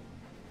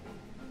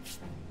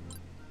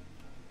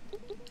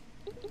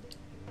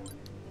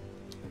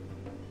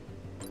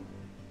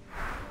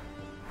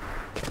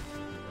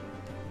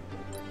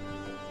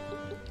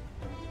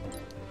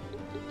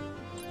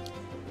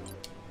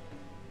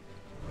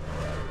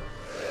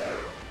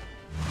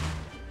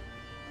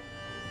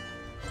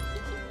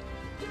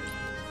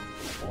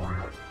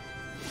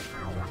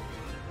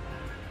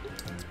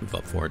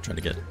 move up forward, try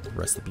to get the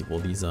rest of the people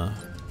these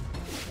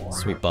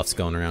sweet buffs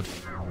going around.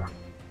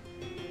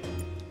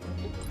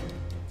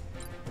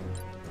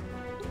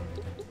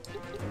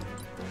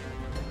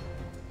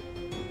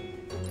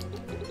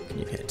 Can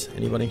you hit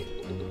anybody?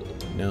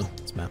 No,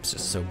 this map's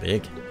just so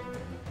big.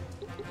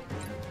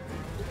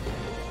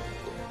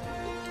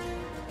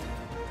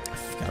 I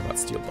forgot about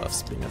steel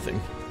buffs being a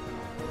thing.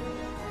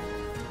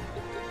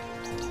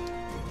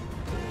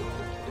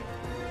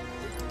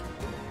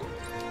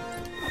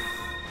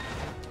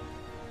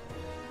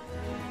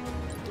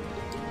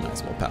 Might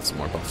as well pass some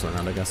more buffs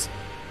around, I guess.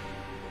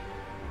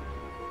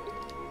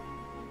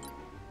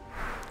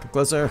 Come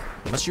closer.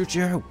 I must shoot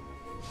you.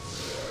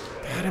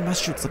 God, I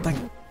must shoot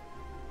something.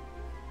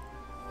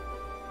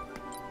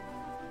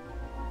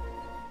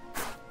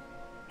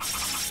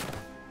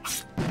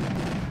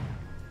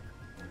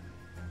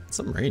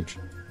 Some range.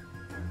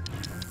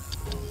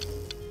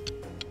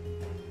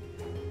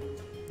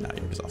 Nah,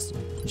 you're exhausted.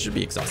 You should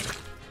be exhausted.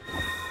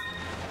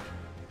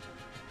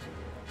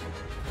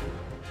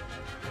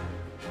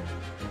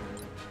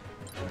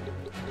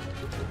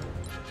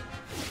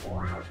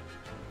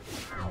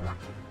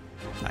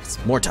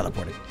 Nice. More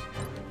teleporting.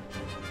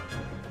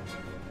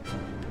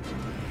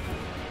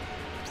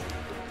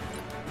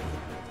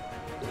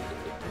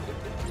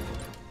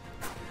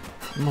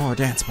 More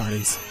dance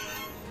parties.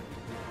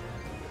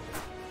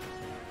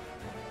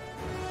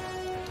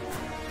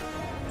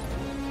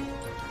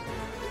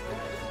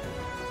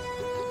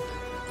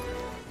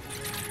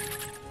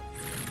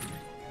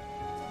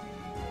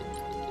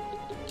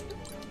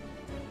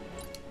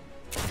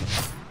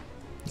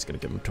 He's gonna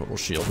give him total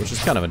shield, which is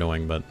kind of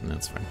annoying, but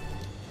that's fine.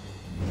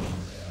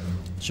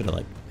 Should have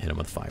like hit him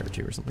with fire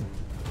too or something.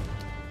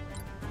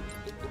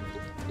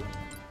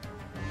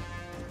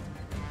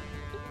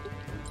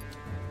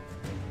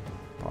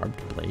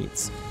 Barbed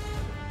blades.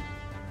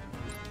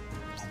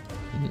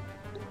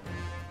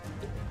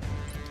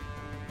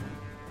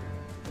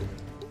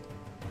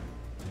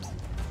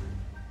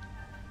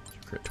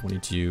 Crit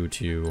 22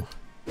 to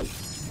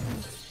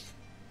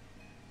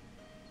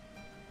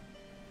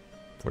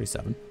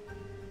 47.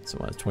 So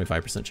a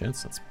 25%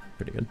 chance. That's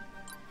pretty good.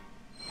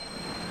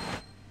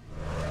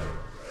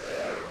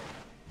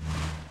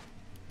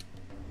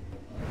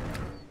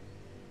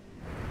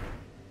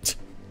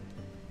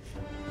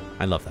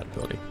 I love that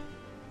ability.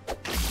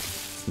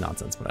 It's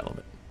nonsense, but I love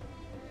it.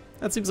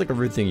 That seems like a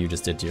rude thing you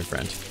just did to your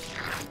friend.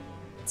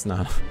 It's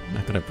not. I'm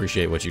not gonna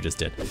appreciate what you just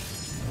did.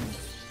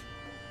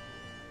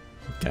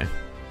 Okay.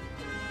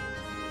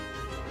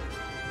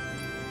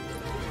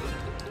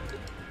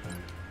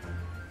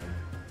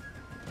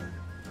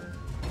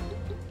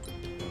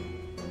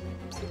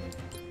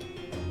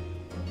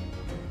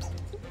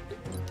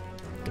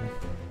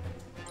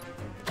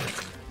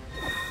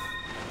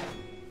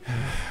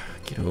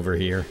 Get over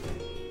here.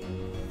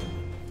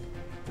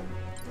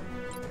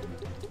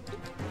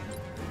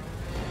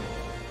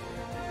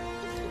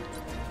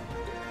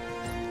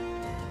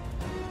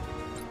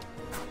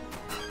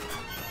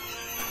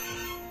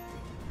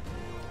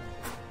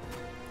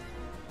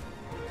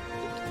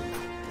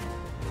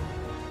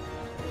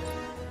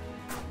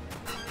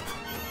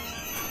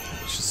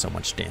 It's just so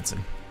much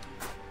dancing.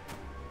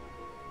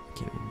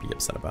 Can't even be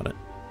upset about it.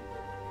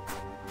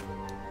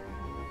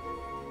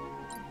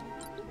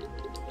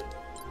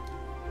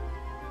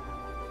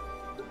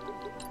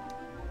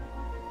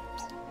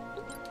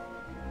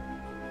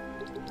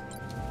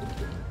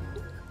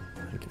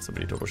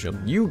 Somebody total shield.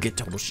 You get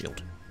total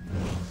shield.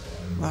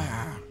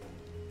 Ah.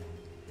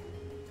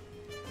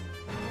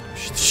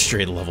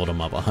 Straight leveled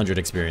him up. 100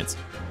 experience.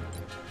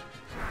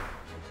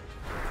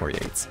 Poor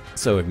Yates.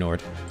 So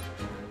ignored.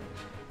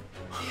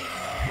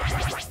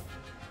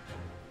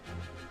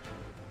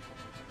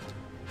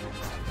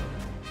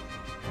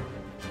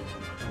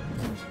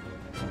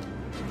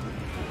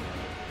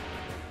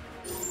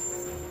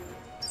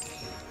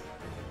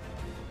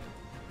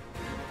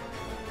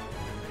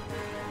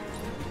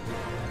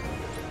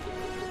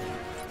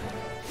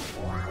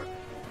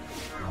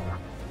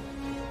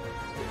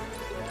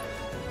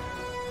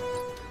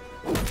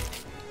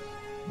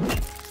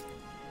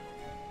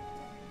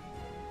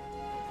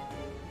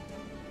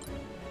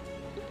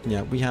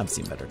 Yeah, we have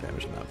seen better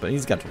damage than that, but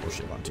he's got total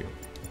shield on too.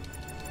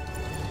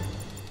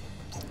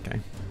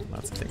 Okay,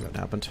 that's the thing that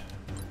happened.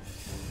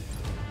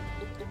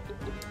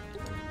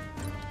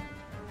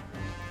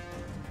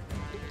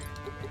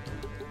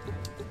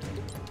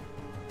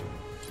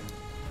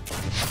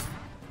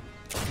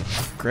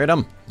 Crit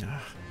him!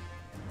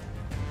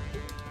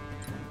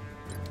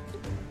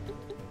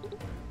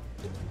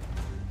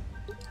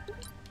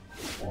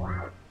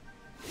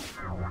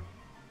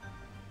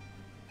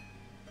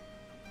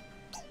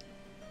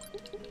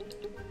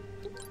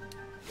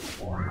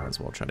 Might as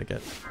well try to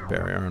get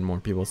barrier on more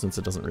people since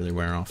it doesn't really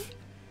wear off.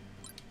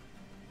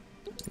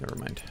 Never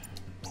mind.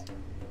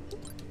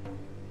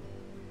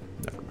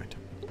 Never mind.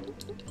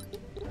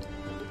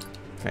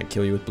 Can I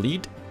kill you with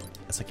bleed?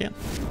 Yes, I can.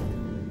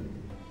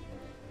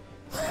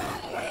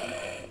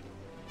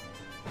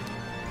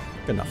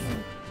 Good enough.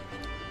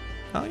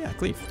 Oh yeah,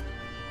 cleave.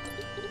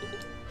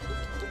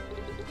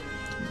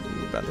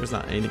 bad there's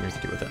not anything we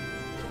can do with it.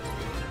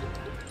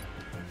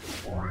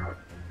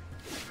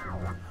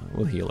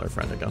 We'll heal our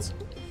friend, I guess.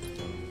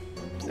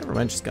 Never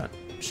mind, she's got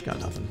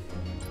nothing.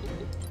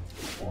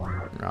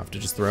 We're off to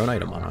just throw an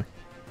item on her.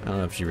 I don't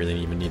know if she really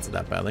even needs it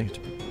that badly, to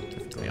be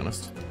perfectly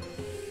honest.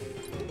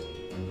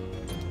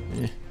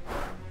 Yeah.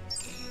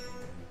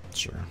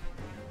 Sure.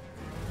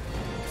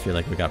 I feel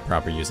like we got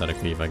proper use out of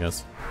Cleave, I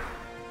guess.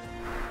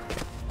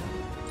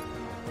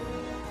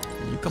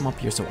 You come up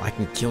here so I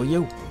can kill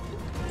you.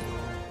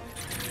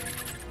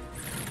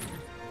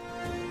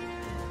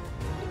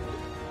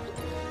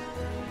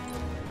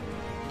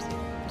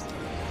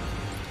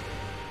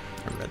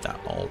 I read that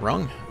all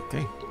wrong.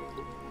 Okay.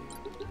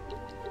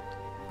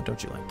 What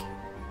don't you like?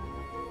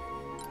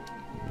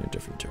 You're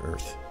different to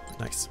Earth.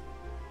 Nice.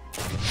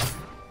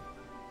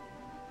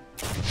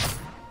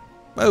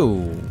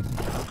 Oh.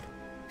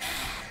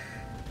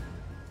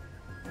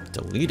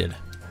 Deleted.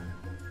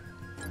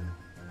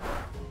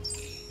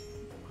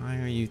 Why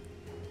are you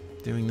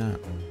doing that?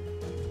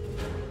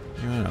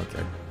 I don't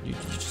care. You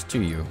just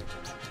do you.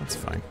 That's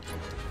fine.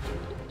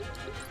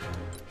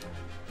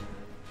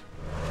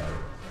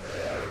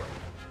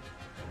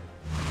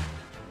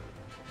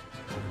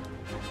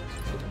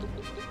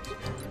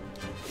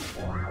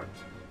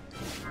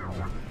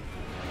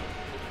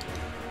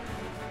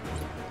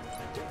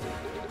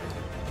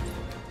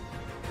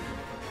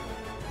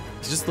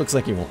 It just looks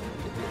like he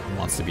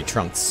wants to be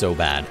trunked so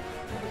bad.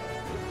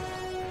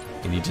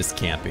 And he just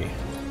can't be.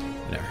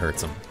 And it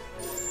hurts him.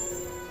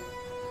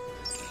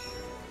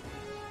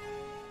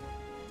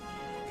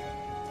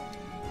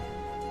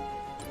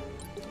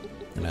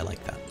 And I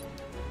like that.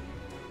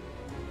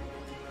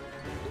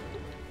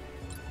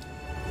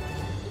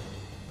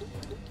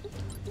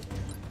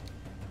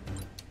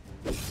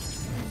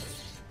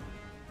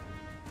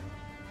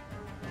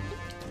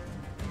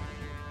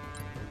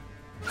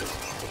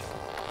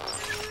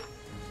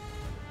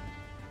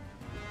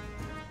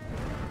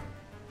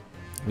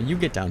 When you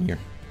get down here.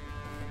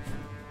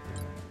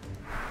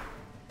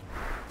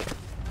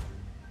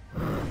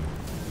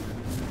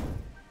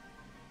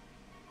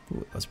 Ooh,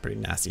 that was a pretty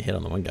nasty hit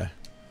on the one guy.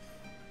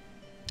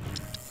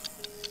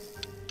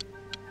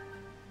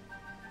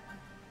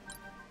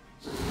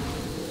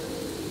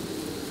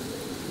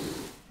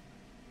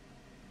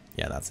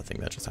 Yeah, that's the thing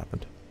that just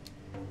happened.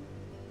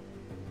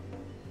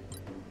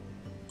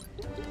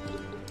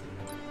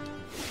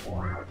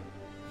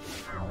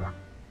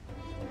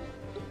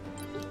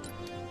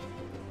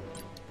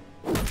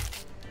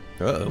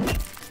 Uh-oh.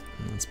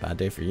 That's a bad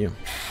day for you.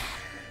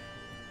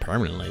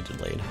 Permanently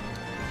delayed.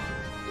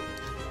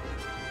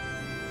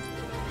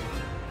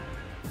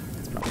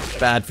 It's probably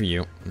bad for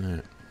you.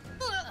 Right.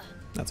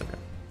 That's okay.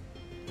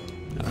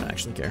 I don't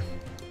actually care.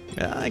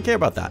 Yeah, I care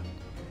about that.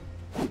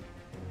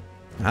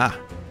 Ah.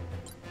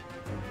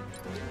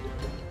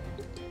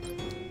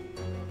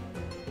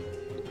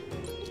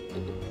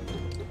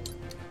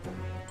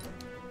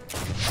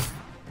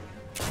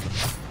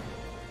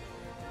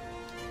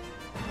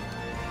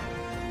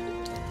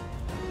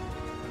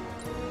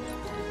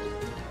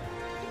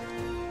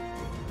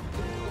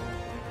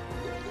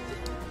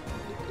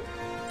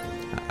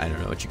 I don't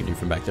know what you can do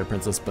from back there,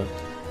 Princess, but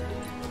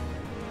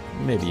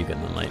maybe you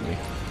can enlighten me.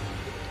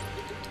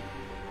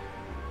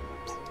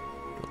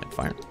 Like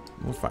fire?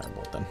 We'll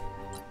firebolt then.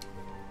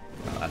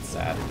 Oh, that's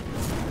sad.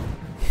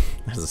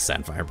 That's a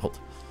sad firebolt.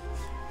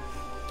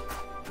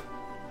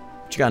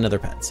 But you got another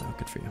pet, so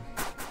good for you.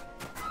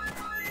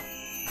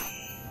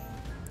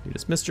 You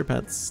just missed your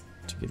pets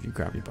to give you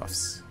crappy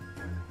buffs.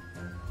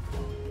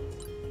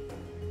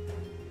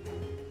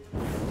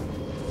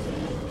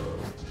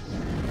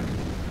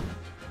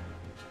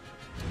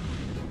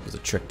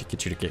 Trick to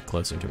get you to get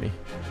closer to me.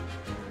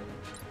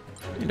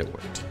 And it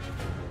worked.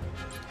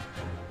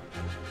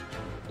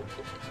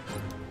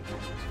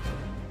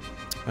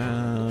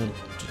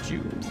 Did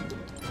you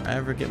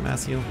ever get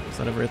mass heal? Is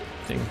that ever a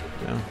thing?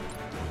 No.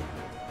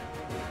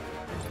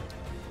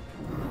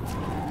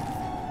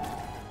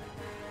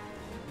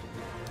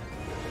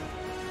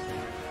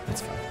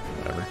 That's fine.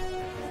 Whatever.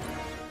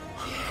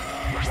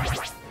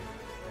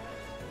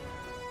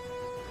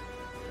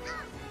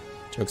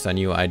 Joke's on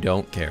you, I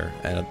don't care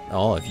at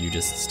all if you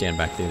just stand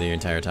back there the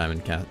entire time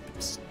and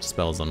cast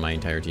spells on my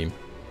entire team.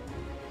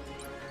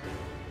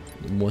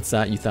 What's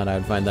that? You thought I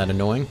would find that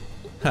annoying?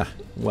 Huh,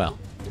 well.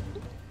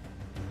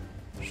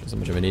 Shows how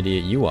much of an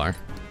idiot you are.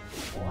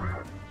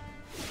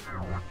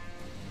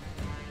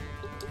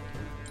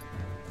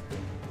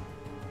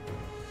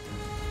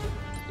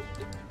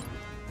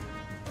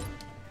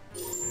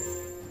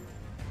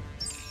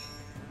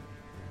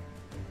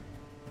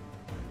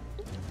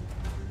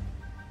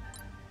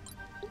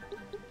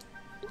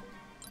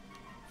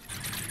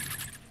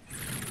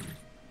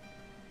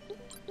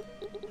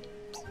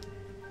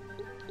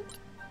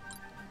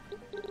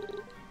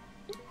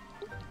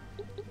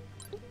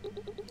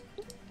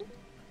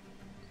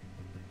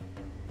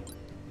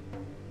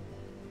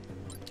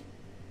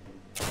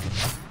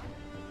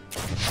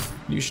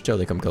 You should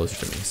totally come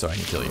closer to me so I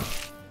can kill you.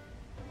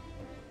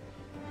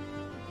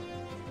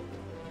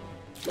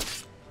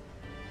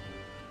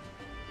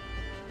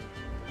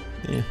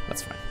 Yeah,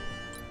 that's fine.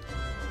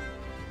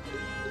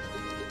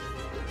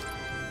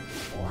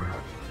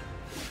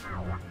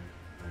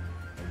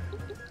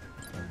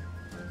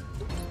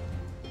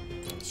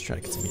 Let's try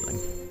to get some healing.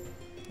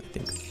 I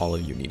think all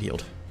of you need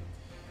healed.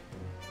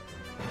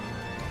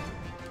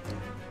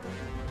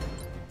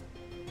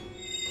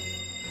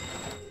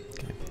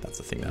 Okay, that's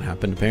the thing that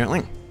happened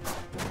apparently.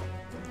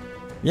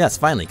 Yes,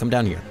 finally, come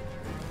down here.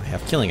 I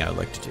have killing I would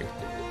like to do.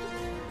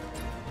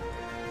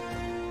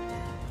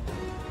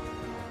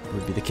 It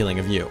would be the killing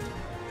of you.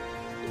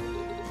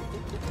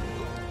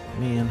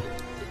 Man.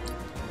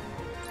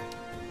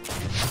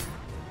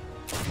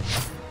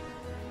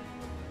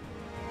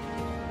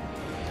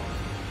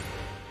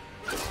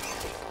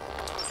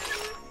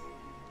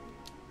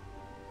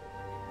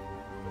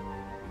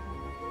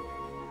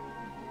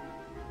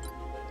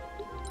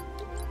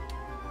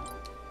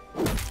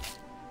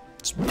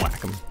 Just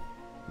whack him.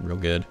 Real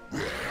good.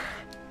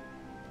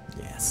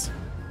 Yes.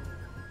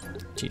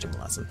 Teach him a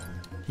lesson.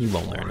 He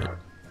won't learn it.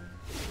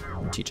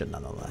 I'll teach it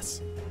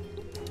nonetheless.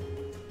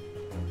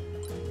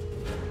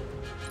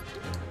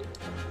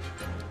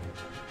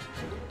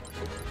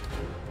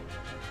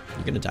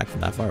 You can attack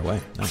from that far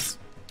away. Nice.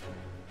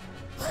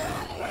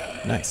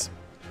 Nice.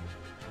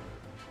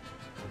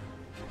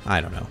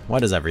 I don't know. Why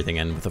does everything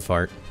end with a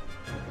fart?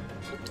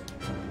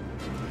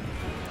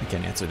 I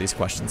can't answer these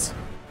questions.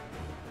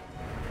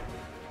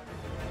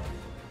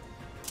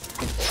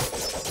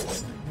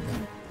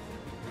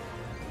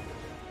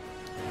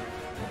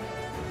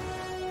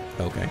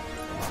 Okay.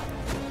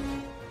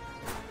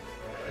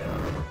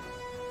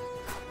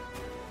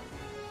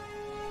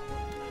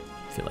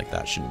 I feel like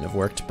that shouldn't have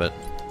worked, but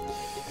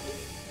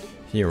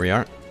here we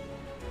are.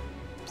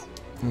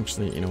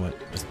 Actually, you know what?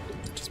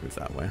 Just move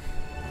that way.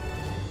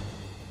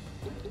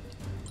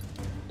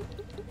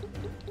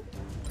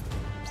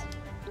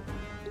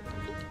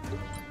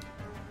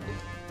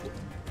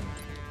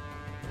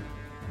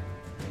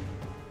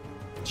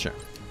 Sure.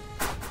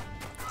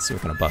 Let's see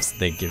what kind of buffs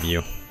they give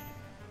you.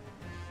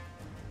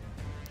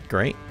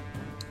 Great,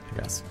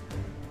 I guess.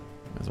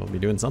 Might as well be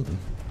doing something.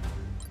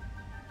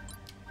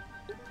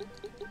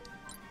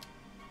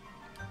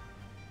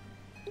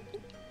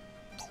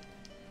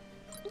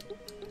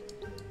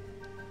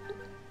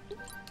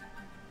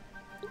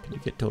 Can you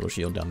get total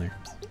shield down there?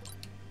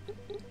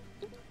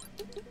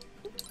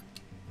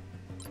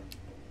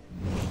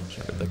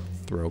 Try to like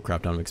throw a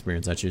crap ton of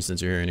experience at you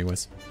since you're here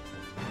anyways.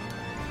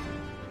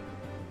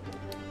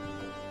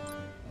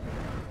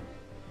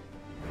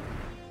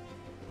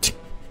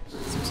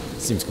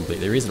 Seems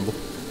completely reasonable.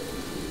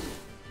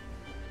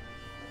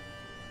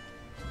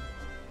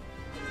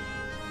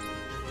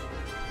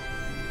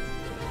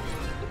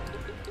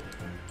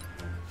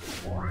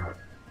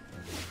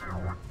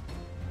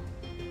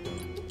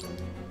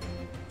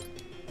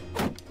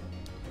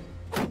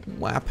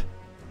 Whap.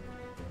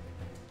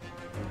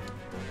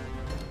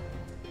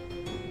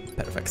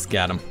 Perfect,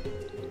 got him.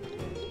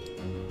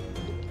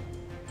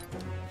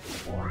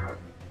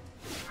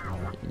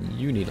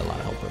 You need a lot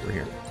of help over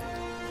here.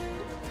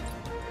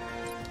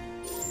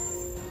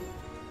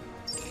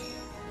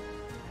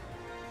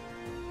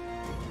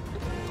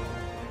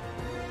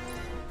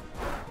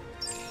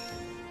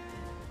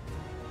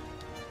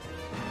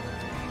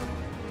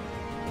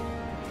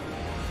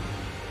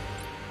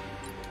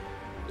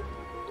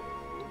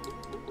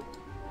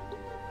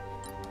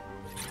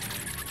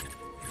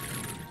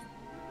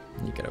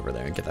 You get over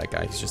there and get that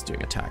guy. He's just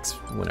doing attacks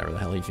whenever the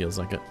hell he feels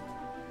like it.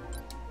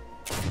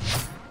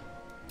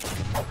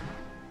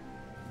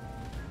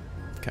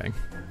 Okay,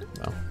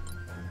 well,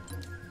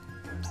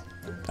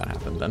 that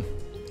happened then.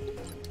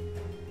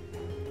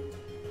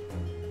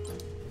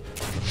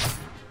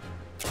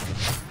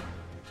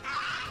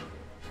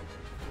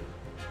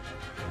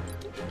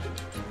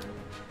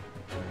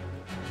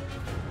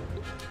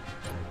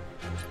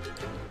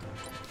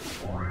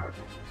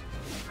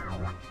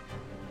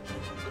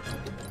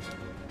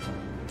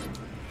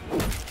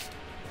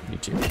 Me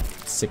too.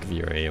 Sick of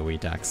your AoE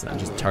attacks that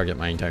just target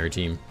my entire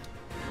team.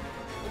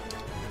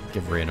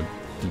 Give random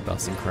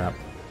debuffs and crap.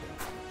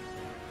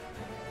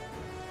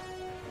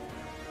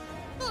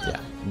 Yeah,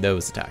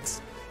 those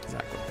attacks.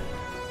 Exactly.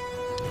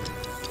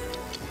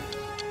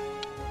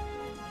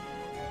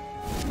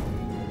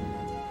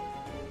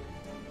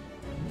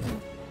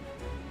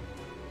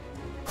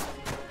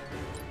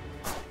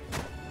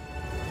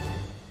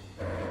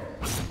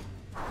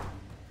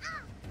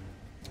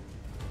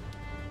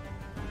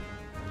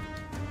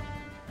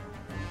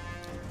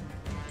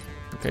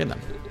 Okay then.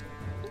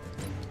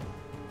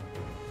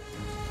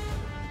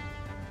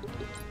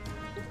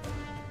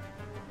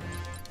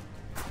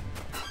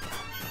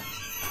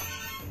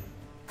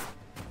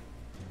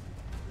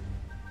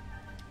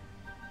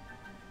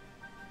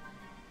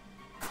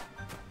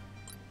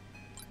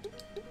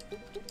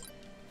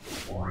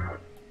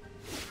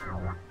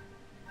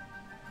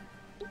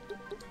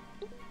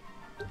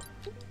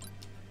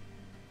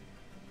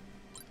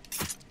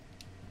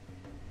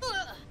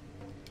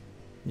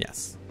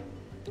 Yes.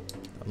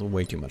 That was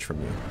way too much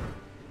from you.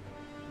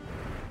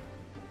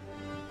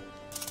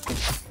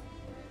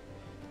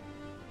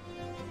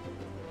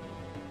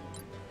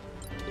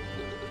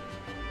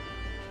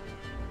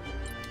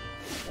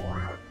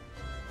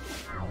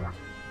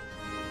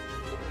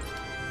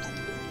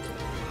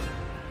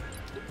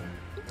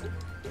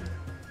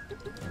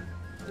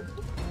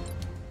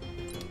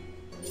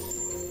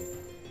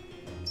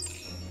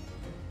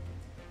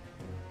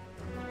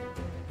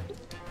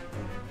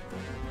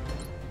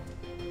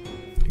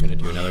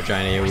 gonna do another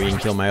giant AoE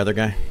and kill my other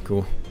guy.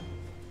 Cool.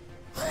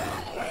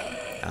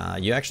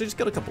 You actually just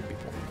killed a couple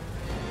people.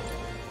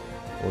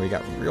 Or you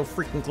got real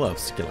freaking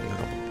close to killing a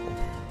couple people.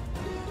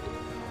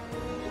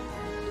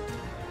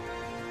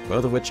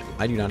 Both of which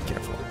I do not care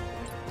for.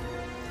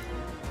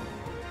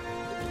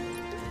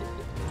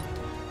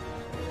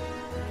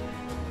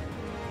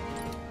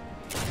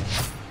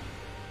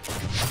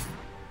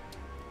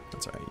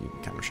 That's alright, you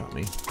can counter shot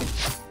me.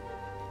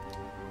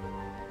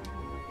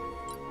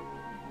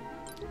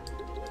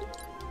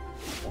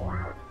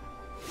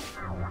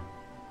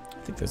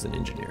 I think there's an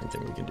engineering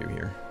thing we can do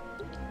here.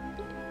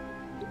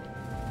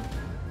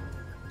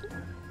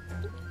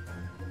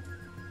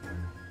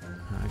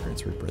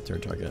 Grants rebirth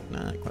third target.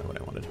 Nah, not quite what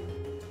I wanted.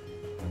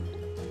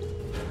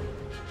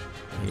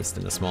 Haste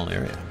in a small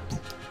area.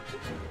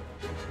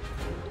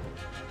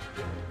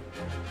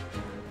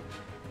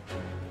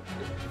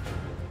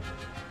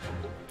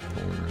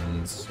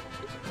 Thorns.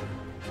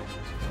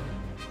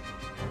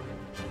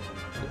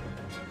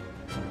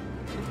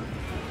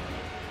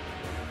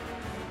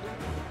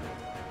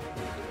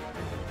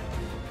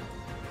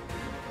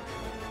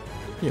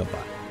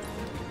 Healbot.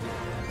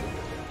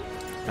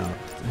 Oh,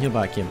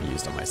 Healbot can't be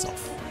used on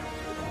myself.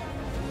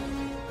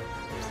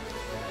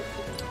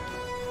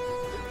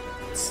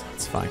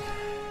 It's fine.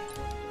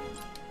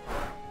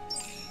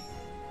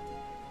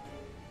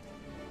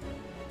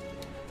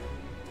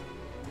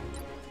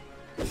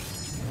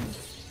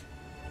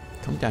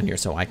 Come down here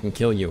so I can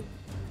kill you.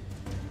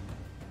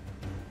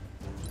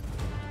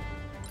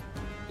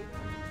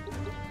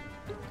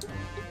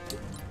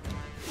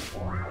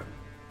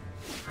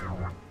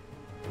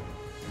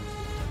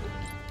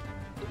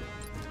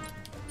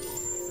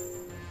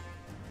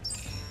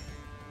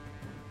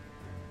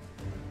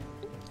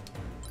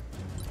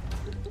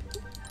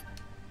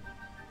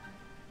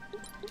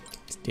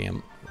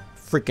 Damn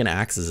freaking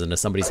axes into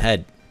somebody's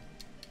head.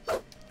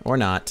 Or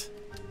not.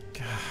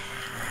 God.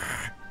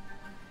 I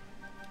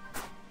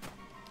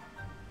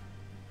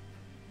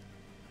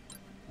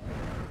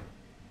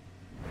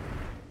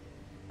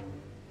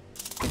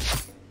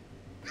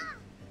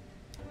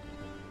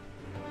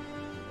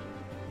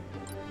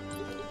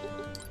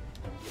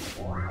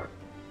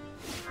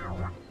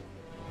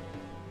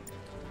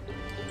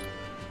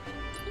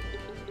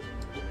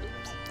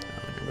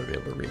don't think I'm gonna be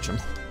able to reach him.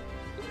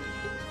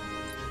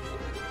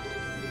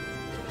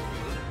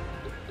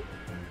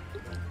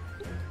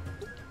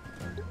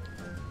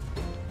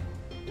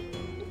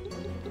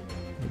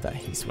 That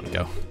haste want to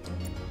go.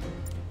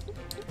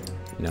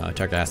 No, a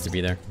target has to be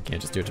there. Can't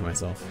just do it to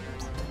myself.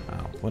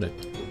 Wow, what a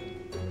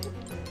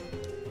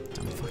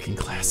dumb fucking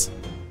class.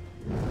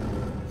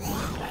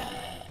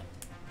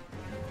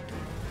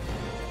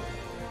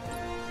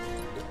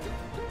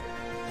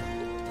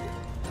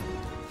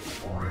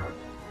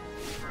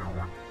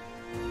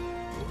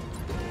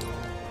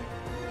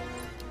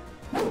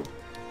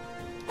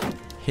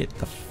 Hit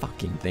the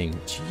fucking thing.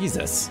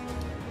 Jesus.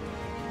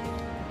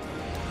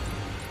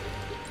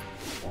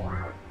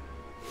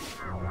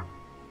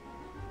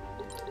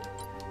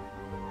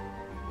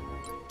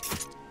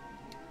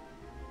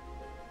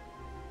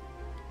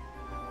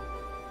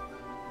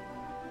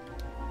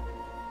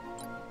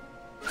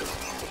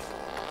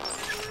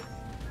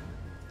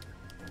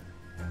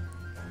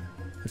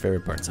 My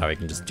favorite part is how he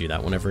can just do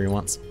that whenever he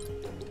wants.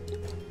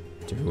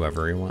 To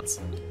whoever he wants.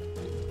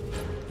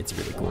 It's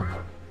really cool.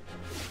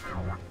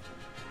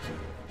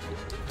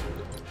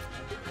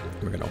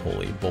 We're gonna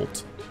holy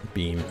bolt,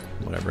 beam,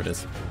 whatever it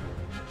is.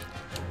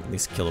 At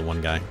least kill the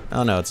one guy.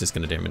 Oh no, it's just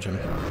gonna damage him.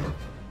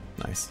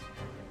 Nice.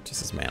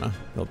 Just his mana.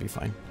 He'll be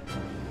fine.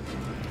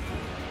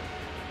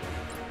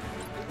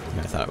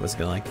 I thought it was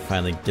gonna like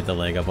finally get the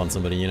leg up on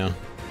somebody, you know?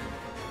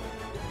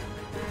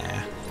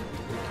 Nah.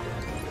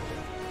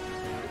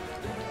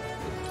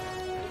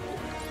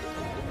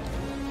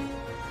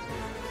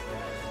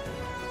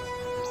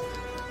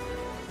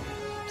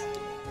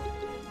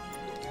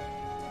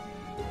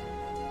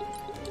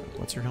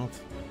 What's your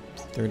health?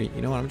 30.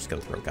 You know what? I'm just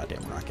gonna throw a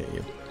goddamn rock at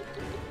you.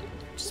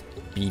 Just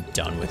be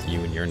done with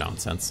you and your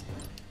nonsense.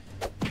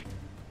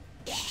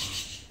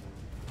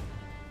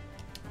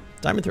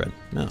 Diamond thread.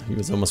 No, he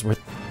was almost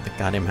worth the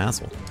goddamn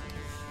hassle.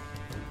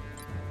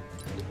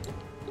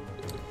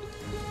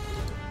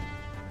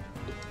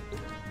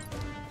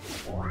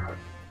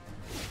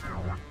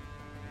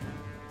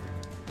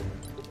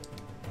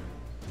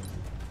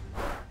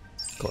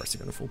 Of course, you're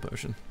gonna full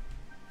potion.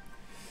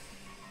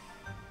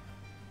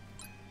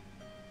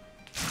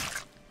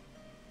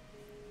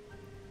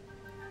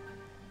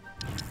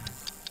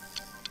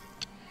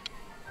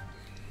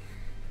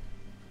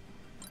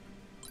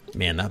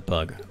 Man, that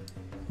bug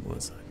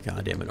was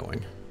goddamn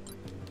annoying.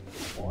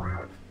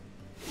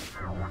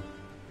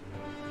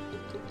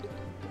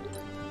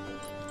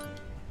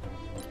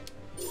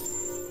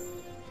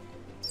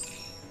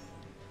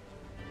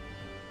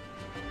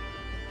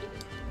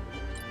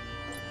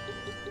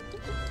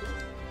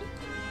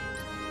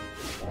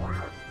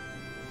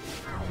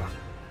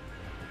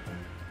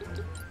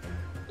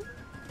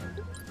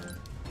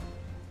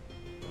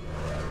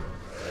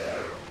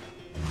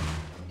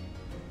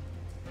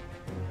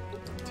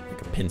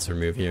 pincer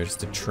move here just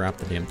to trap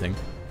the damn thing.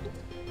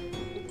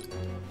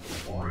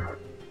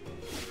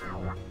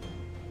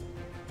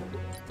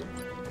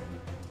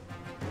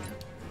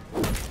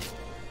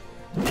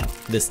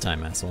 This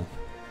time, asshole.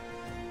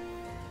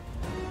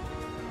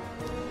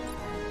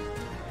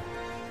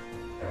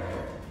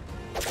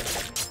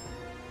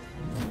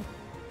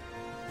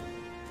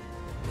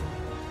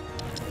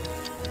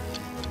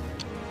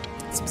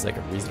 Seems like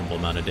a reasonable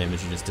amount of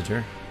damage you just did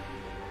her.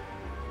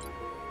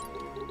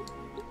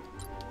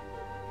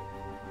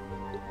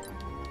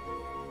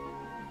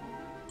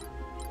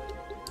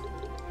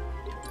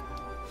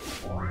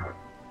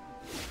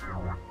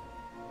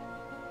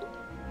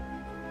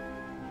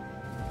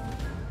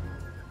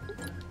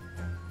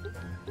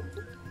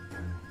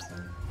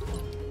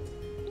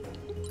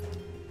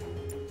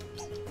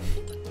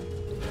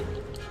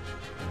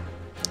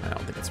 I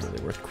don't think it's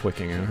really worth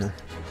quicking her.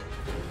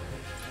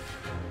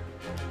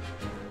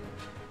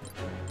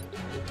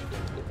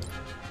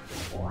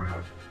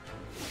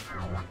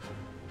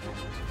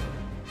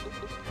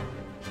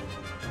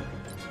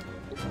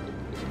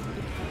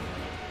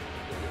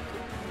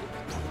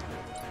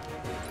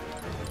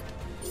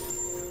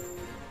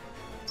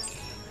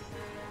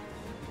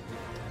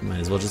 Might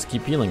as well just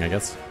keep healing, I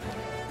guess.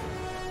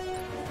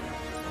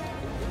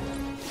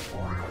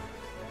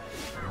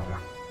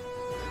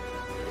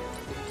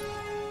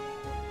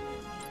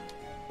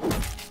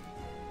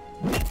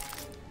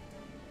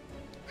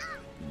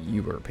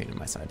 You were a pain in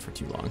my side for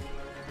too long.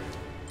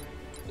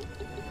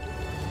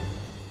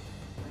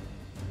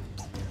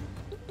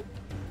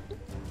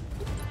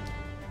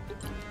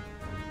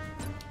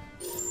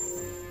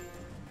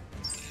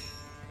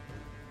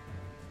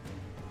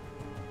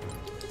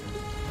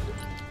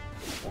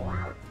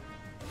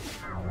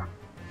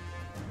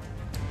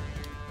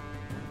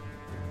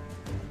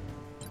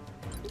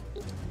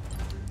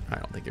 I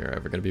don't think you're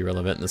ever going to be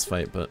relevant in this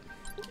fight, but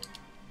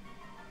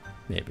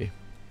maybe.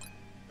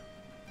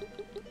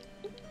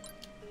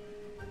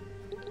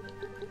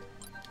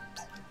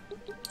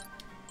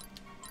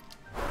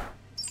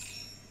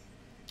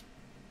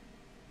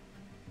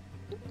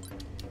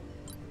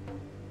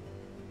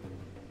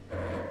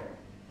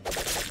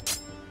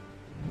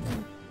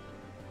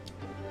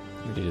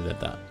 Who did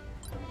that?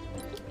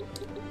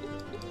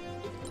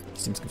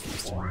 Seems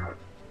confused.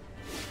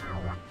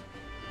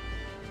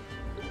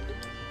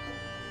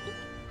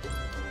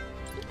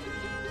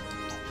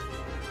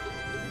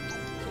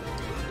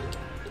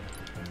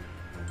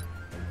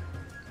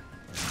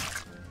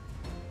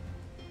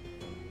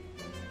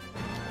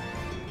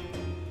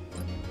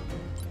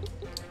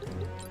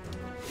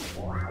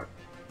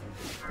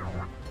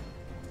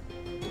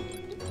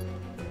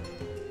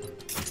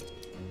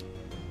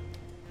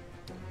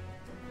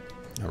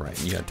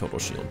 Alright, you got total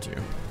shield too.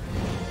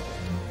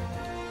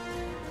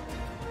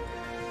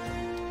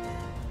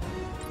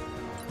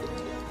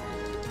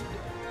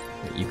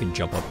 Wait, you can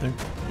jump up there?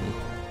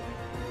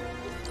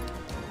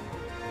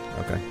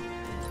 Okay.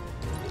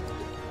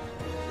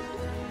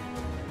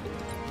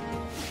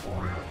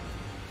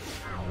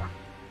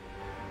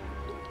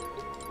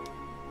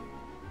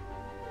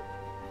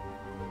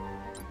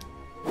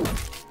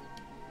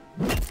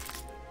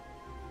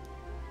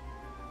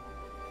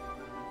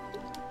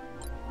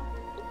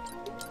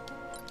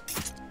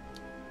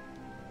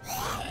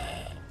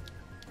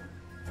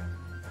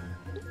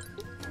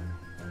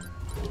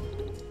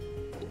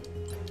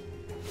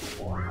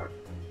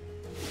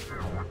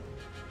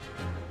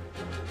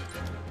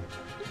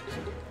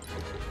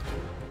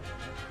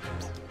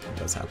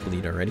 Does have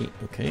bleed already.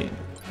 Okay.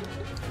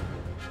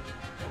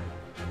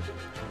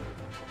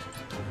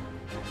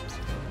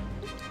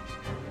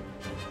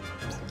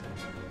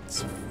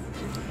 It's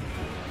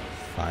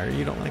fire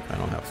you don't like? I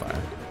don't have fire.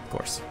 Of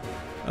course.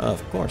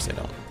 Of course I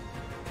don't.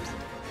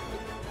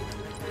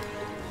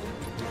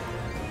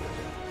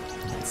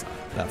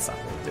 That's not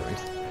what we're doing.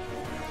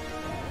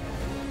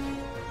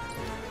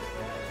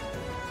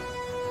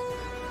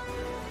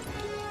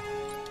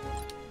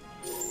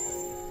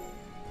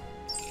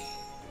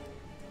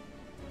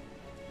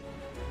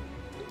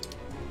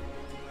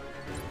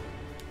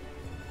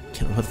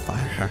 With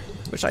fire.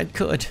 Wish I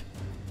could.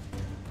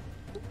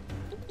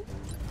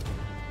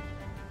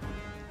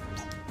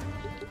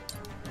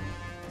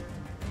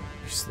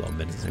 Slow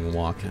menacing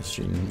walk.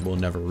 She will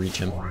never reach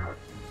him.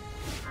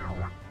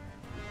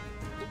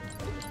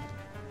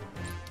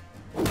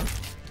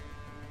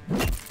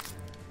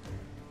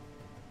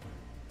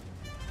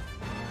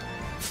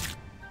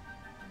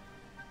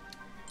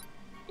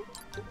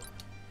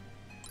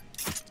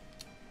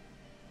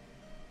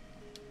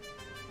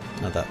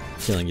 Not that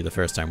killing you the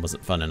first time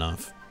wasn't fun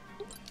enough.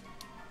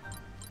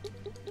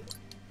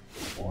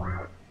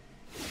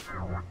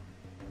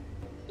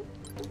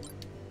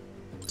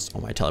 Just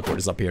all my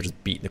teleporters up here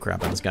just beating the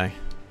crap out of this guy.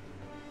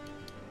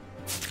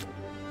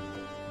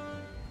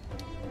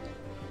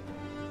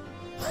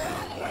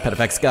 Pet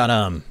effects got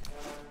him.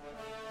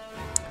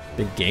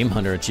 Big game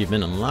hunter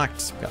achievement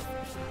unlocked. Got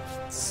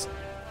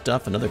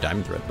stuff, another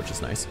diamond thread, which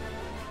is nice.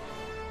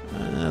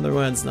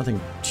 Otherwise, nothing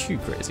too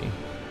crazy.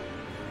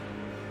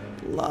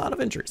 A lot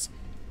of injuries.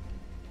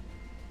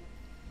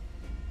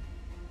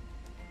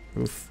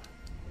 Oof.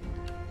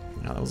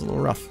 Now that was a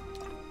little rough.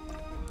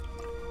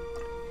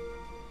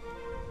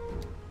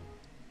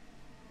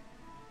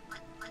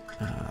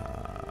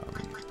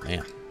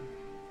 Man.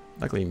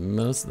 Luckily,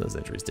 most of those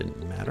injuries didn't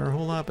matter a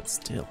whole lot, but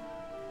still.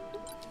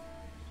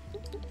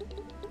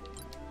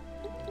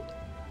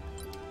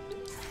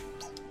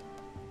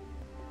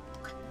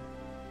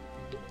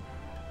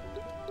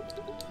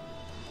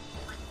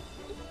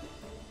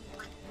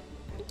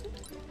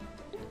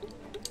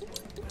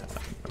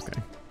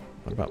 Okay.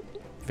 What about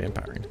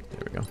vampiring?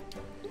 There we go.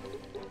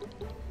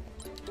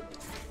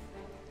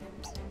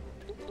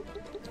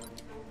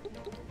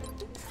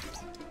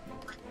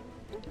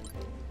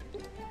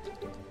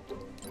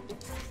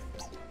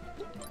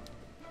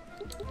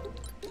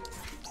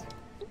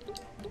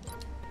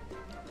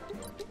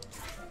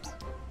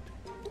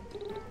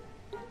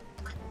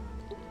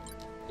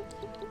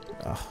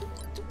 Oh.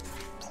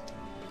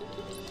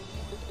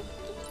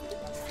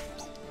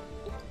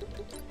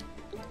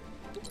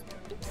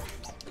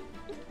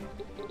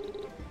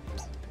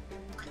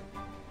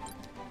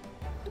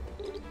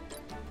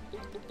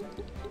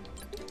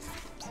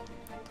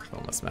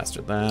 Almost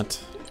mastered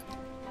that.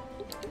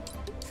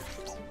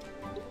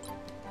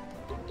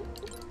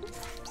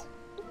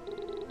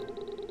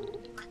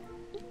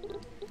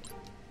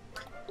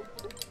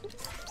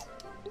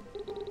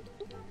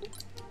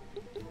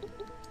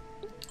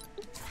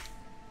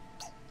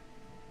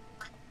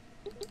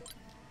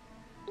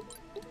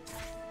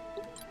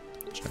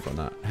 Check on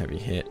that heavy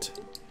hit.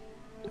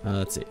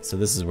 Let's see. So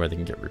this is where they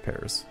can get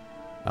repairs.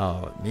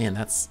 Oh man,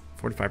 that's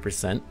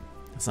 45%.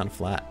 That's not a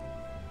flat.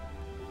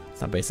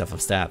 It's not based off of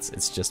stats.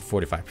 It's just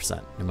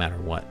 45%, no matter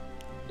what.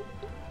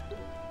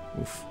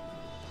 Oof.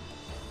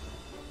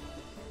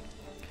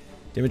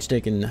 Damage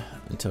taken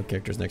until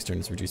character's next turn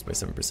is reduced by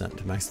 7%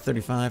 to max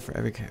 35 for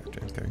every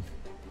character. Okay.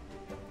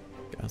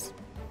 Guess.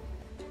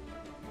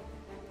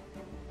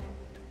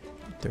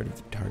 Third of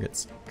the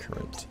target's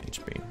current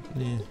HP.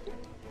 Yeah.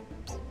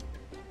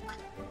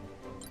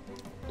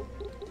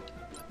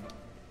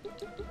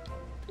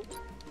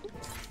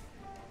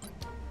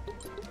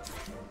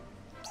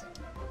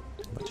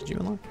 What did you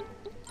unlock?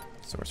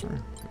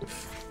 Sorcerer.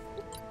 Oof.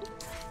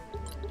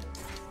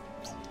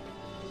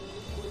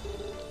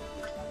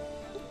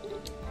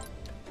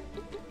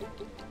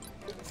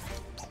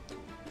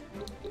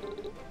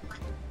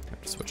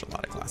 Have to switch a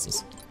lot of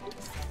classes.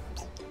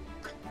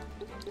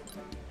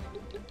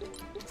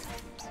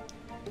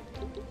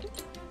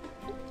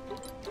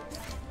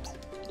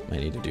 I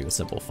need to do a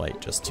simple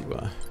fight just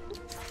to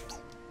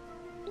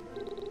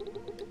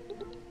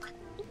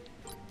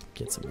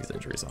get some of these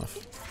injuries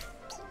off.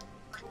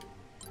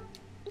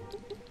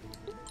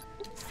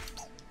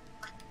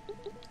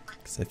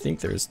 Because I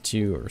think there's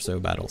 2 or so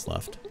battles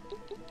left.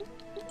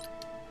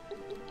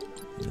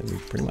 And then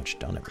we've pretty much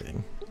done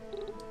everything.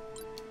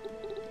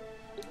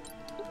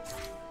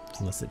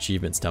 Unless the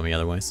achievements tell me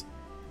otherwise.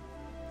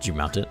 Did you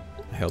mount it?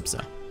 I hope so.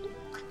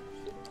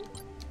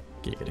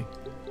 Giggity.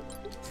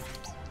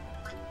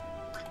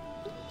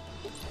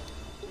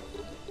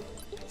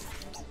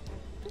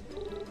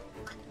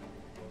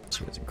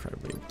 She was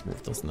incredibly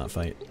ruthless in that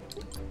fight.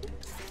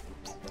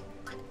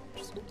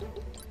 Just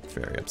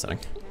very upsetting.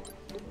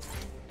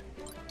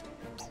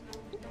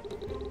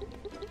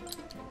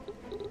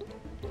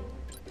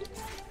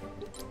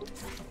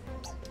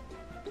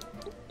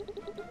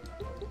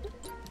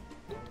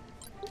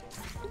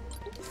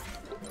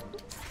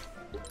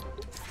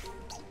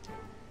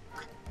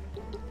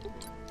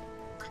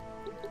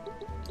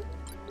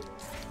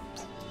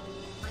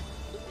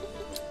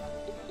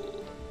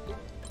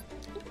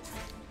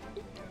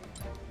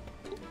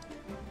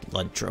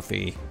 Blood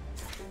trophy.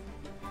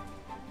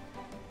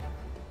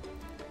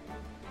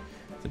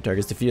 If the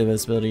target's defeated by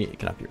this ability, it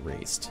cannot be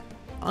erased.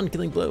 On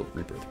killing blow,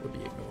 rebirth will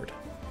be ignored.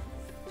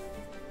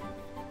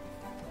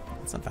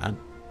 That's not bad.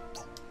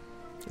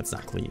 That's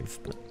not cleave,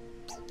 but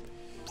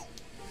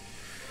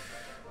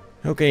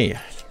okay.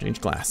 Change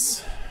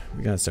class.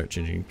 We gotta start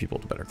changing people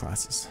to better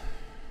classes.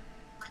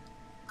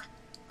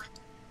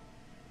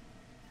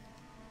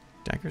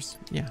 Daggers?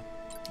 Yeah.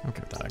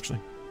 Okay with that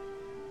actually.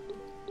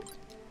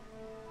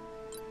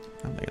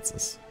 Not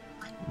lances.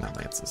 Not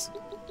lances.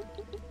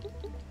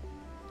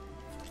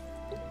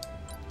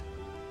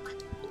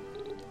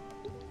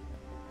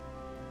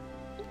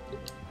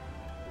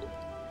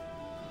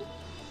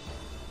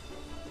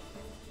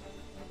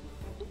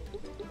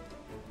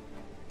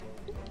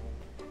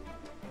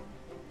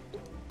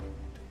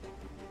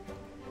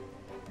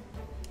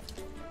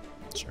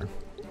 Sure.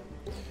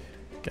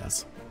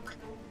 Guess.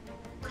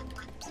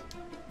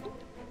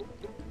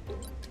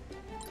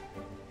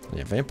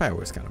 Yeah, vampire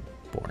was kind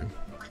of boring.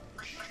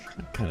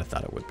 I kind of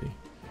thought it would be.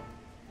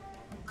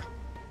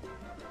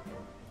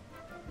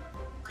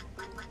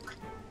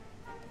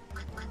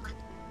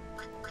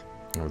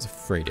 I was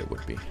afraid it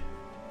would be.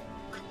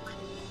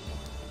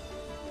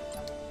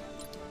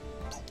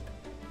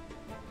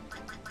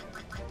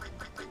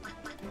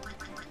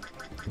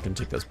 I'm gonna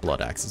take those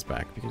blood axes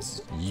back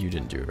because you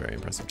didn't do a very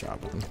impressive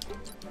job with them.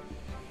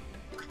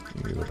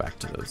 You go back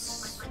to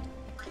those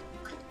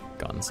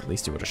guns. At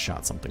least he would have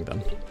shot something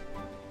then.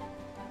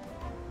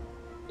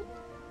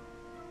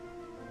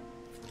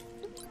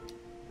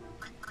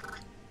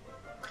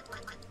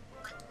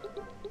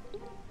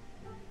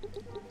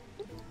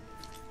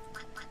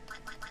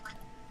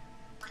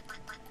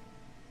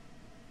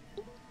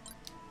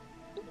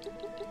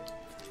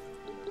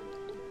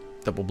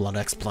 Double blood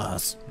X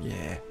plus,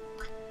 yeah.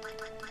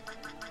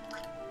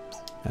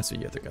 As for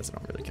the other guys, I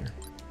don't really care.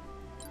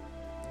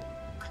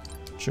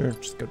 Sure,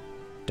 just go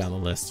down the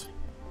list.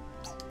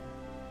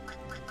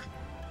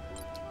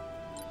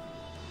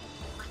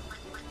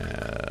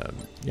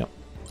 Yep.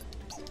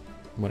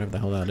 Whatever the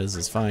hell that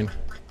is fine.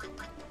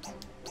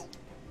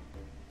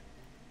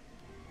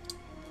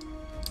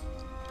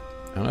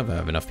 I don't know if I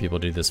have enough people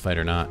to do this fight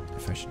or not.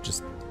 If I should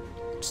just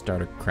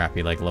start a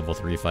crappy like level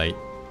 3 fight.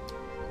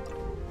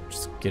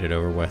 Just get it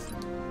over with.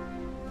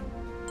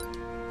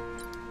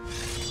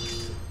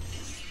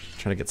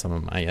 Try to get some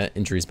of my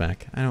injuries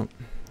back. I don't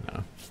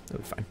know. It'll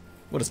be fine.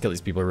 We'll just kill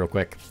these people real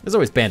quick. There's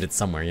always bandits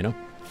somewhere, you know?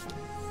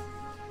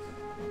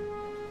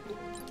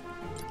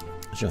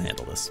 She'll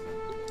handle this.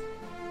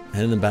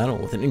 Head in the battle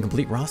with an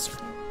incomplete roster.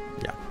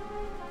 Yeah.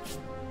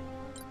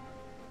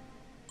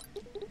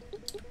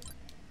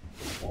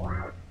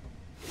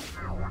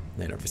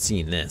 They've never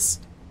seen this.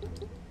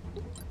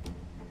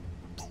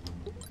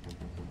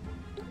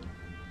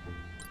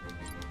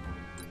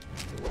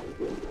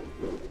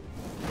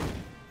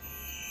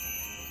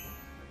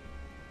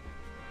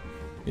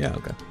 Yeah,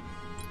 okay.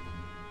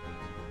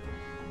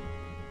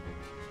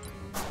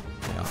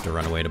 I have to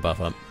run away to buff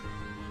up.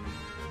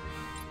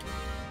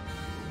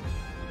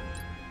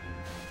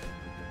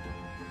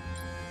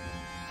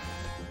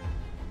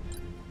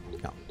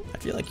 No, I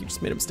feel like you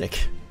just made a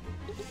mistake.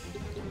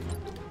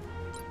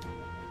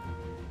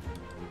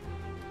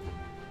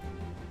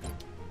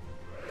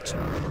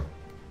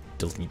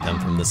 Delete them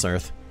from this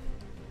earth.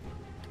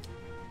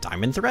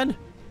 Diamond thread?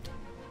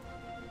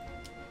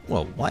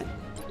 Whoa, what?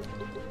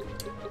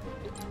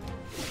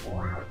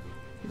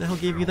 Who the hell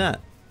gave you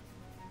that?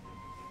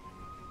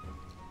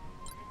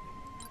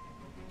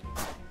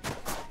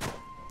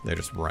 They're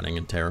just running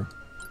in terror.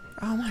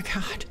 Oh my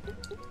god.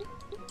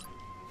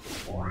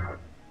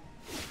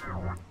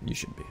 You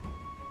should be.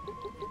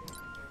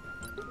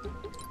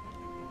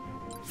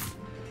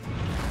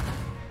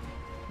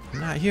 I'm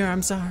not here,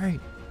 I'm sorry.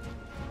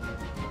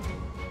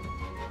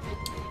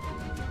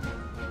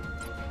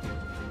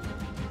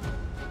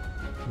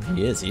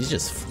 He is, he's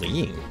just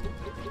fleeing.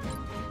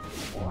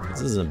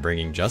 This isn't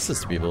bringing justice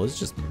to people, it's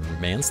just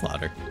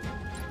manslaughter.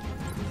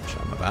 Which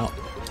I'm about.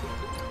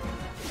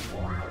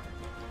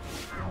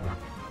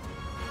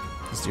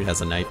 This dude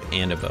has a knife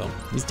and a bow.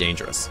 He's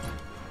dangerous.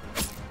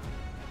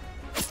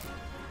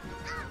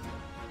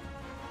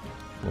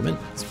 Woman?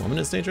 This woman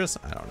is dangerous?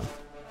 I don't know.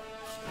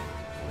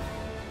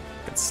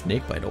 Got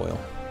snake bite oil.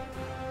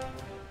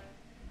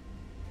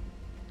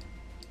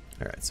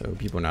 Alright, so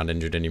people are not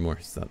injured anymore.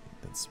 So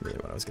that's really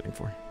what I was getting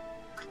for.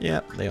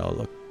 Yeah, they all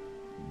look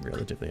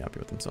relatively happy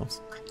with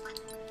themselves.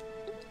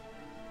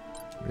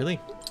 Really?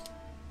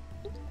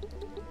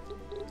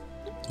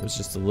 It was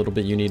just a little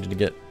bit you needed to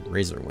get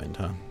Razor Wind,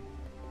 huh?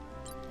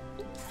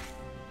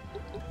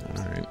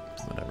 Alright,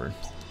 whatever.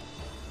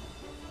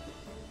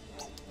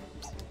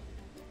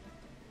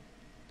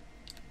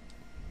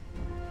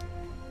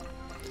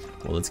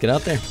 Well, let's get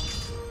out there.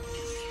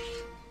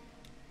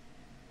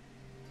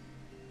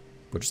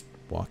 We'll just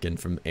walk in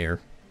from air.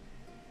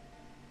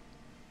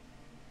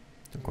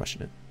 Don't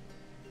question it.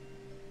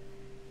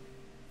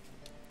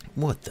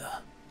 What the?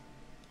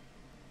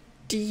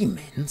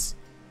 Demons?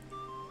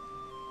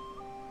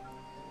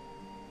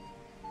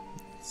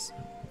 So,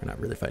 we're not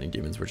really fighting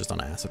demons, we're just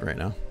on acid right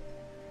now.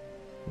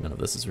 None of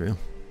this is real.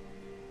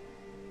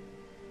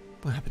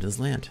 What happened to this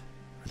land?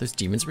 Are those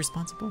demons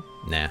responsible?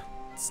 Nah,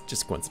 it's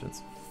just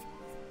coincidence.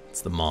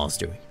 It's the Maw's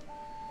doing.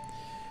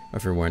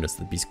 Whoever warned us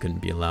the beast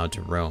couldn't be allowed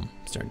to roam.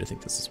 I'm starting to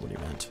think this is what he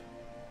meant.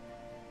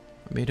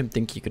 What made him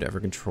think he could ever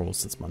control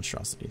such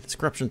monstrosity? This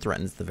corruption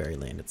threatens the very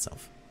land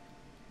itself.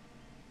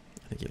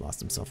 I think he lost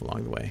himself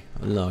along the way.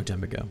 A long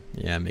time ago.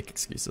 Yeah, make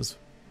excuses.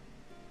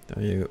 The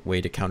only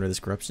way to counter this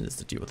corruption is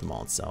to deal with the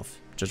Maw itself.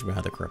 Judging by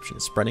how the corruption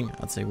is spreading,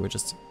 I'd say we're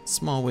just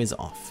small ways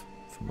off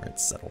from where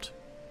it's settled.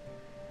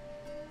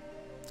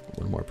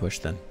 One more push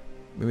then.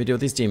 We may deal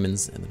with these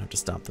demons and then have to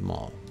stop them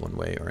all, one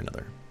way or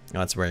another. Oh,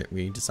 that's right,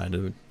 we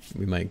decided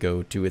we might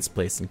go to its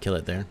place and kill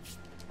it there.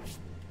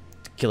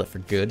 Kill it for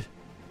good.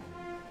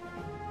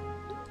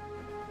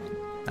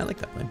 I like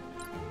that plan.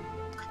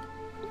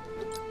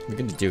 We're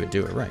gonna do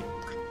it right.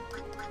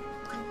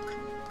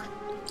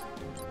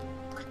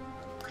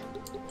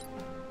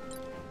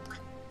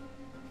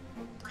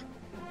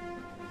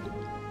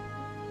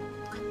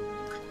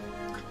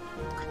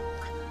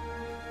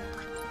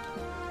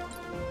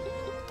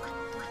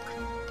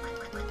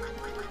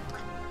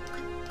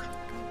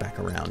 Back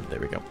around, there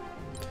we go.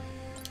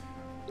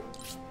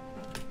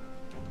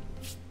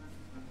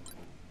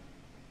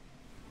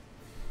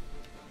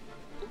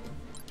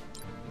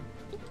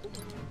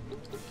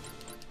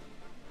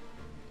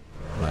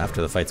 Well,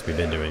 after the fights we've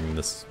been doing,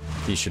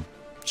 these should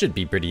Should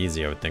be pretty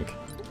easy, I would think.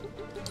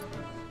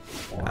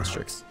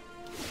 Asterisks.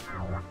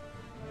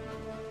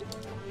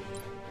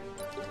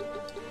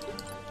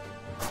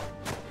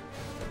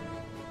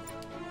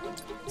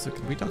 So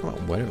can we talk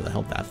about whatever the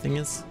hell that thing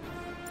is?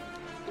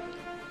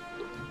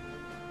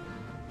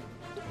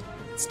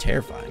 It's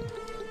terrifying.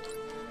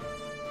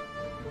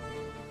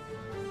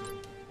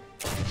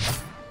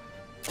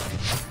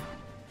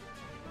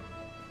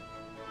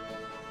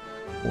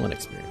 One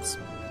experience.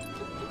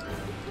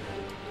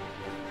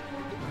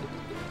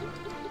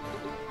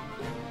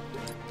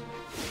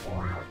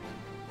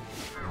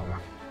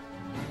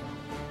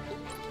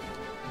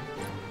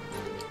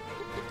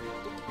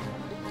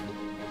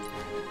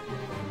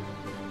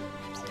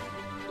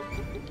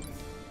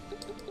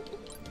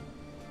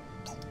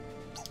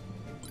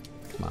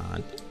 Come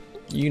on.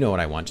 You know what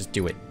I want, just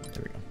do it.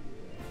 There we go.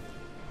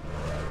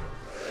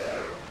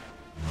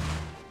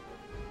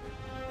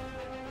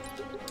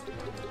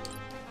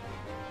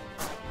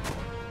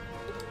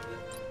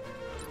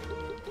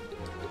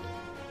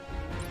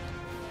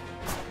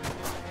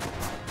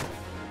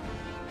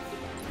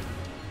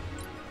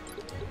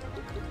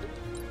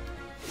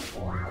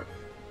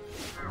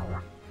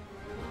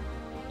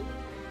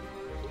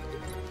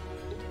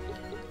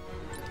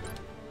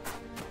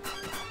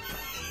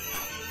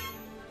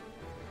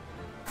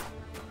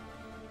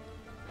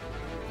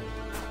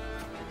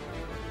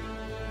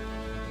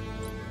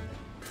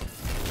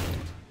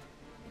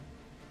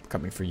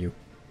 Coming for you.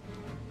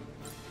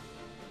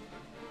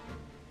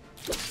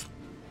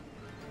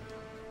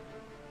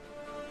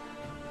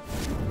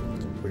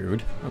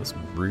 Rude. That was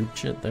some rude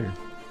shit there.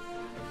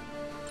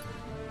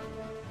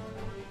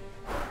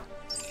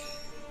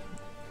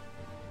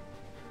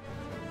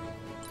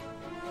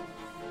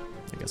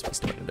 I guess we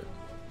started it.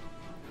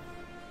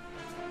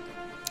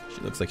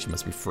 She looks like she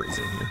must be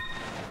freezing here.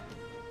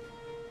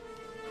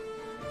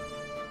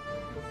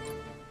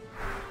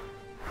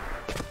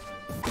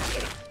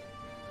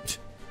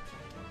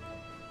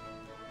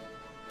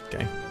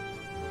 Okay.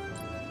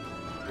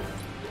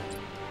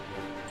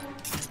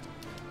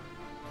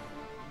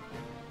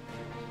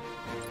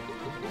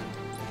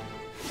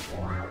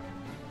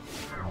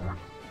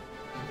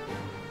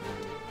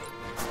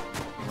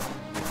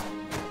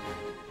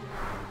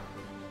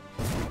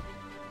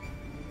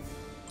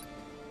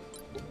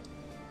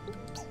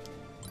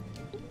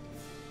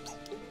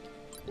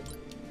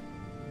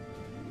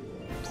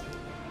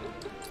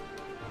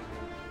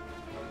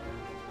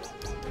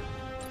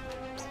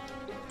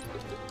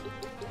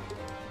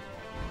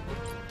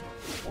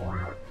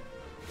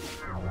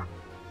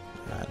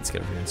 Let's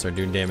get over here and start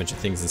doing damage to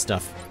things and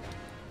stuff.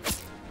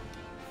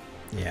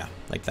 Yeah,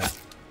 like that.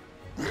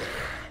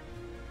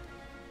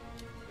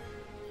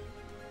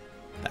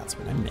 That's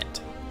what I meant.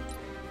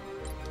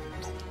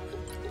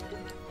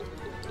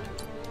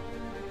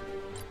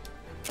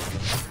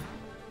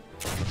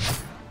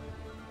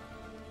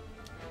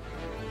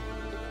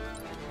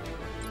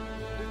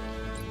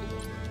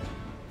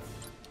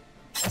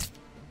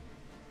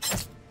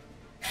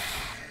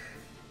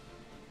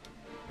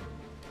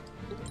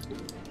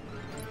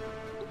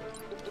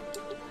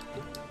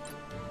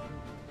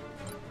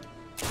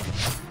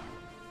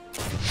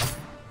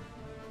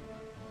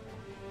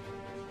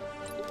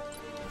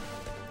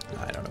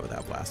 I don't know what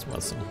that blast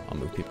was, so I'll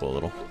move people a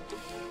little.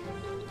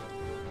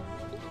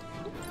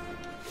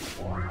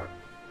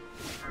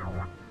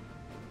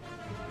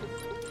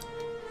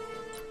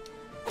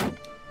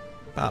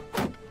 Pop.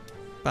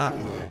 Pop.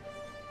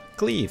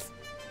 Cleave.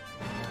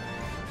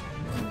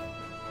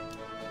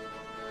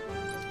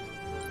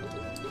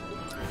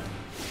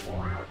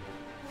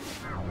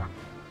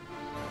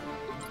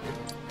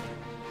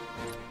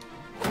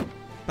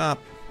 Pop.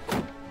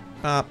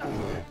 Pop.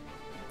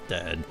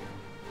 Dead.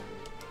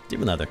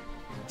 Demon leather.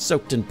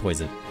 Soaked in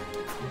poison.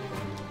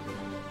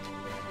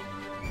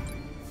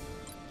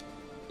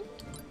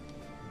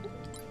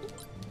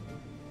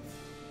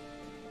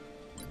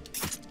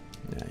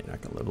 Yeah, you're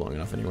not gonna live long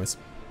enough anyways.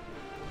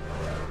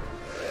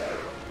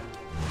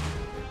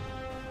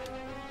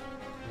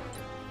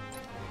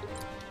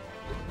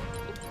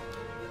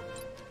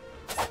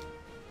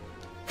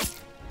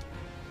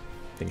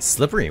 Thing's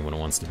slippery when it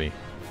wants to be.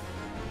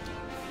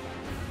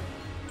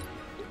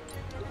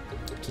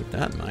 Keep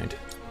that in mind.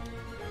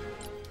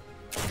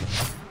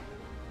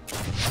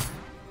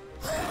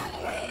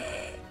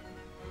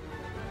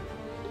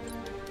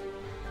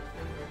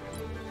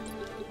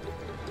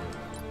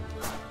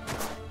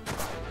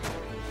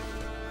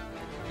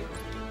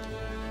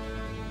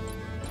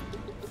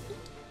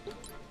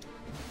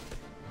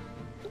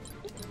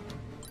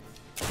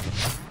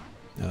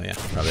 Oh yeah,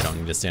 probably don't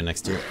need to stand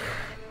next to it.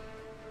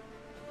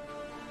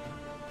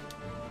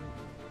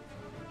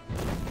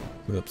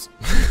 Whoops.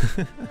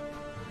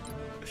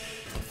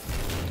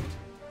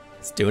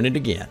 It's doing it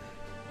again.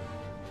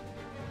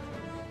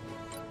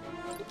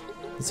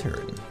 It's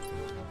hurting.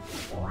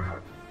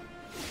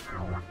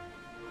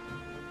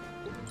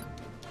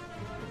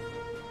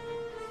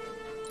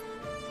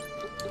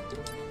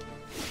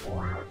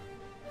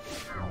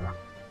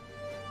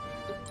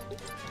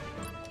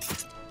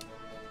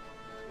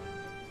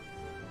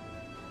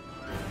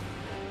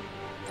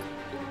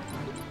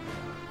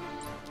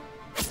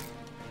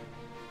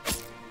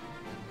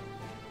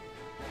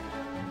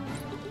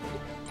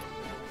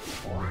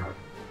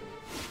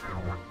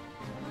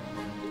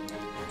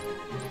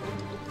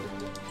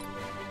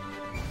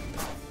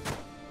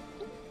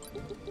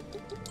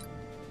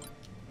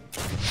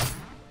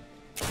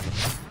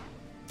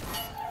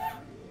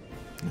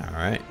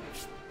 Alright.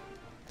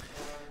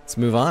 Let's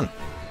move on.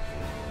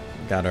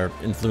 Got our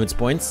influence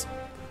points.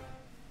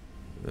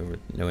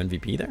 No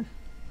MVP there?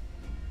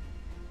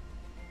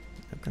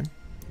 Okay,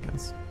 I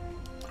guess.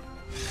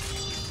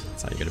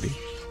 That's how you're gonna be.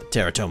 The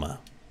Teratoma.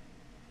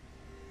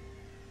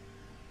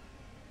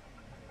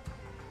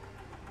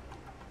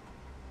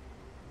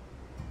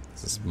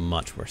 This is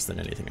much worse than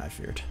anything I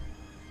feared.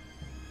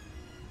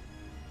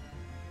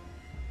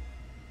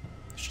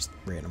 It's just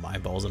random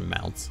eyeballs and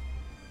mouths.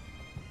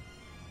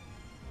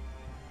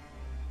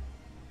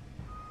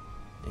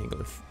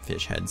 Angular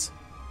fish heads.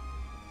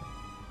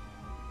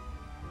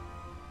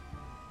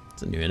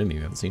 It's a new enemy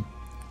we haven't seen.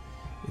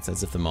 It's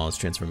as if the Maw is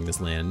transforming this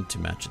land to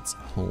match its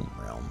home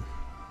realm.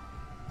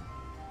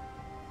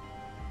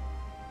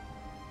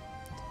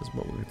 This is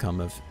what will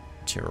become of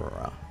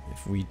Terrora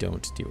if we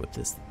don't deal with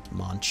this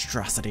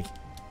monstrosity.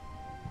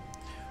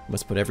 We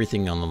must put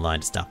everything on the line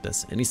to stop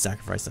this. Any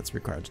sacrifice that's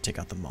required to take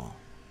out the Maw.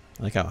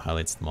 I like how it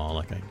highlights the Maw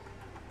like I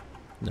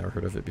never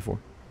heard of it before.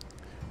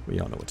 We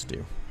all know what to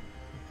do.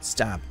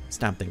 Stab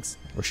things,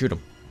 or shoot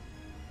them.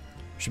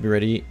 Should be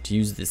ready to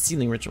use the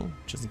sealing ritual,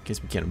 just in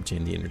case we can't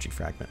obtain the energy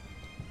fragment.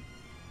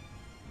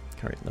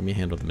 Alright, let me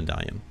handle the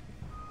medallion.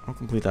 I'll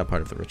complete that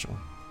part of the ritual.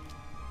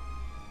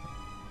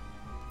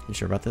 You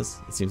sure about this?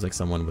 It seems like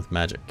someone with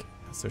magic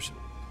as their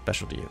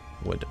specialty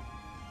would.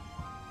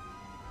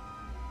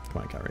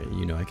 Come on, Kyrie.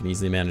 You know I can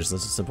easily manage such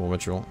a simple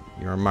ritual.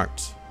 You are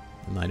marked,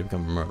 and I to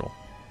become immortal.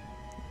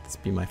 This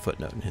be my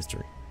footnote in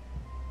history.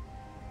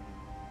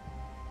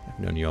 I've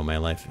known you all my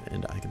life,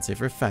 and I can say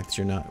for a fact that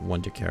you're not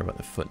one to care about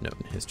the footnote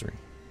in history.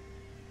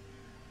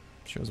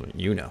 Shows what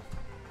you know.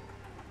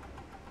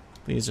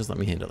 Please just let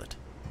me handle it.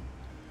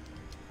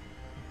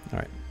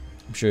 Alright.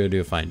 I'm sure you'll do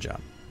a fine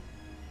job.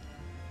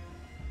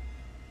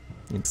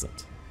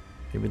 Excellent.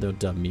 Maybe they'll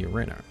dub me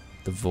Rainer,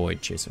 the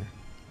Void Chaser.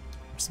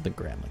 Or something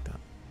grand like that.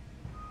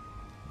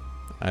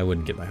 I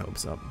wouldn't get my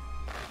hopes up.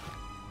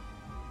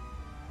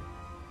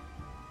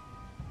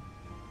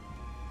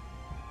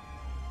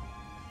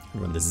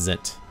 Everyone, this is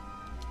it.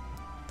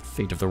 The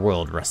fate of the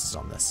world rests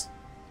on this.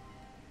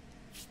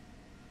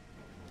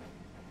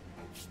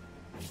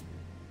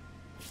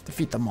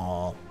 Defeat them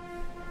all.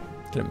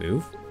 Can it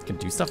move? Can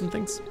it do stuff and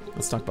things?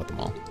 Let's talk about them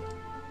all.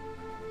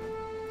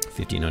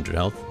 1500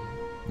 health.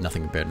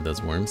 Nothing compared to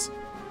those worms.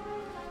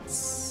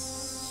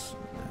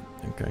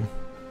 Okay.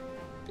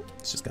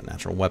 It's just got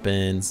natural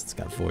weapons. It's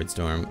got Void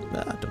Storm.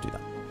 Ah, don't do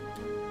that.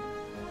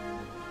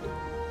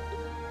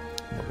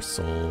 More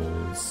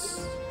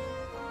souls.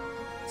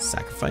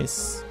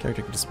 Sacrifice.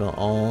 Character can dispel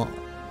all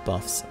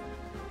buffs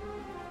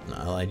an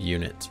allied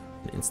unit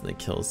and instantly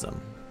kills them.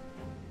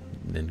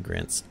 And then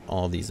grants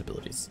all these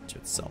abilities to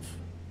itself.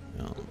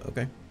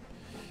 Okay.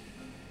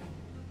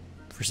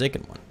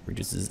 Forsaken One.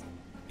 Reduces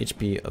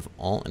HP of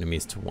all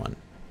enemies to 1.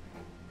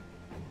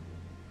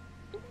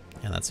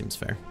 Yeah, that seems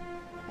fair.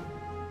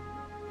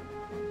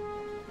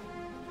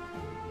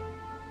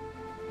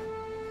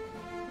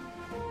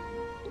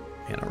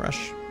 Mana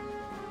Rush.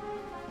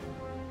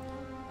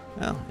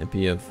 Well,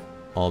 MP of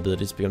all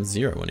abilities becomes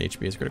 0 when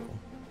HP is critical.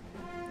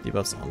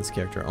 Debuffs on this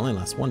character only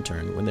last 1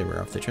 turn. When they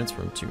wear off, they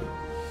transfer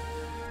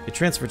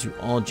to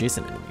all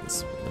adjacent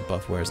enemies. When the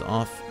buff wears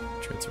off,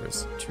 it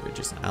transfers to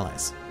adjacent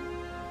allies.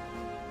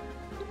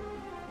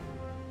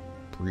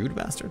 Brood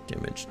Bastard.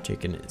 Damage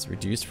taken is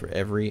reduced for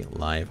every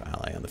live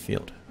ally on the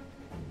field.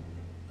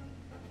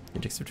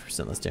 It takes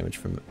 50% less damage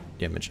from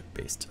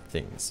damage-based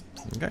things.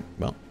 Okay,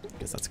 well, I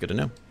guess that's good to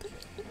know.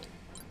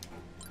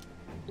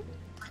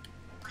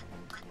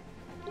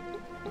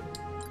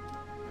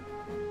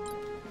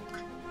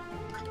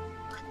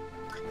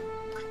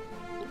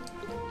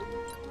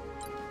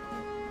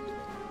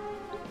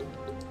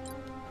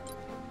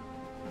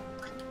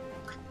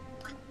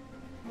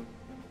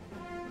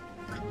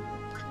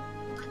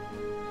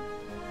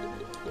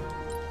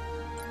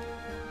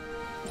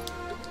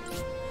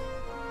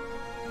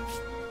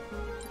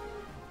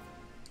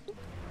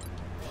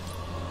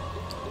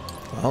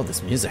 Oh,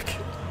 this music.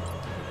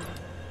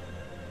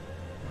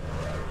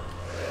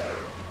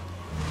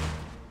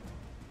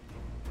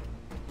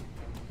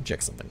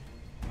 Check something.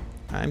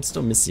 I'm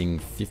still missing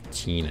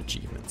 15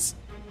 achievements.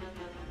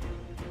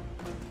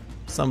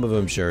 Some of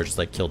them, sure, just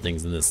like kill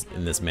things in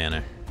this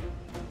manner.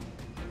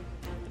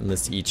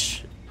 Enlist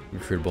each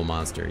recruitable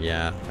monster.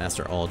 Yeah,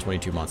 master all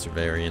 22 monster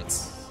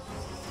variants.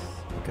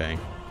 Okay.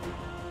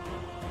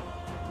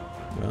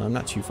 Well, I'm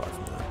not too far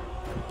from that.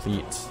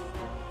 Complete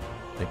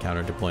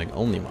encounter deploying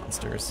only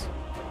monsters.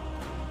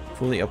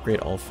 Fully upgrade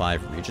all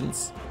 5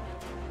 regions.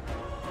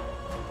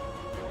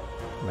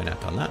 Have I not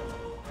done that?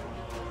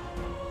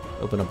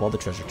 Open up all the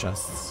treasure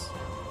chests.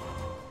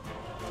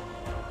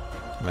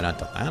 Have I not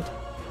done that?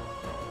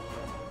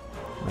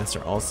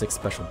 Master all 6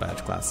 special badge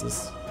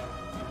classes.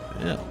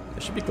 Yeah, I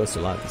should be close to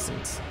a lot of these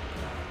things.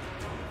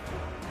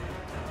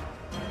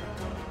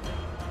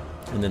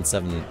 And then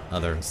 7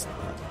 others.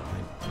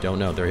 I don't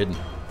know, they're hidden.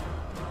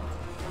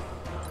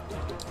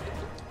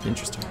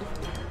 Interesting.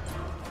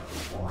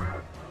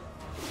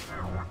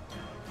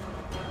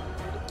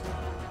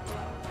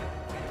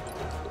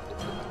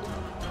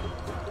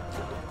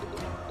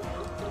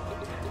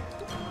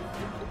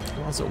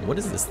 Also, what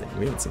is this thing?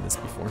 We haven't seen this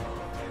before.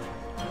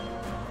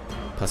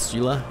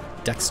 Pustula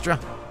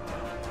dextra.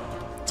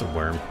 It's a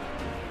worm.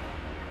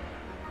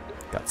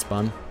 Got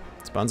spun.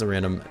 Spawns a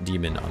random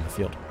demon on the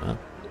field. Huh.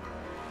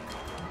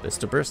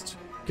 Vista burst.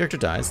 Character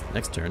dies.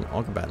 Next turn,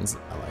 all combatants,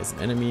 allies,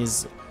 and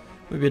enemies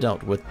will be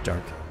dealt with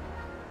dark.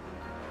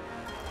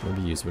 Will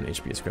be used when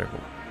HP is critical.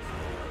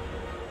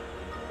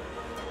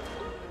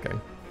 Okay.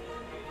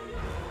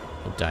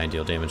 Will die and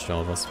deal damage to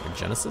all of us.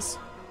 Genesis.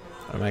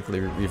 Automatically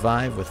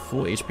revive with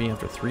full HP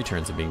after 3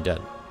 turns of being dead.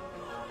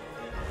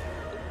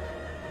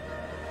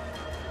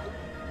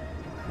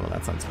 Well,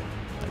 that sounds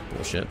like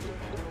bullshit.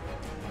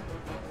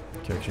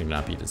 Character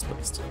cannot be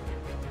displaced.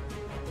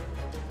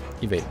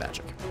 Evade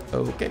magic.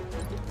 Okay.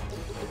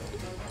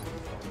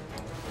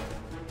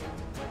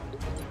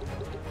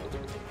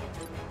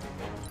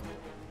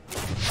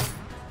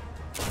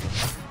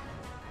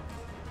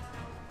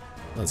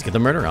 Let's get the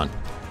murder on.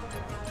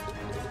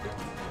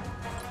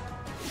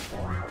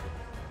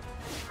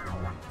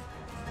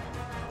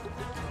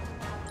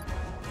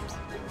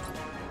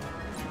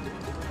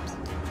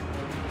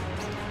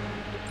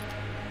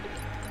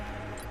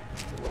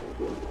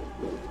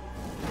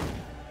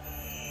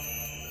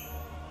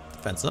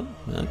 Defense up.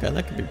 Okay,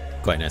 that could be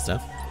quite nice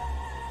stuff.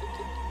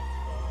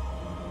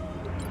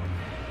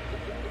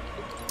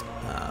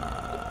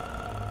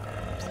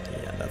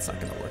 Yeah, that's not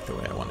going to work the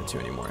way I want it to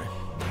anymore.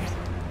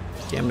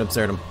 Damn it,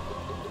 Absurdum.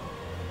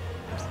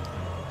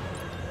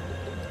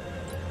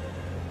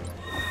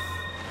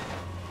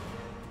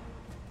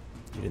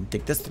 You didn't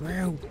think this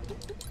through.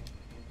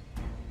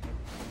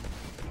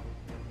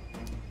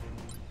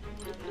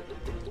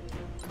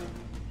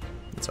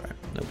 That's alright.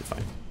 That'll be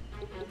fine.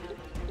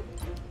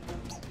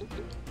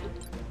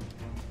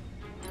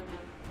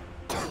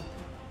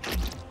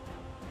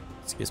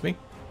 Excuse me?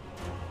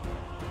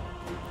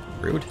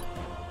 Rude.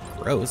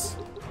 Gross.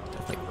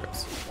 Definitely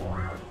gross.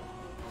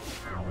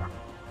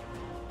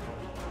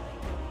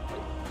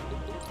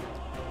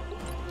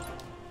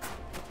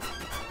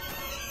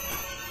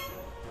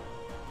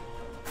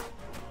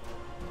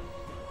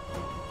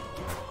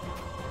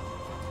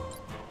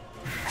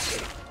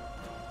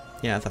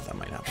 Yeah, I thought that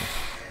might happen.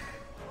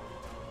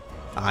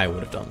 I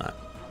would have done that.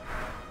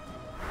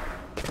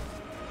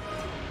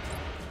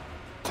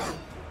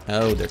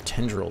 Oh, they're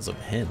tendrils of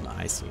him.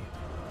 I see.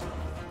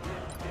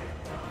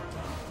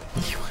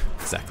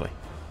 Exactly.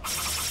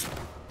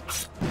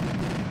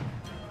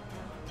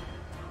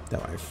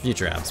 That way,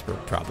 future apps will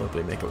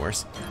probably make it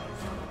worse.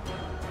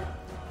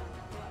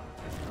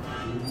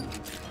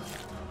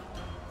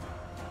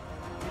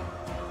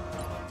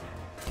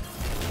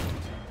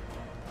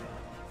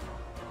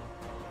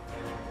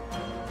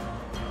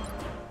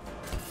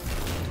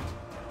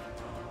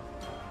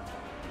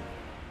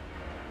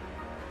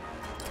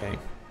 Okay.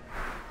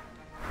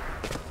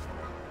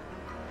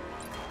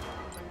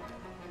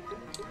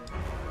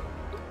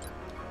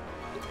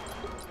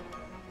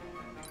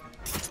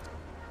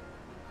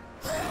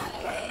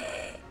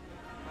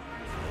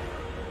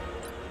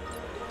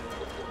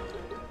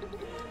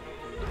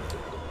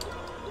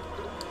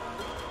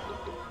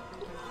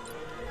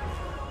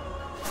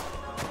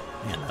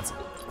 Man, that's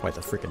quite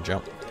the freaking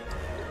jump.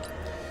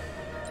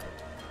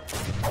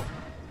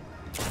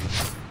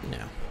 No,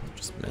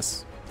 just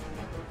miss.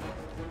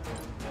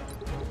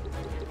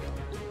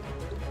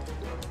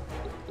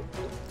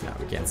 No,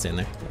 we can't stand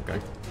there.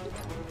 Okay.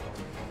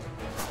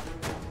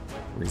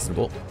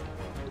 Reasonable.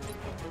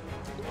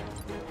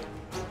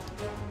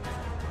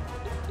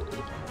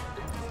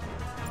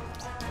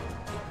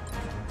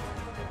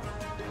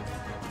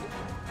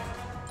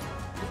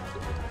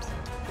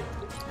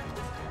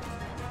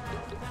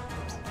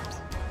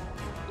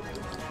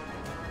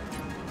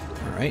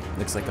 Alright,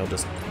 looks like I'll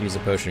just use a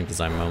potion because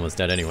I'm almost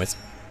dead anyways.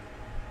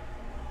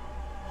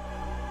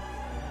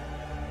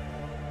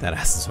 That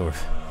ass is over.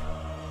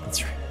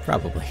 That's right,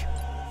 probably.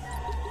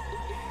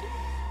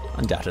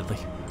 Undoubtedly.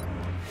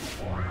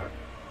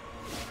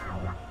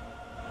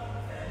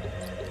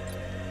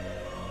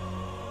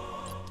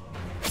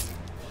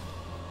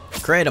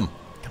 Create him!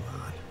 Come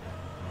on.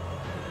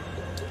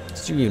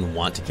 Did you even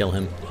want to kill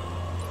him?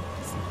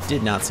 It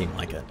did not seem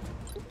like it.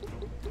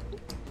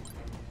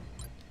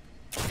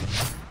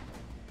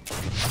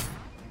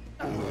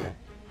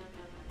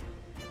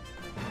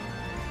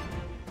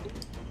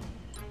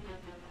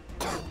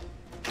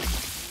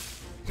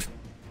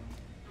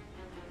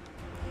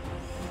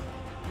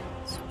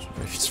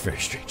 It's very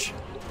strange.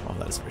 Oh,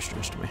 that is very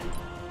strange to me.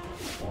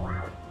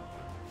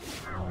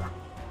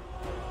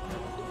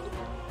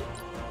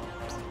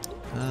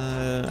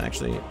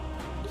 Actually,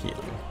 healing.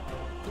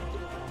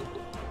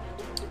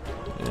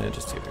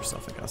 Just heal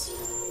yourself, I guess.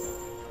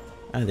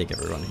 I think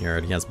everyone here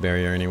already has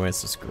barrier anyway,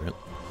 so screw it.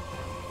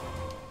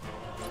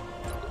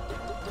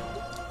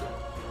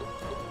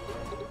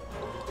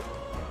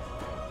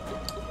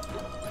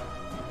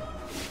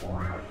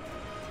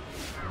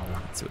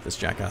 Let's see what this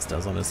jackass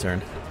does on his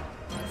turn.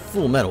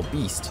 Full metal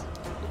beast.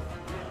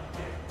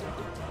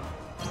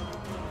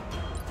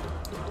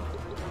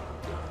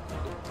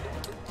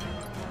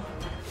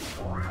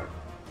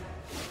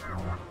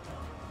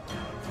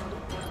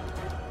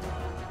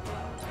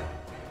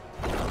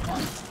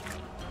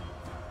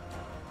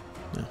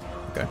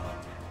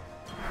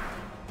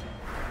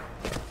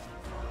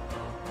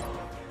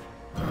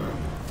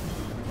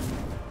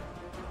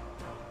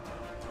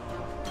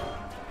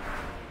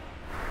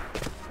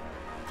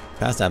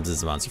 Past Abs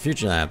is a monster.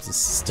 Future Abs is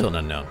still an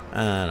unknown.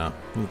 I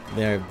don't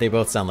know. They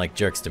both sound like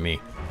jerks to me.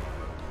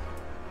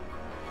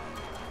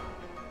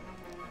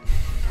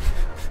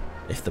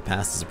 If the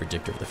past is a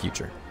predictor of the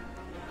future.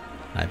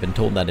 I've been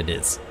told that it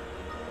is.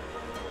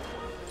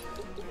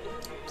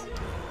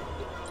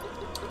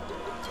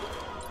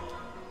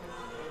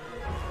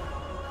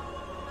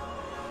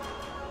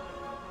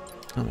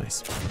 Oh,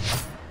 nice.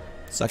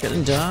 Suck it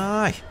and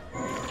die!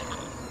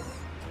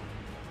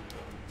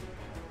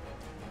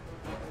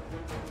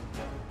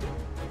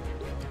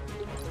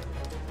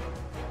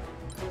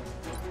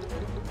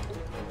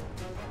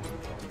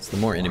 So the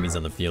more enemies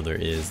on the field there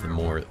is, the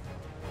more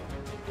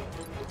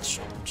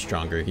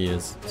stronger he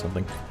is.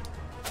 Something.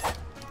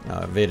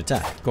 Evade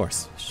attack, of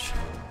course.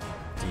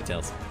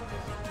 Details.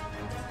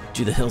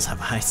 Do the hills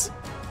have eyes?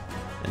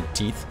 And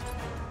teeth?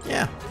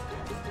 Yeah.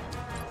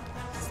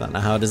 Is that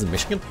not how it is in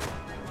Michigan?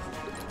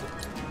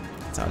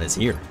 That's how it is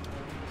here.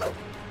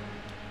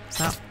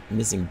 Stop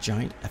missing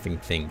giant effing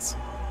things.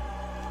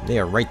 They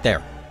are right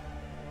there.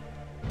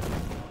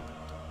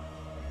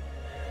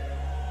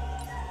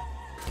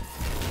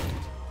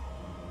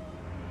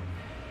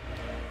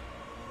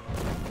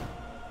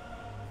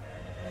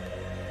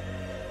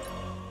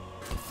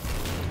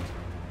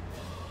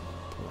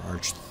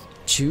 Arch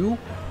 2?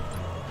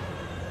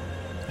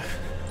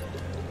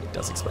 It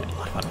does explain a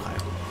lot about Ohio.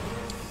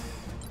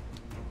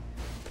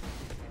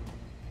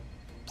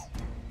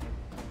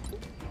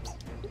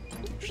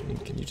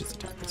 Can you just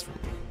attack this from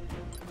me?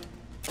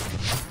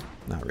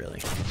 Not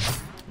really.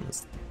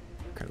 That's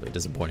incredibly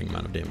disappointing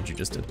amount of damage you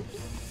just did.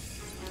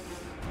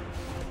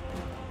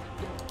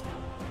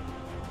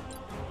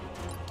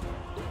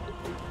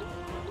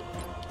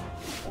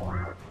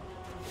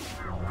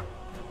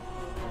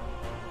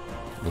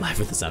 Live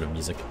with the sound of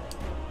music.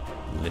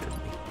 Literally.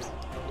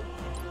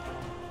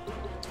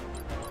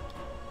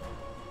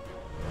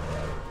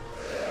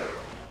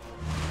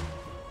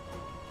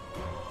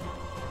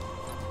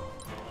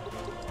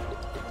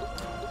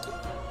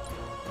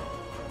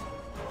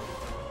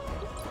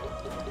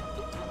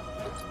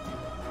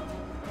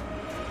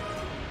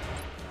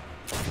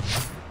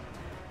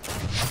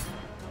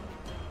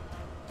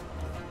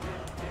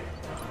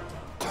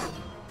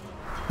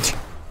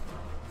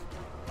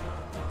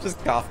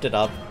 Just coughed it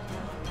up.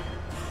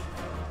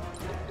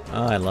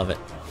 Oh, I love it.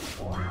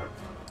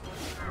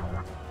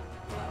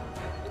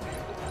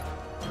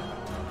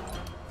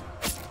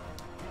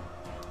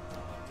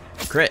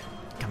 Crit!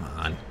 Come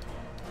on.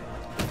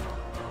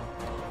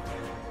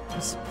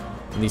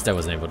 At least I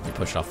wasn't able to be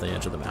pushed off the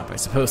edge of the map, I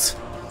suppose.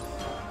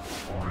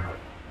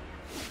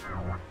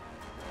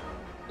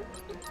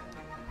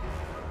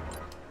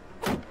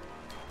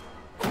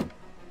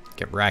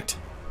 Get wrecked.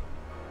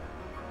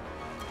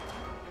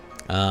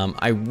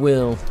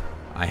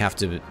 I have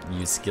to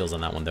use skills on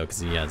that one though, because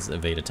he has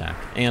evade attack.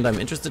 And I'm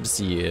interested to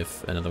see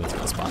if another one's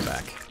gonna spawn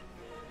back.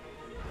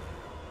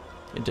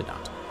 It did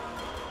not.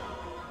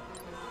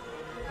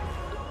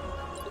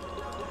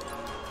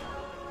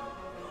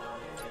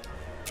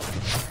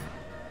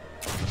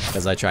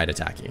 Because I tried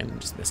attacking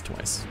and just missed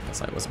twice,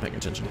 because I wasn't paying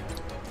attention.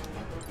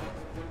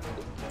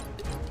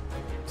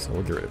 So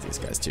we'll get rid of these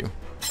guys too.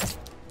 So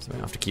we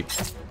don't have to keep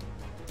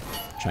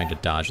trying to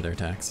dodge their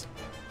attacks.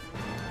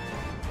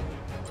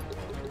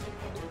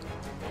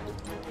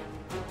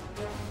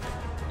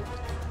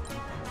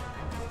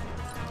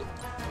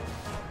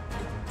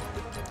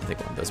 I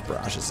think one of those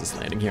barrages is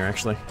landing here,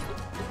 actually.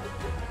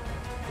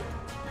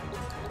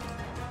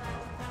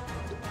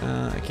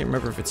 I can't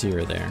remember if it's here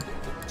or there.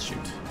 Shoot.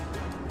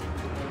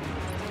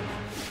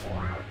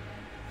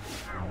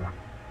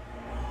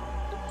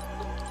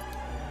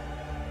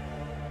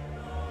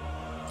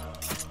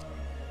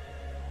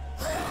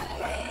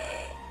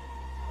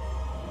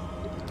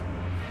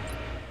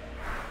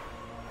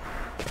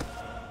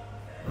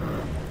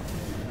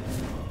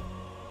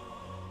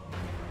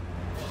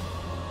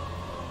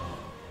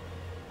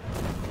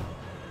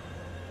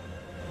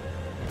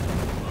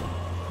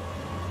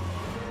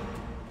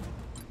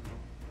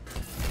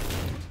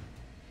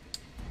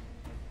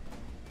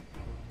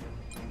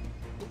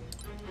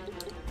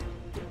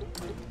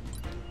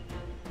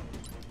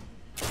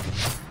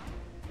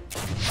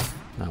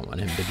 I don't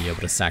want him to be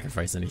able to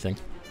sacrifice anything.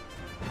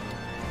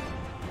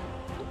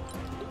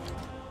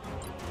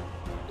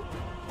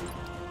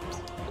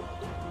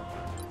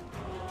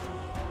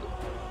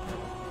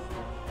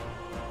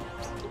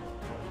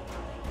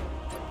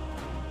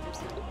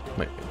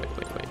 Wait.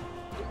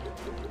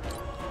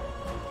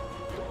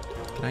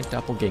 Can I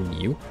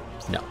doppelgang you?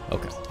 No,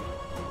 okay.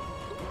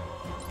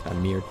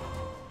 I'm mirrored.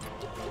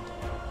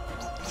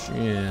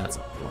 Yeah, that's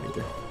not one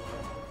either.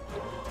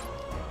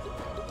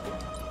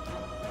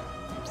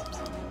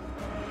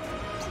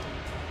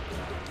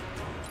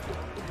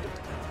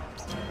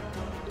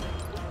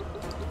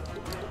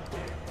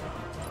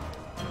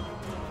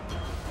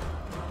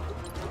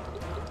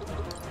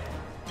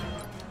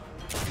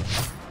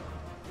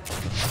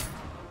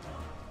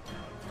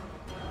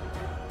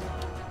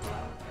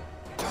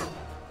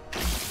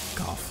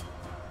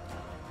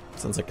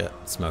 Sounds like a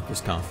smoker's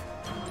cough.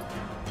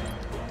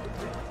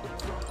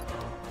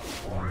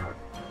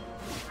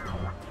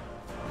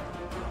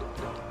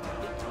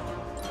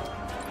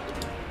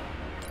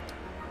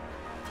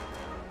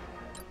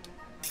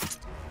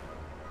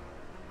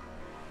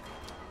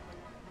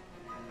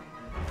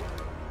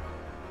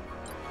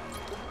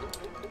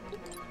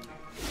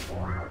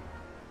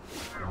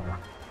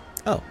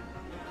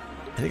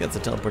 think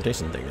that's a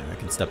teleportation thing there. I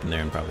can step in there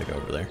and probably go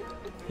over there.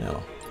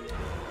 No.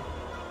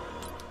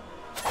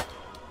 I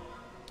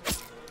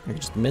can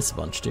just miss a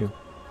bunch too.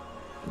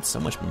 There's so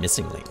much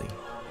missing lately.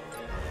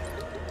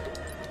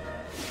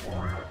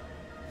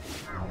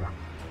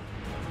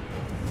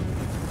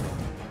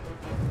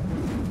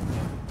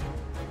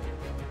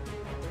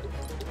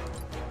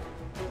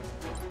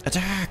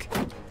 Attack!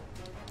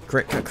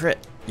 Crit, crit,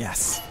 crit.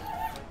 Yes.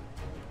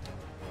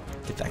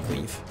 Get that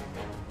cleave.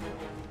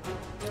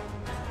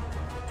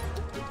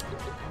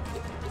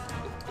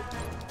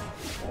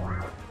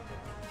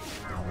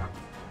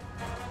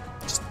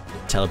 Just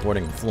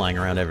teleporting and flying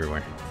around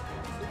everywhere.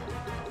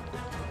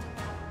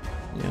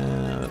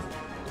 Yeah,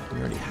 we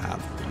already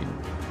have.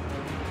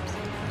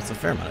 That's a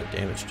fair amount of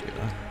damage to you,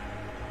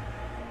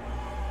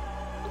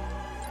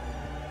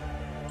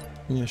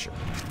 though. Yeah, sure.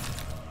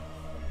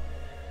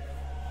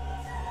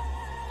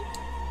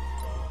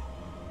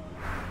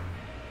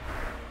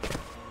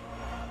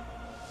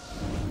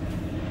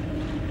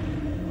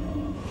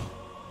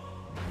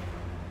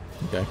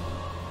 Okay.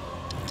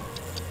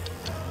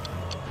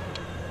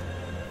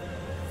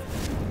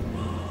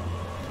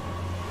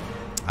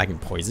 I can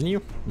poison you?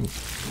 No,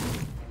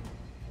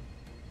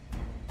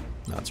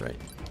 that's right.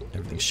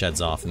 Everything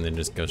sheds off and then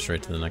just goes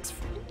straight to the next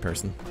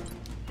person.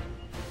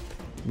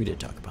 We did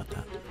talk about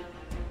that.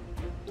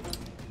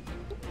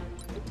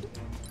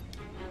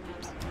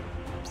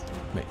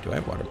 Wait, do I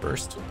have water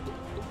burst?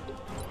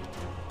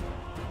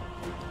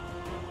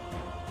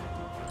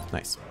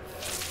 Nice.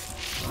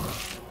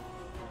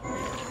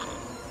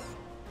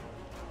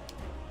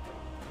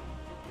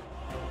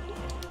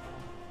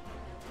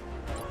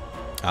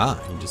 Ah,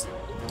 he just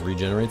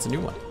regenerates a new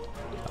one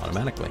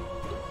automatically.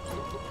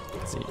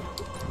 See,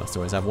 must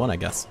always have one, I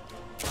guess.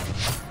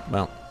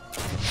 Well,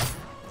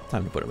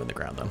 time to put him in the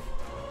ground then.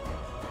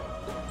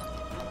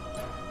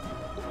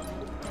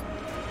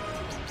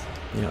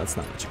 You know, that's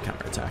not much a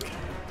counterattack.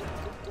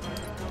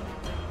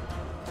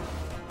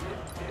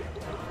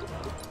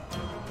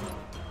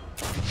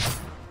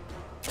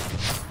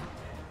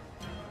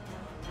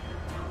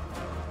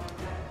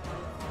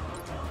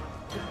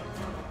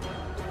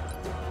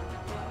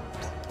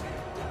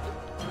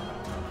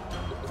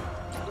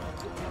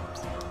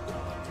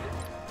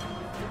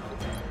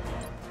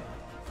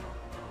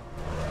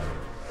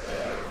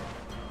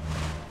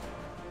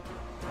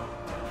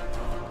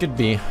 Could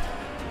be.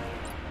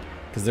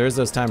 Because there's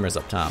those timers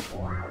up top.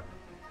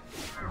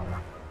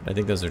 I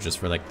think those are just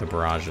for like the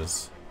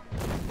barrages.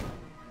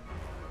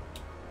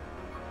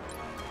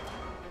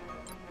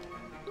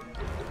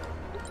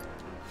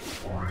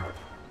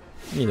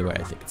 Either way,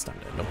 I think it's time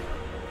to end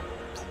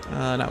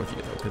them. Not with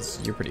you though, because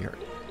you're pretty hurt.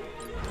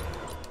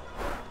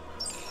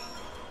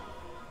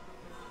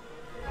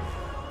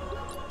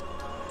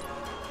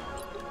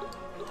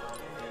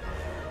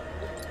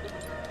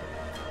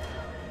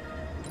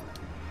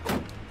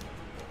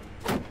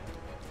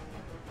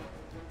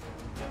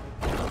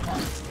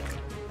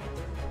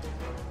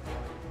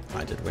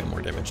 I did way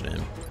more damage than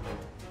him.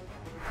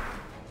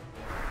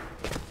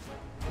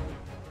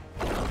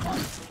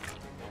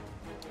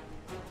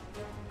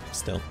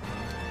 Still.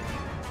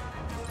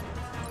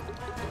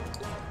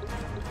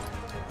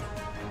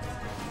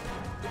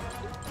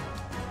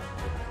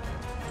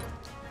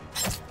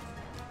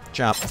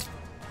 Chop.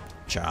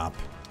 Chop.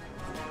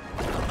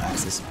 Blood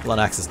axes. Blood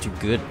axe is too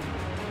good.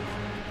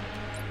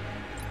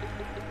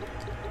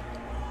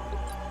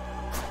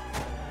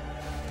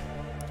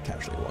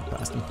 Casually walk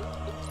past him.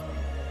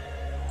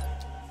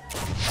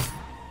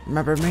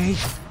 Remember me?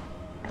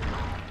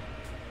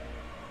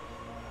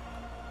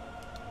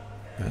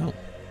 Oh,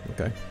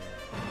 okay.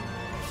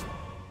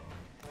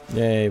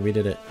 Yay, we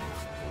did it.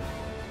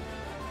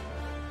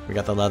 We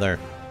got the leather.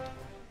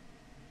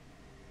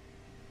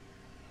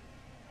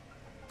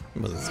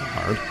 It wasn't so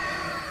hard.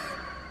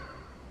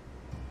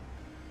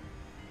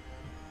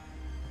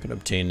 Could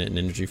obtain an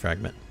energy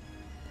fragment.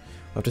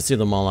 We'll have to see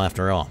them all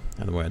after all.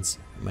 Otherwise,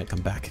 it might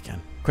come back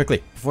again.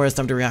 Quickly, before it has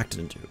time to react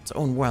into its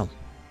own well.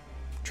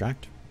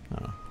 Tracked?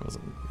 I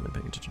wasn't really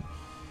paying attention.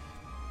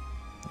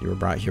 You were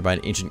brought here by an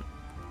ancient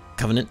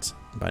covenant.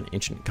 By an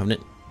ancient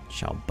covenant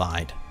shall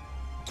bide.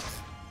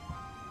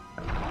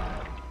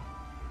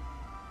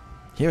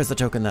 Here is the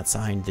token that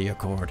signed the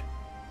accord.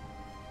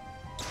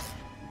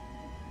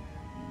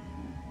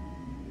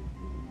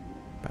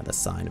 By the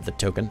sign of the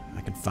token,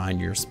 I can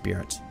find your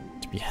spirit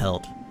to be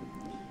held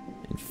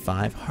in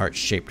 5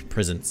 heart-shaped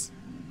prisons.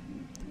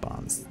 The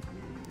bonds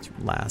to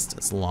last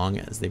as long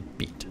as they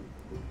beat.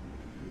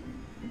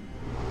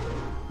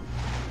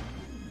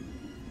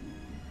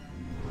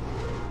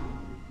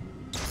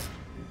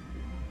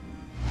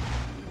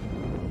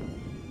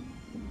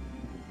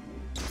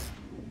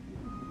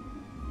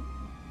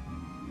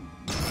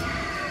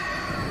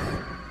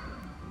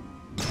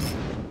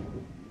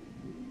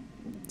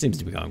 Seems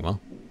to be going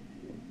well.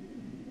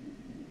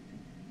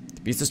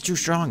 The beast is too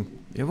strong.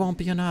 It won't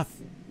be enough.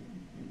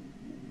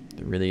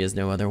 There really is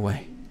no other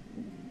way.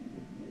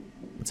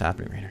 What's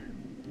happening, Rainer?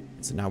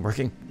 Is it not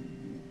working?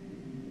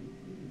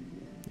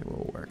 It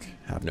will work.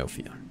 Have no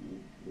fear.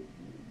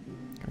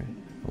 Okay.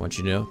 want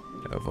you to know,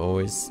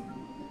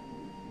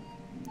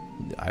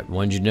 I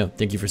wanted you to know,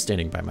 thank you for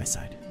standing by my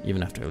side,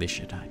 even after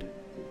Alicia died.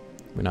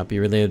 We'll not be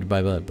related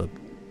by blood, but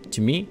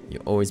to me,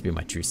 you'll always be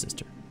my true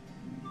sister.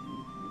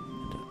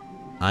 And,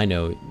 I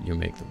know you'll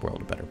make the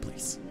world a better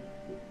place.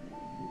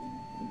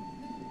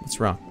 What's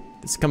wrong?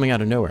 This is coming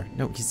out of nowhere.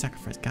 No, he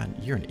sacrificed. God,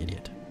 you're an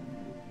idiot.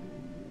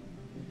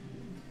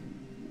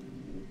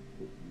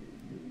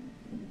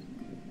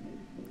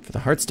 For the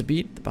hearts to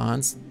beat, the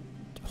bonds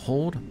to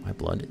hold, my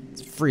blood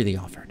is freely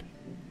offered.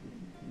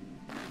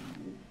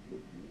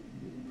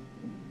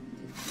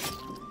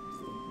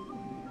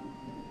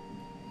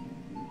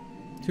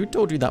 Who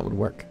told you that would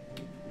work?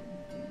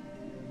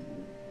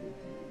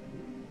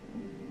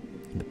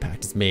 And the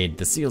pact is made.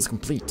 The seal is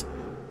complete.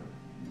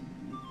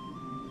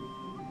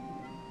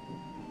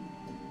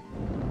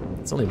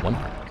 It's only one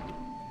heart.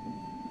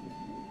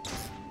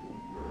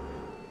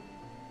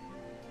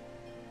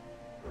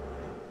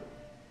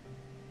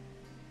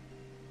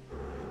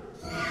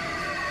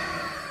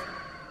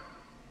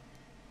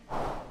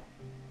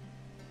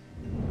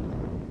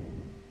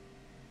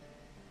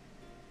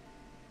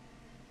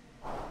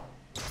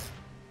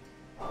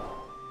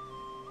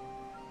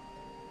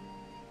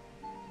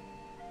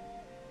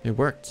 It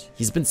worked.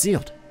 He's been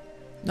sealed.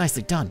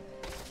 Nicely done.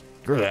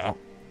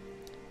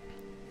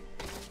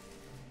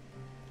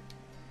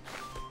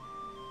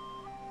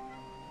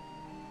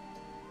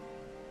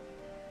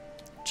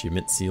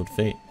 Achievement sealed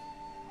fate.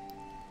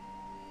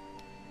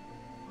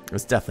 It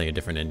was definitely a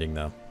different ending,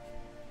 though.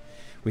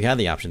 We had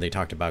the option. They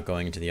talked about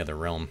going into the other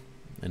realm,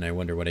 and I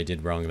wonder what I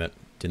did wrong that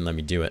didn't let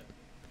me do it.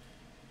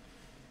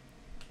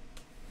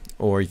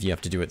 Or if you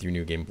have to do it through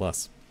New Game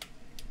Plus.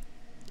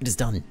 It is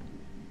done.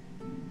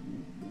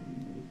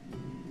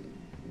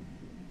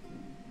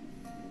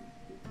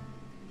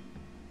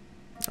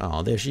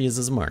 Oh, there she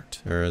is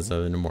marked, or as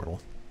an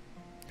immortal.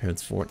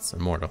 Henceforth,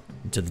 immortal,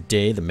 until the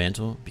day the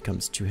mantle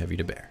becomes too heavy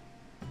to bear.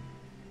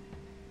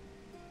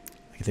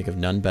 I can think of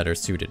none better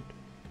suited to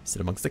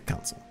sit amongst the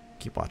council,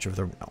 keep watch over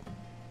the realm.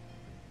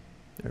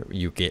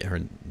 You get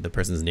the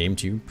person's name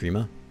too,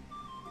 Prima?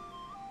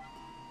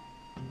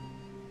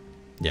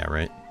 Yeah,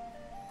 right?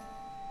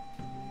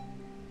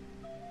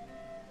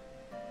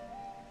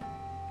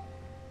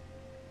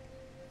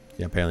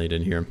 Yeah, apparently you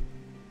didn't hear him.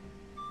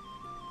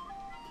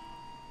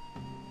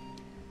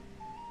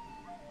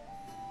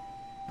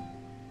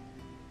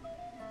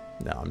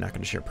 No, I'm not going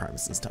to share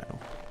Primus's title.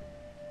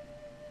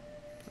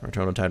 Our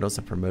total titles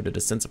have promoted a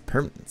sense of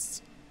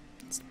permanence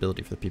and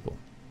stability for the people.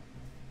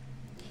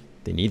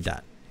 They need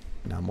that,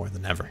 now more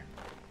than ever.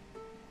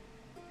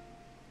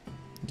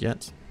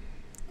 Yet,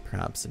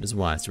 perhaps it is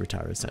wise to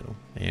retire his title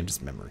and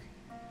his memory.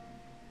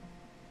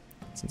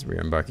 Since we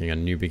are embarking on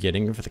a new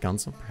beginning for the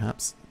council,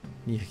 perhaps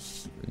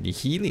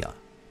Nihila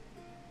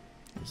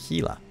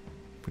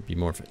would be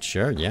more fit.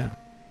 Sure, yeah.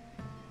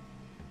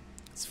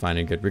 It's fine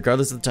and good.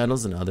 Regardless of the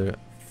titles and other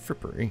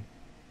frippery,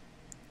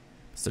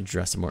 let's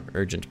address a more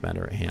urgent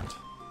matter at hand.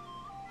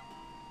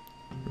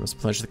 We must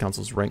plunge the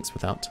council's ranks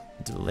without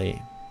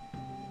delay.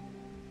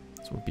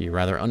 This will be a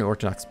rather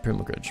unorthodox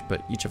pilgrimage,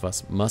 but each of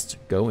us must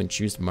go and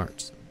choose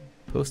march.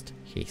 Post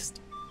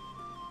haste.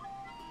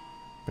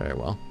 Very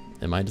well.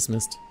 Am I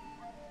dismissed?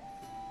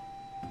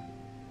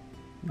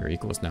 Your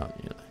equals now.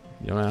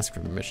 You don't ask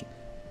for permission.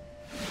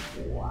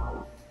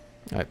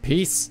 Alright,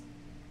 peace.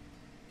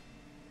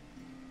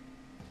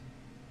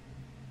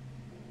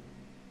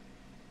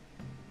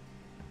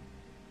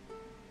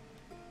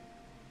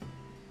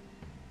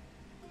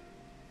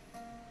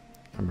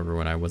 I remember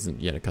when I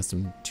wasn't yet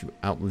accustomed to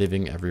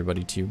outliving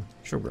everybody too.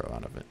 She'll grow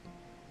out of it.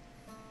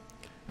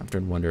 I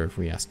often wonder if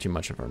we ask too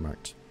much of our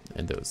marked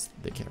and those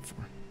they care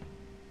for.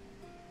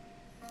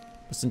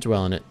 Mustn't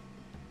dwell on it.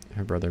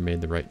 Her brother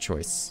made the right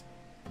choice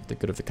for the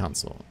good of the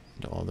council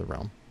and all the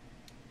realm.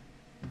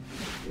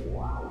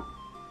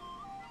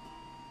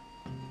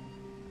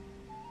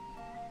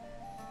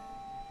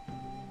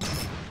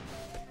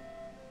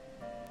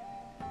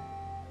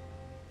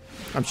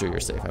 I'm sure you're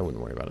safe. I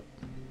wouldn't worry about it.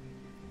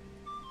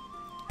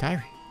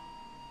 Kyrie.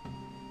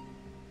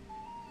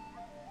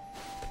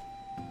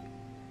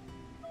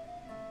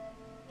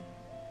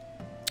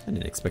 I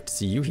didn't expect to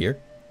see you here.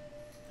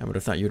 I would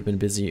have thought you would have been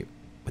busy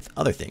with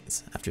other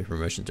things after your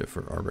promotion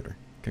for Arbiter.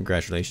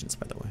 Congratulations,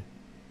 by the way.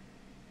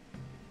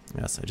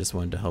 Yes, I just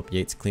wanted to help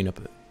Yates clean up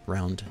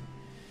around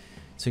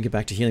so we can get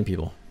back to healing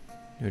people.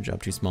 No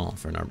job too small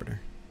for an Arbiter.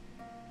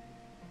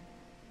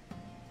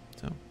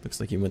 So,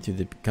 looks like you went through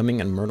the becoming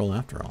immortal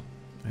after all.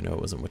 I know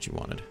it wasn't what you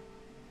wanted.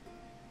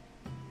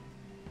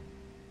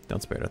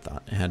 Don't spare it a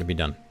thought. It had to be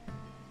done.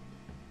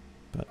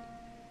 But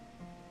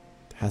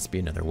there has to be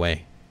another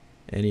way.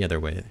 Any other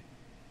way.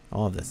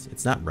 All of this.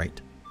 It's not right.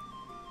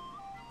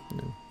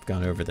 I've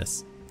gone over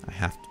this. I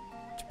have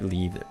to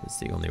believe it was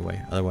the only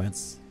way.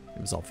 Otherwise, it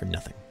was all for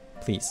nothing.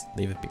 Please,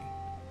 leave it be.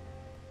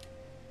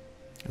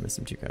 I miss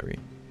him too, Kyrie.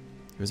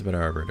 He was a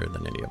better arbiter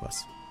than any of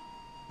us.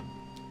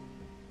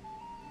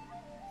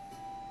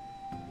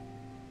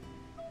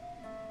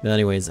 But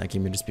anyways, I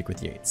came here to speak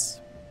with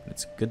Yates. But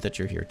it's good that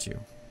you're here too.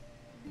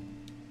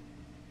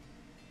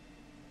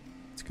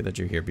 It's Good that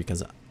you're here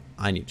because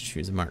I need to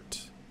choose a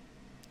marked.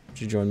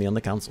 Would you join me on the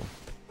council?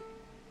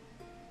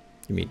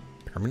 You mean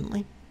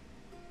permanently?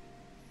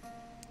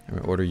 I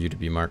will order you to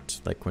be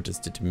marked like Quintus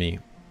did to me.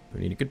 We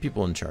need good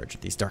people in charge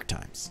at these dark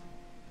times.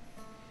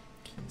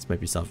 This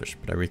might be selfish,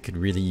 but I could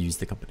really use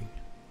the company.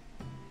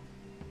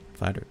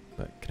 Flattered,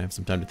 but can I have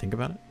some time to think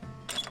about it?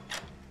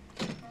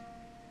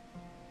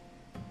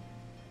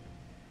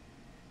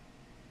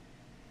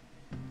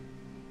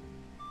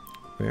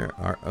 Where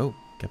are... Oh,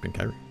 Captain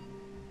Kyrie.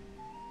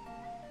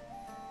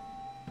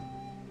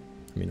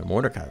 I mean,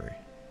 Immortal Kyrie.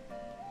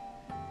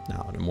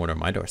 Now, an Immortal on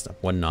my doorstep.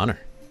 What an honor.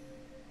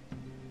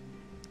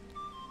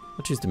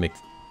 I'll choose to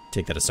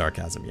take that as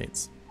sarcasm,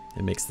 Yates.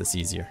 It makes this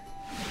easier.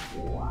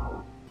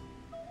 Let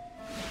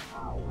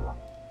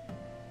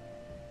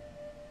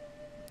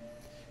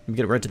me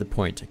get right to the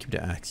point. I keep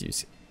to ask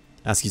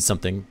you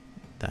something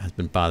that has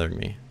been bothering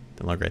me.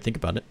 The longer I think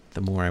about it,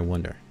 the more I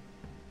wonder.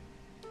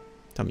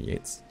 Tell me,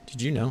 Yates,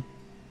 did you know?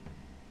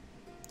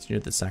 Did you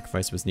know that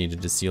sacrifice was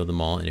needed to seal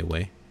them all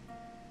anyway?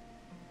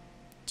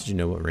 Did you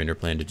know what Rainer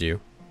planned to do?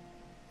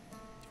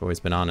 You've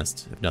always been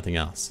honest, if nothing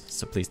else,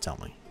 so please tell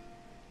me.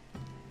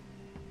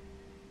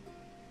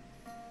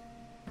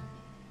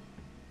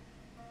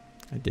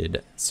 I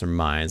did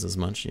surmise as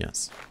much,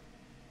 yes.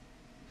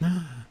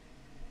 I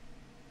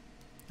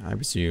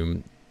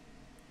presume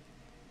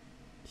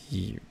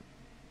he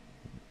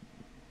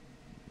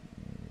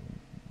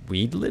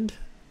wheedled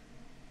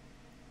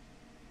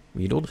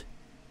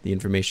the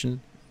information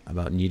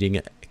about needing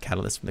a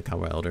catalyst from the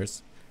Kawa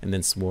elders, and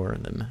then swore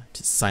them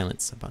to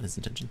silence about his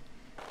intention.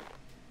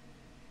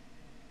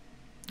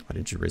 Why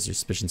didn't you raise your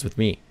suspicions with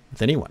me?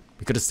 With anyone?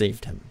 We could have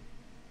saved him.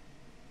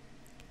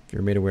 If you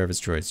were made aware of his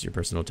choice, your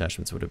personal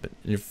attachments would have been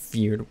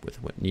interfered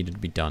with what needed to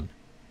be done.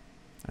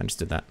 I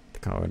understood that. The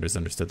Kawa elders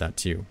understood that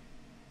too.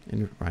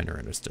 And Rainer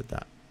understood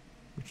that.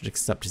 We should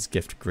accept his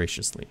gift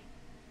graciously.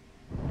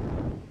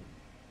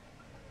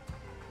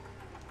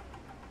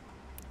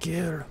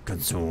 Kill,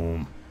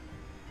 consume.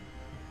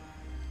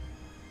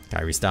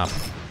 Kyrie, stop.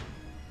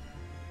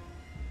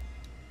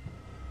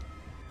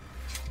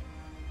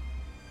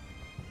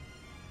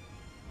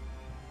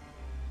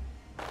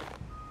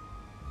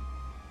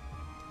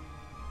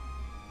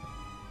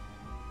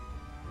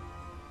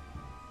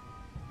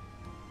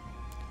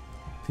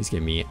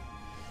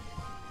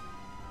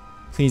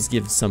 Please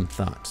give some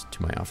thought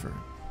to my offer.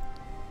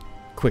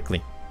 Quickly.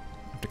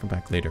 I have to come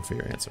back later for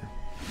your answer.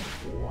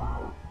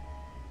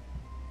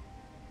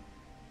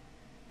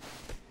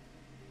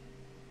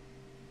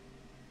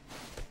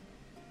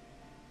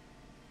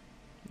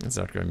 As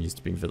Doctor, I'm used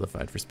to being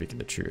vilified for speaking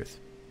the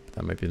truth. But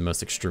that might be the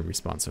most extreme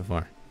response so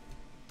far.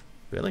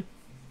 Really?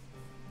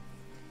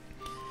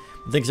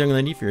 Well, thanks, young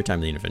lady, for your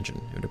timely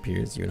intervention. It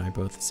appears you and I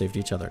both saved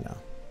each other now.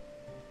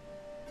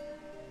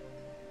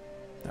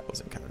 That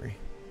wasn't Kyrie.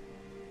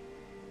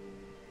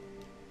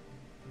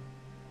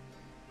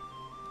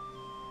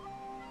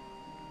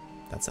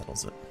 That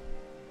settles it.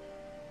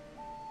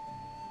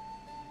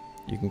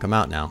 You can come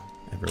out now,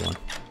 everyone.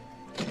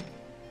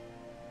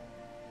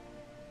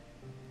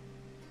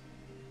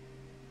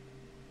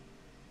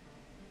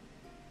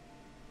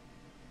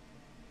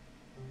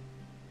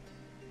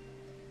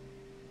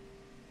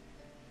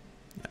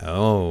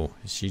 Oh,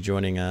 is she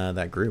joining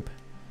that group?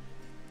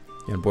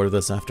 You on board with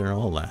us after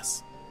all,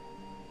 lass?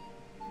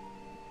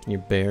 Can you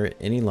bear it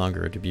any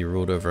longer to be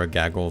ruled over a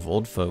gaggle of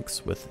old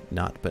folks with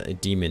naught but a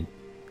demon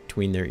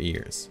between their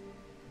ears?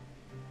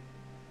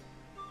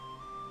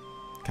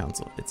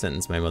 Council, it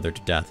sentenced my mother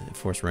to death. It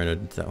forced Rainer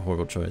into that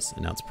horrible choice,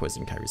 and now it's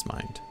poisoning Kyrie's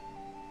mind.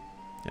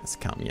 Yes,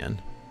 count me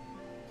in.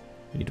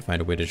 We need to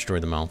find a way to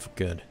destroy them all for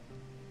good.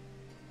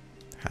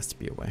 There has to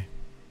be a way.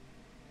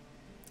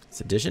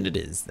 Sedition it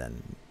is,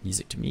 then.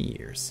 Music to me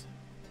ears.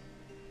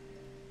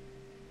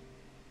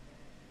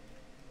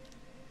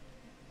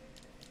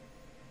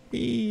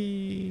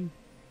 Whee!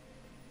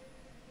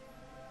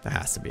 There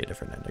has to be a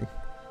different ending.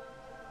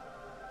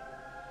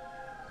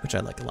 Which I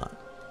like a lot.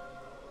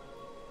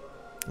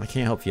 I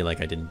can't help feel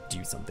like I didn't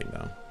do something,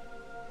 though.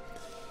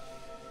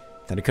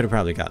 That I could have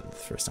probably gotten the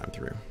first time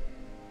through.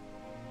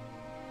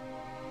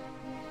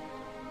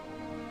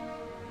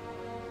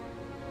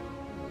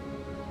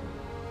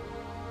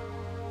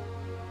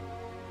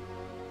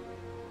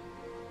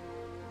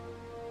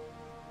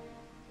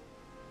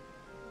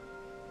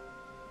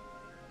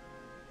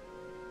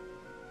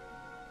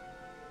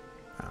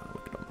 Wow,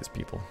 look at all these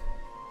people.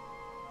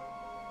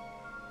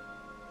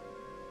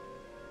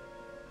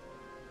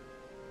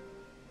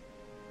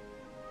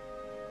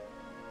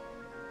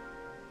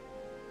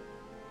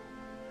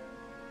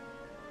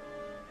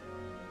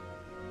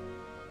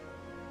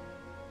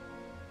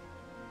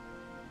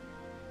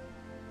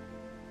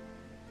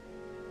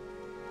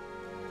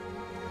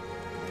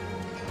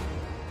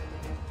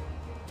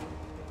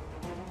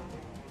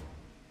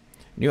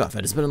 New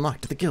outfit has been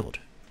unlocked to the guild.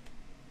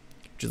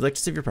 Would you like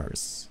to save your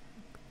progress?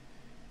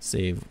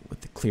 Save with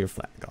the clear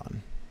flag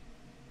on.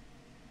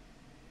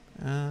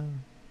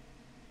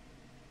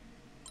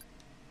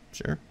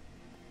 Sure.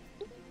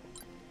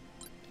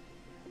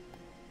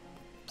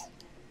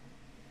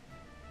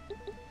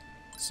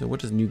 So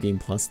what does New Game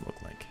Plus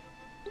look like?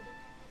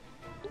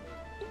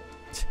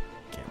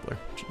 Gambler,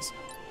 jeez.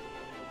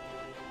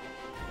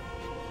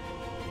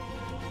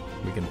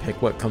 We can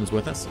pick what comes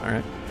with us,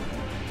 alright.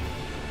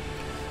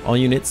 All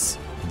units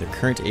in their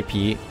current AP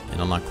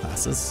and unlock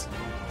classes.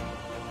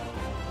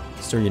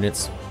 Story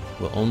units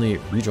will only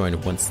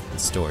rejoin once the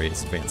story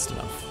is advanced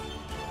enough.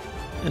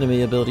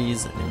 Enemy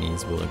abilities.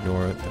 Enemies will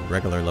ignore the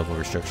regular level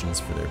restrictions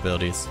for their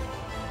abilities.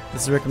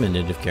 This is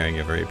recommended if carrying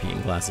over AP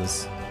in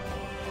classes.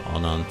 All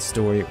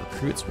non-story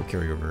recruits will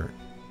carry over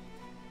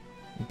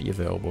and be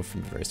available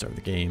from the very start of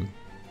the game.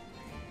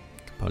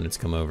 Components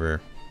come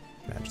over.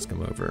 Badges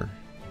come over.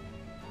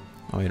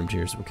 All item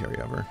tiers will carry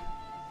over.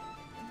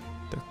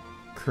 The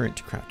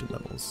current crafted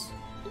levels.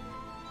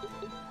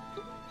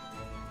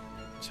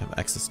 To have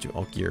access to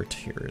all gear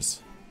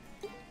tiers.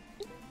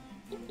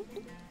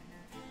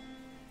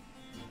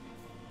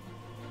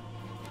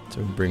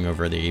 So bring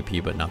over the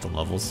AP but not the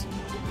levels.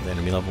 The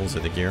enemy levels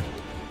or the gear.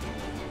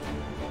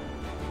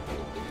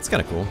 It's kind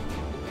of cool.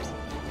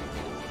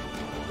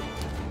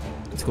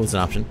 It's cool as an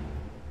option.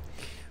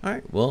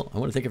 Alright, well, I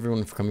want to thank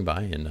everyone for coming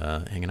by and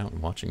hanging out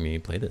and watching me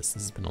play this.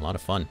 This has been a lot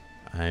of fun.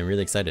 I'm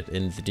really excited,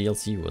 and the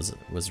DLC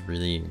was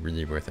really,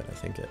 really worth it. I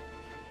think it.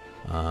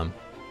 I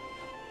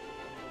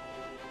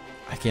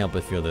can't help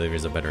but feel that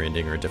there's a better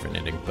ending or a different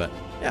ending, but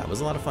yeah, it was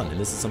a lot of fun, and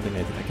this is something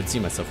I think I could see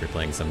myself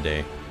replaying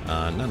someday.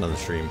 Not on the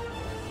stream.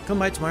 Come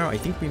by tomorrow. I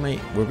think we're going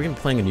to be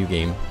playing a new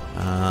game.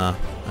 I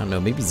don't know,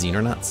 maybe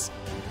Xenonauts,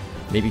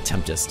 maybe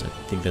Tempest. I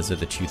think those are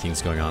the two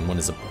things going on. One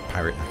is a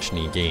pirate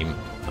action-y game.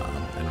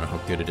 I don't know how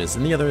good it is,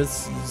 and the other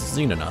is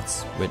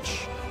Xenonauts,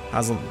 which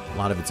has a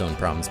lot of its own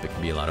problems, but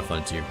can be a lot of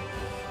fun too.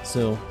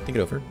 So think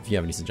it over. If you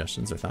have any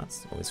suggestions or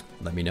thoughts, always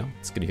let me know.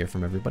 It's good to hear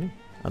from everybody.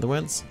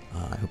 Otherwise,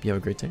 I hope you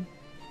have a great day.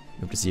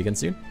 Hope to see you again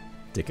soon.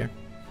 Take care.